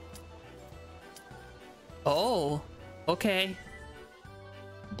 Oh, okay.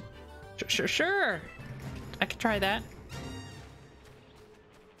 Sure. I could try that.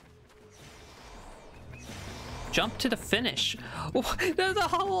 Jump to the finish. Oh, there's a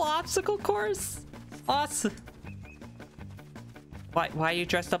whole obstacle course. Awesome. Why are you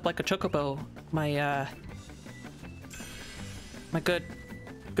dressed up like a chocobo? My good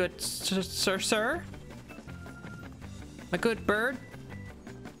sir? My good bird?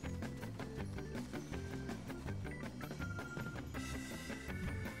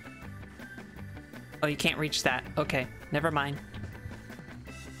 Oh, you can't reach that. Okay, never mind.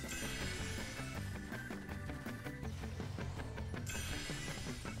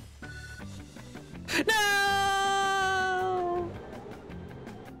 No!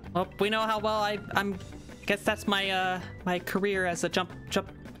 Well, we know how well I'm. Guess that's my my career as a jump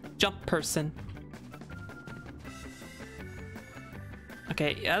person.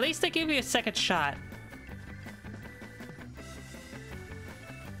 Okay, at least they gave me a second shot.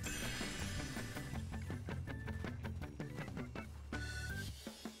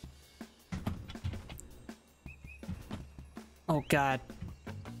 Oh God.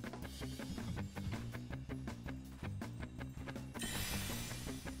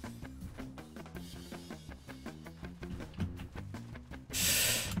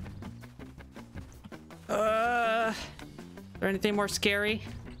 Is there anything more scary?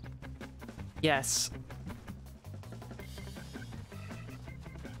 Yes.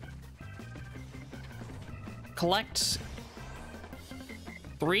 Collect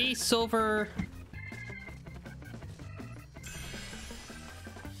 3 silver.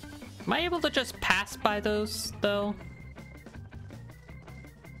 Am I able to just pass by those though?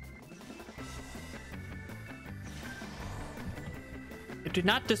 Do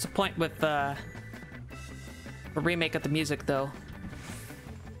not disappoint with a remake of the music though.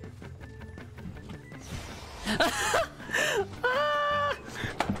 Ah!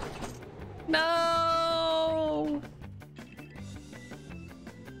 No!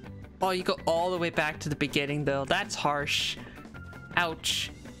 Oh, you go all the way back to the beginning though. That's harsh.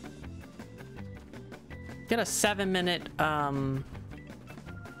 Ouch. Get a 7-minute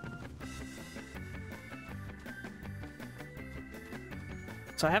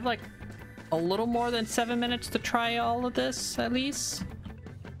so I have like a little more than 7 minutes to try all of this at least.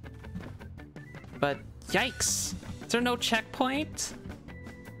 But yikes. Is there no checkpoint?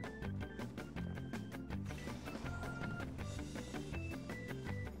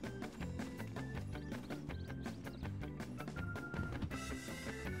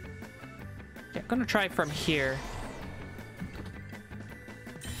 Yeah, I'm gonna try from here.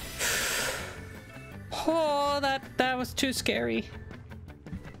 Oh, that was too scary.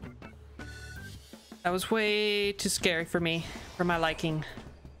 That was way too scary for me, for my liking.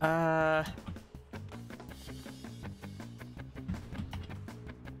 I'll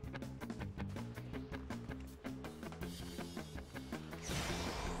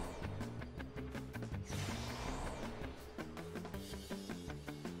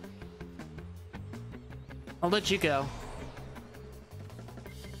let you go.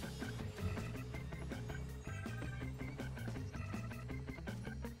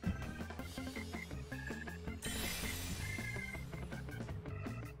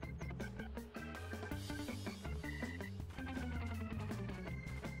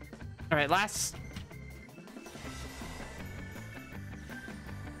 All right, last.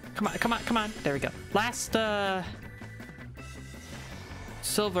 Come on, come on, come on. There we go. Last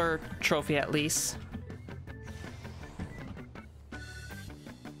silver trophy at least.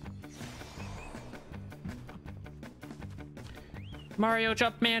 Mario,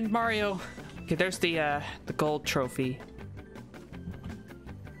 jump, man, Mario. Okay, there's the gold trophy.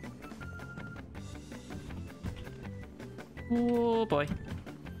 Oh boy.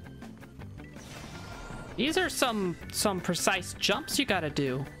 These are some precise jumps you gotta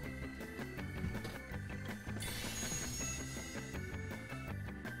do.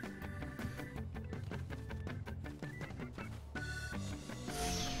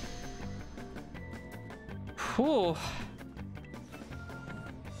 Whew.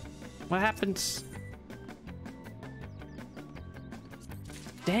 What happens?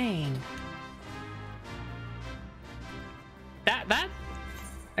 Dang.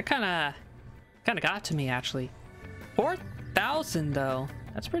 That kind of got to me actually. 4,000 though.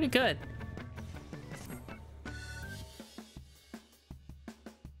 That's pretty good.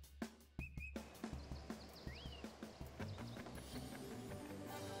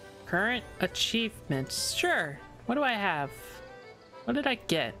 Current achievements. Sure. What do I have? What did I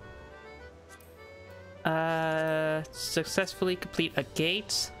get? Successfully complete a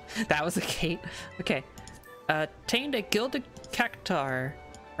gate. That was a gate. Okay. Tamed a gilded cactar.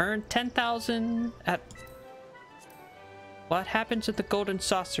 Earned 10,000 at... What happens with the golden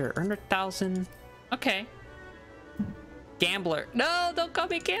saucer? Earned 1,000. Okay. Gambler. No, don't call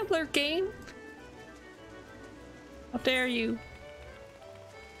me gambler, game. How dare you?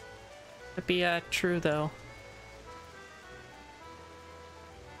 That'd be true though.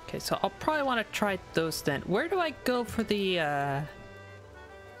 Okay, so I'll probably want to try those then. Where do I go for the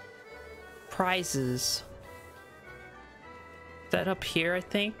prizes? Is that up here, I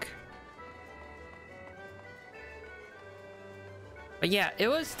think? But yeah, it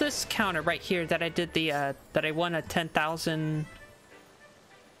was this counter right here that I did the that I won a 10,000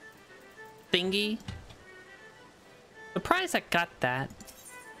 thingy. Surprised I got that.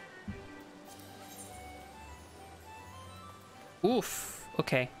 Oof.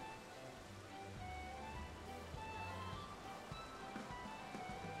 Okay.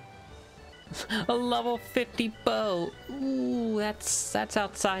 A level 50 bow. Ooh, that's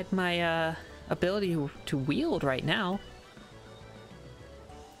outside my ability to wield right now.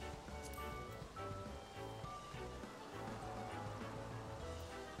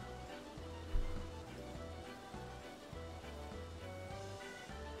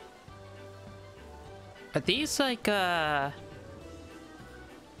 Are these like a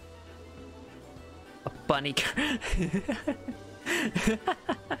bunny?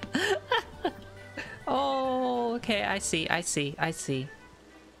 Oh, okay, I see.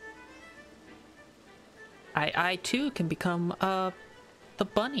 I too can become the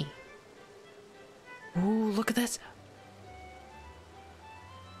bunny. Ooh, look at this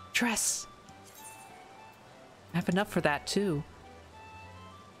dress. I have enough for that too.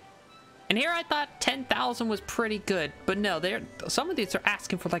 And here I thought 10,000 was pretty good, but no, some of these are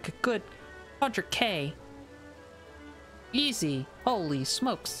asking for like a good 100k. Easy. Holy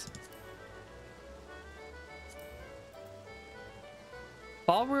smokes.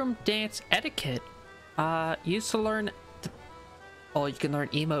 Ballroom dance etiquette. Used to learn. Oh, you can learn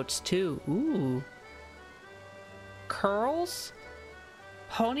emotes too. Ooh. Curls.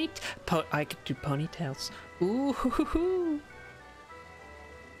 I could do ponytails. Ooh. Hoo, hoo, hoo.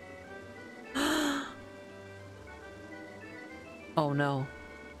 Oh no.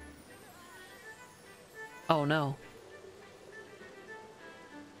 Oh no.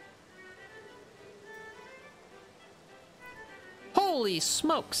 Holy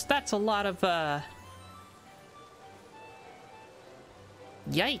smokes, that's a lot of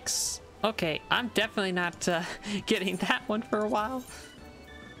yikes. Okay, I'm definitely not getting that one for a while.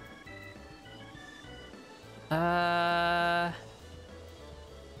 I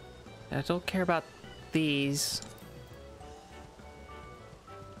don't care about these.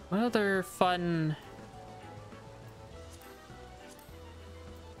 What other fun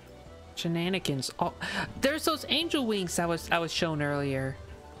shenanigans? Oh, there's those angel wings I was shown earlier.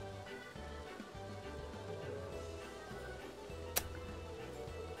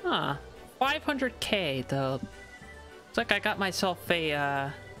 Huh. 500k though. It's like I got myself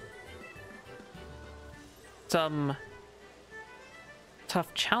a some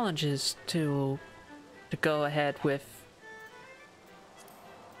tough challenges to go ahead with.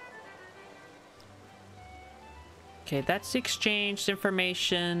 Okay, that's exchanged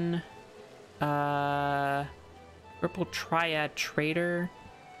information. Purple Triad Trader.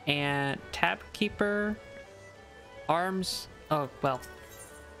 And tab keeper. Arms. Oh, well.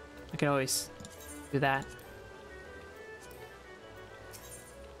 I can always do that.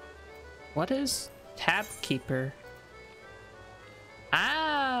 What is tab keeper?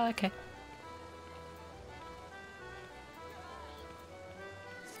 Ah, okay.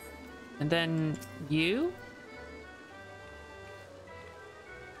 And then you?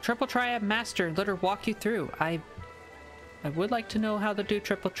 Triple Triad Master, let her walk you through. I would like to know how to do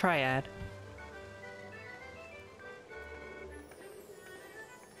Triple Triad.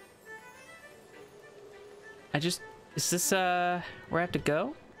 Is this where I have to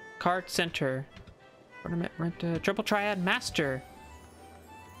go? Card Center. Tournament, Triple Triad Master.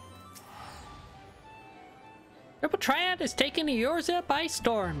 Triple Triad is taking Eorzea by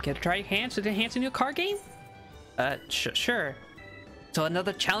storm. Get to try your hands to enhance a new card game? Sure. So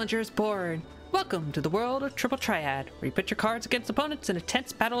another challenger is born. Welcome to the world of Triple Triad, where you put your cards against opponents in a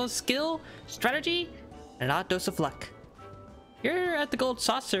tense battle of skill, strategy, and an odd dose of luck. You're at the Gold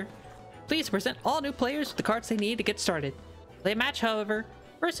Saucer. Please present all new players with the cards they need to get started. Play a match, however.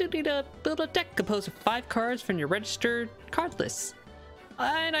 First, you need to build a deck composed of 5 cards from your registered card list.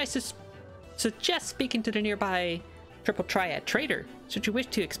 And I suggest speaking to the nearby Triple Triad trader should you wish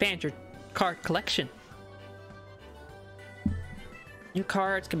to expand your card collection. New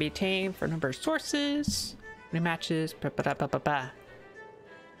cards can be obtained for a number of sources. New matches.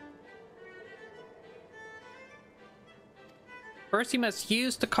 First, you must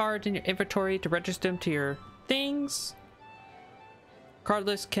use the cards in your inventory to register them to your things. Card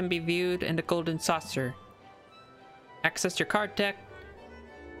list can be viewed in the Golden Saucer. Access your card deck.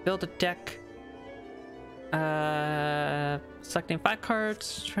 Build a deck. Selecting 5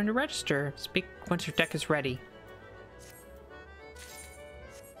 cards. Trying to register. Speak once your deck is ready.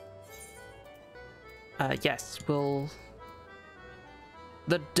 Yes, we'll...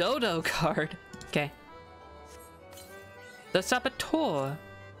 The Dodo card. Okay. The Saboteur.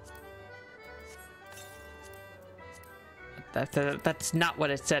 That's not what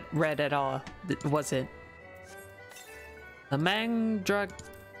it said. Read at all, was it? The Mandragora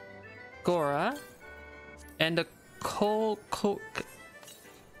and the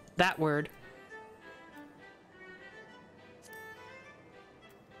that word.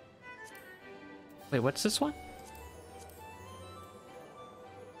 Wait, what's this one?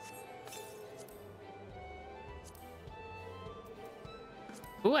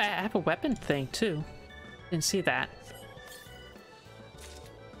 Ooh, I have a weapon thing too. Didn't see that.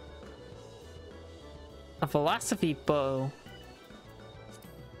 A philosophy bow.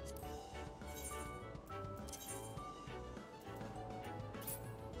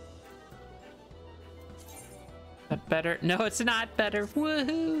 That better? No, it's not better.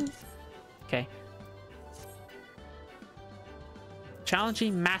 Woohoo! Okay.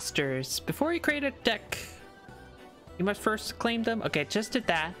 Challenging Masters. Before you create a deck, you must first claim them. Okay, just did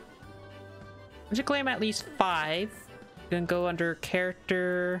that. Once you claim at least 5, you can go under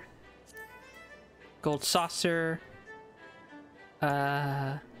character, Gold Saucer,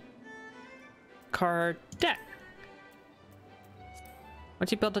 card deck.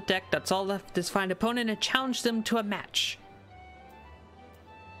 Once you build a deck, that's all left is find an opponent and challenge them to a match.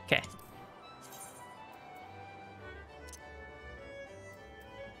 Okay.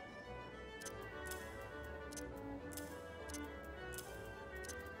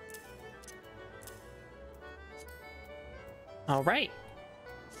 All right.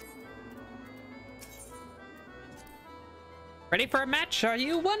 Ready for a match? Are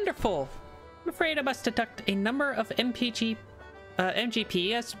you? Wonderful. I'm afraid I must deduct a number of MGP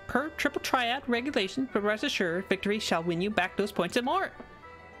as per Triple Triad regulations, but rest assured, victory shall win you back those points and more.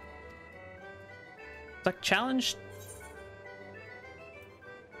 Select challenge.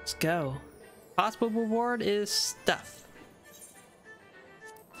 Let's go. Possible reward is stuff.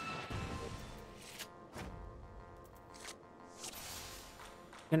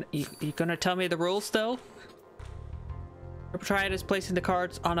 You gonna tell me the rules though? Triple Triad is placing the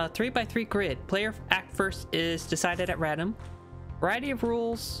cards on a 3x3 grid. Player act first is decided at random. Variety of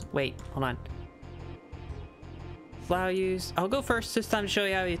rules. Wait, hold on. Allow use. I'll go first this time to show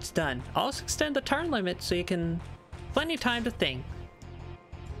you how it's done. I'll also extend the turn limit so you can plenty of time to think.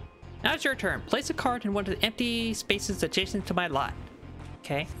 Now it's your turn. Place a card in one of the empty spaces adjacent to my lot.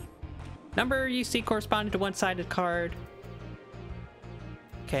 Okay. Number you see corresponding to one-sided card.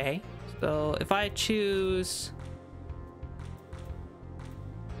 Okay, so if I choose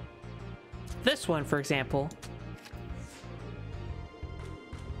this one, for example,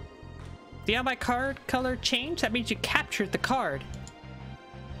 see how my card color changed? That means you captured the card.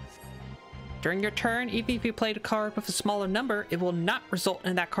 During your turn, even if you played a card with a smaller number, it will not result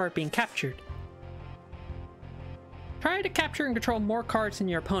in that card being captured. Try to capture and control more cards than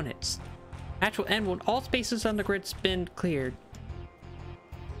your opponents. Match will end when all spaces on the grid's been cleared.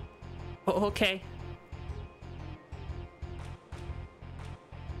 Oh, okay.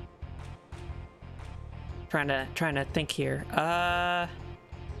 Trying to think here.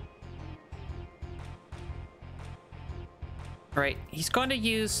 Alright, he's going to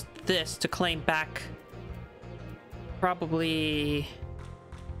use this to claim back probably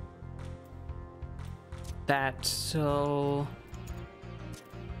that, so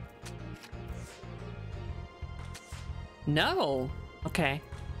no. Okay.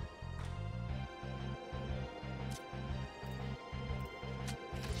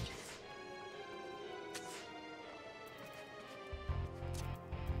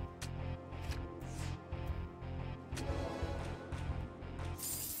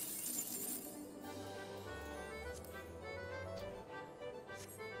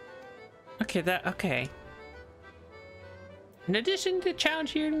 Okay. In addition to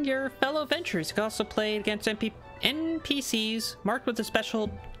challenging your fellow adventurers, you can also play against NPCs marked with a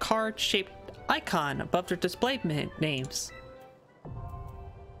special card-shaped icon above their display names.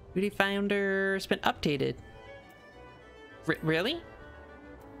 Duty Founder's been updated. Really?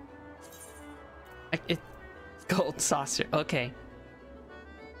 Gold saucer. Okay.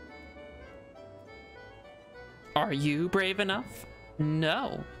 Are you brave enough?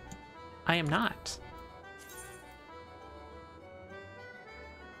 No. I am not.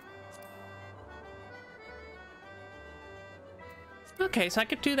 Okay, so I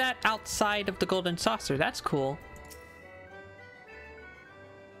could do that outside of the golden saucer. That's cool.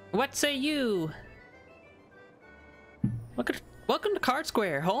 What say you? Welcome to Card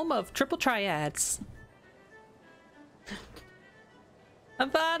Square, home of triple triads.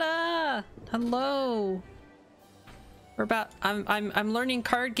 Avada! Hello. I'm learning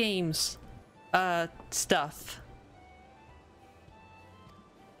card games stuff.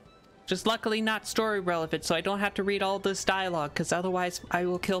 Just luckily not story relevant, so I don't have to read all this dialogue, because otherwise I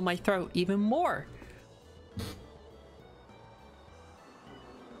will kill my throat even more.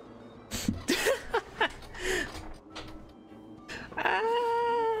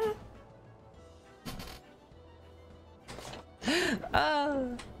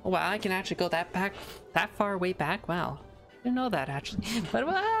 Wow, I can actually go that far way back. Wow, I didn't know that actually. But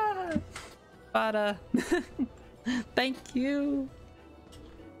thank you.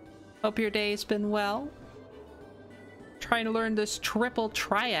 Hope your day's been well. Trying to learn this triple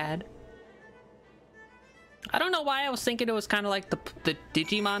triad. I don't know why I was thinking it was kind of like the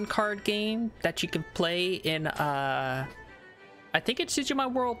Digimon card game that you can play in I think it's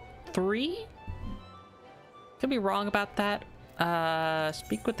Digimon World 3? Could be wrong about that.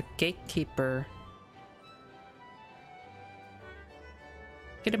 Speak with the gatekeeper.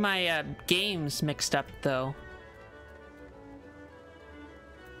 Getting my games mixed up though.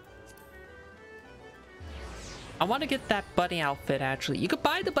 I want to get that bunny outfit actually. You could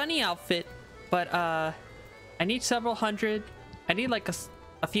buy the bunny outfit, but I need several hundred. I need like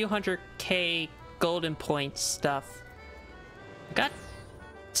a few hundred K golden points stuff. I got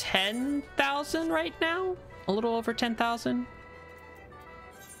 10,000 right now, a little over 10,000.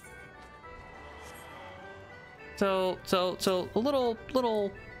 So a little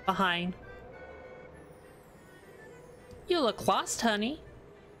behind. You look lost, honey.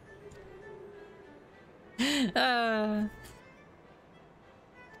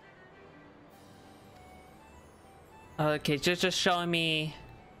 Okay, just showing me,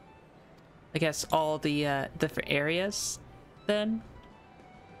 I guess, all the different areas then.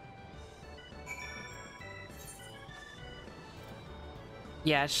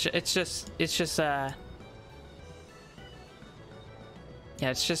 Yeah, it's just yeah,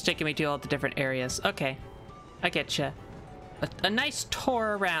 it's just taking me to all the different areas. Okay, I get you. A nice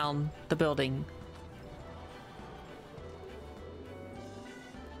tour around the building.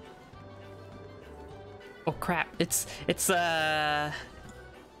 Oh crap! It's actually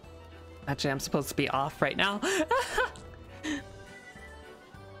I'm supposed to be off right now.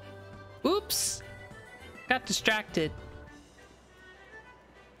 Oops! Got distracted.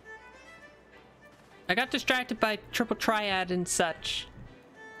 I got distracted by triple triad and such.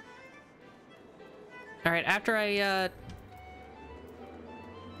 All right, after I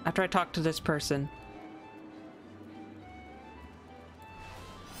talk to this person.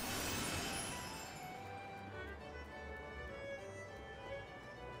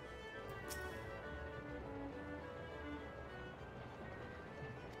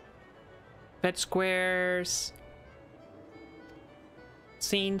 Bed squares.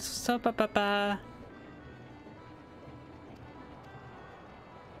 Scenes. So ba ba ba.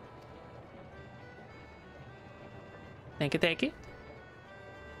 Thank you, thank you.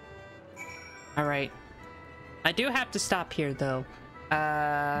 All right. I do have to stop here though.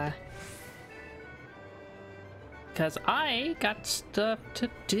 Because I got stuff to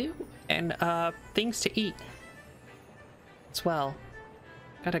do and things to eat as well.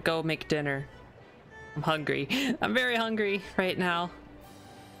 Gotta go make dinner. I'm hungry. I'm very hungry right now.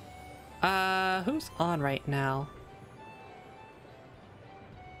 Who's on right now?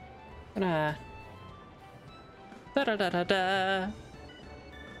 Gonna da da da da da.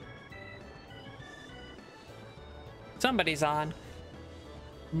 Somebody's on.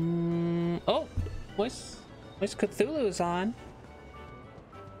 Oh, Voice Cthulhu's on.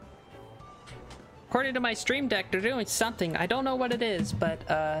 According to my stream deck, they're doing something. I don't know what it is, but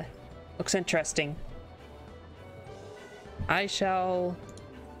looks interesting. I shall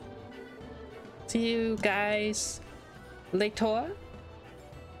see you guys later.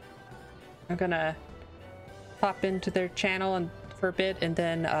 I'm gonna pop into their channel and for a bit, and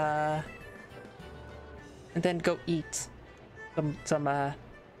then go eat some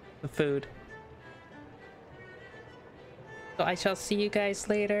food. So I shall see you guys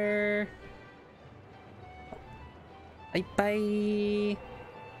later. Bye bye.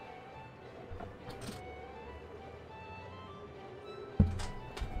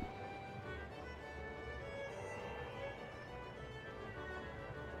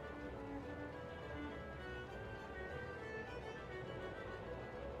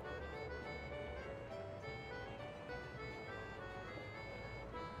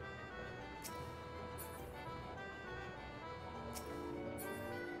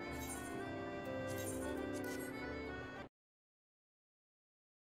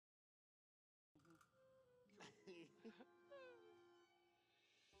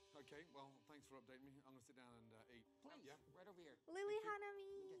 Okay, well, thanks for updating me. I'm gonna sit down and eat. Please, Yeah? right over here. Lilly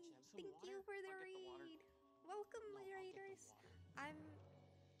Hanami, Get you some thank water? you for the I'll get the water. raid. Welcome, No, my I'll get the raiders. water.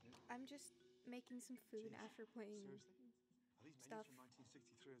 I'm just making some food after playing Seriously? Are these stuff. menus from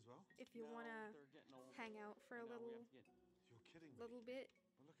 1963 as well? If you No, wanna they're getting old. hang out for a I know, we little have to get... You're kidding me. bit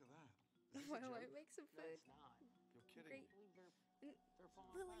Well, look at that. Is this a while I joke? make some No, food. it's not. You're kidding Great. me. I believe N- they're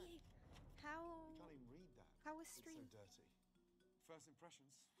falling Lily, apart. how You can't even read that. was It's stream? so dirty. First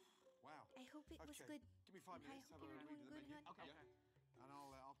impressions? Wow. I hope it was Okay. good. Give me 5 I minutes to hope have a you're read doing of the good, menu. hun. Okay. Yeah? And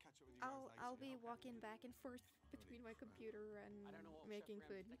I'll catch up with you guys later. I'll be yeah? walking back and forth between my computer and I don't know what making Chef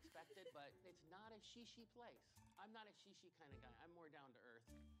food. Ramsay expected, but it's not a shishi place. I'm not a shishi kind of guy. I'm more down to earth.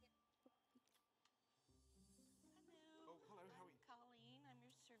 Oh, hello, how are you? Colleen, I'm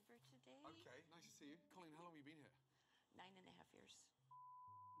your server today. Okay, nice to see you. Colleen, how long have you been here? 9.5 years.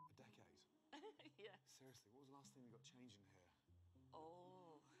 A decade. Yeah. Seriously, what was the last thing that got changed in here?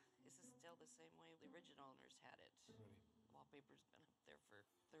 Oh, this is still the same way the original owners had it. Really? The wallpaper's been up there for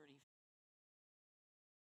 30,